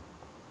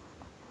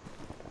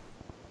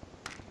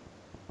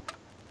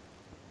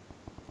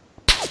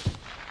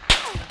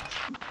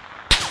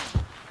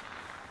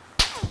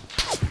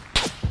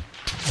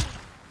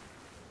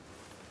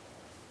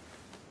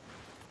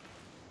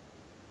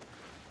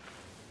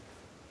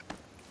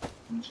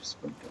 You just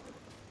spoke of it.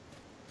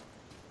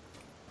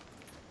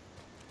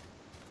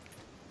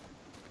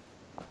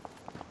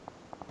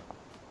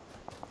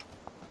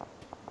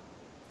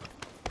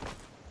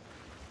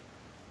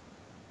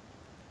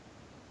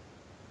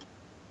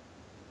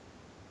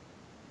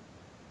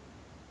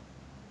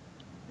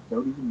 I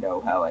don't even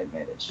know how I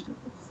managed to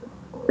miss it.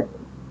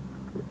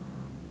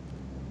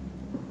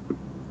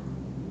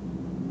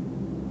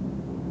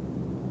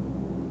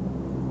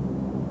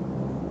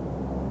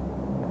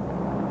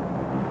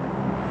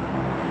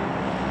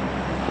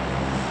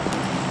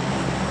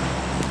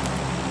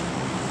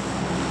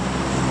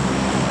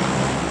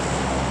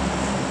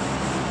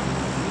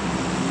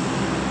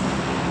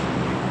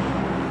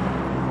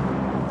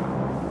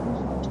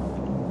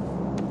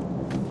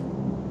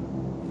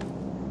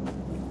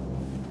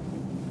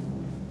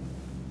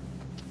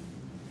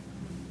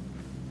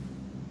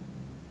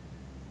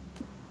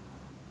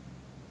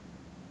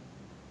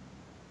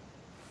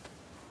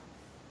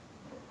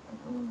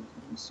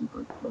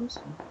 Super close.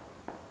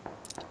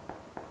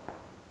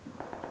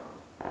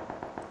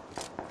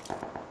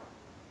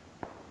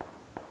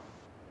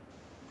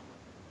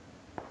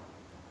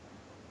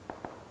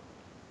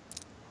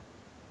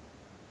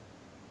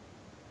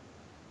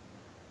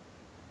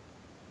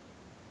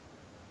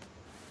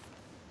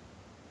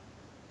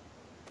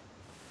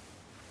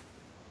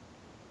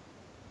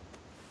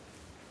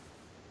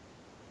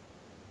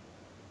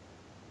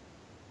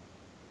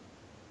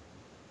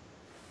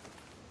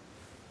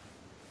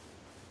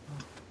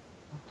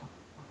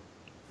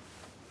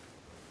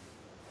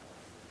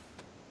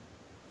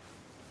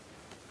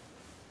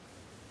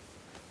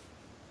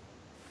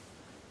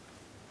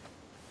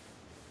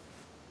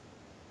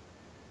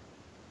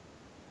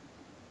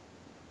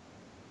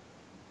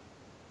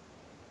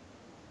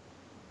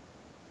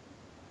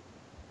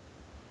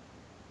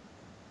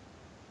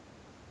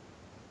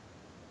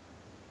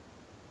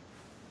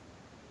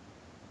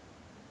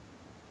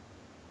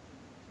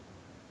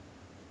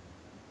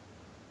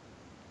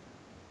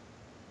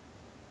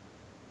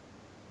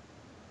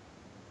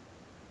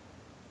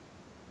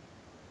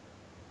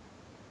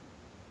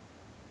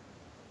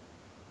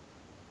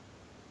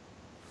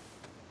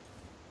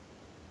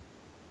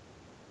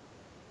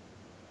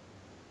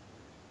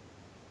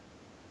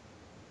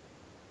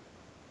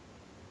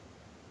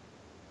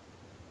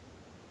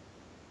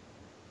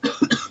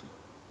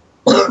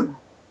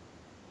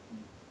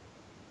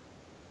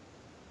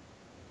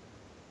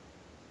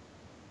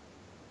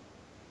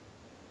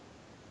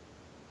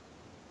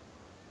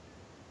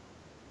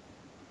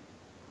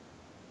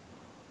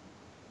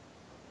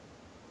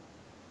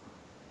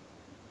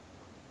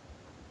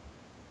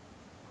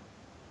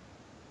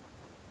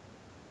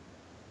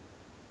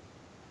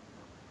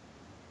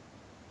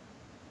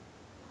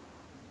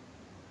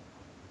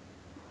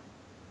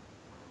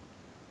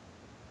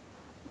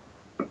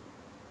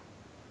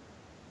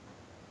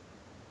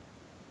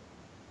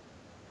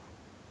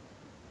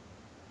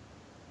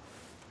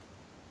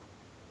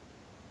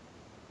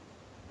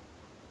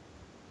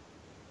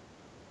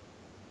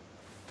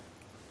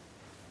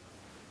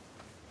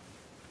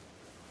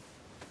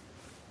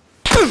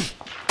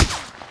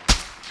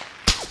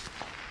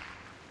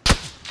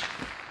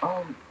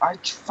 I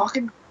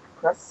fucking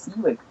pressed C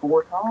like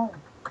 4 times.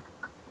 Are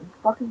you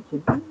fucking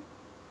kidding me?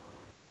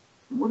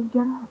 Wouldn't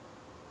get up.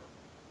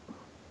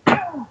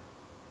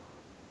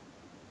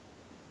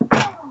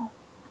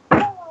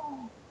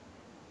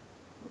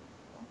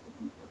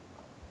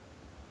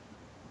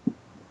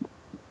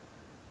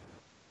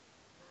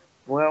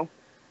 Well,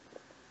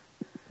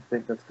 I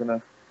think that's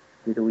gonna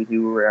we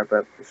do wrap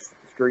up the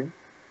stream.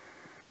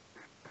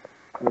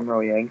 I'm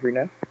really angry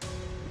now.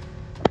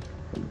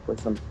 Play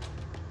some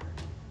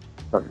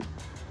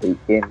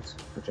hate games,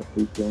 which I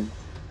hate games.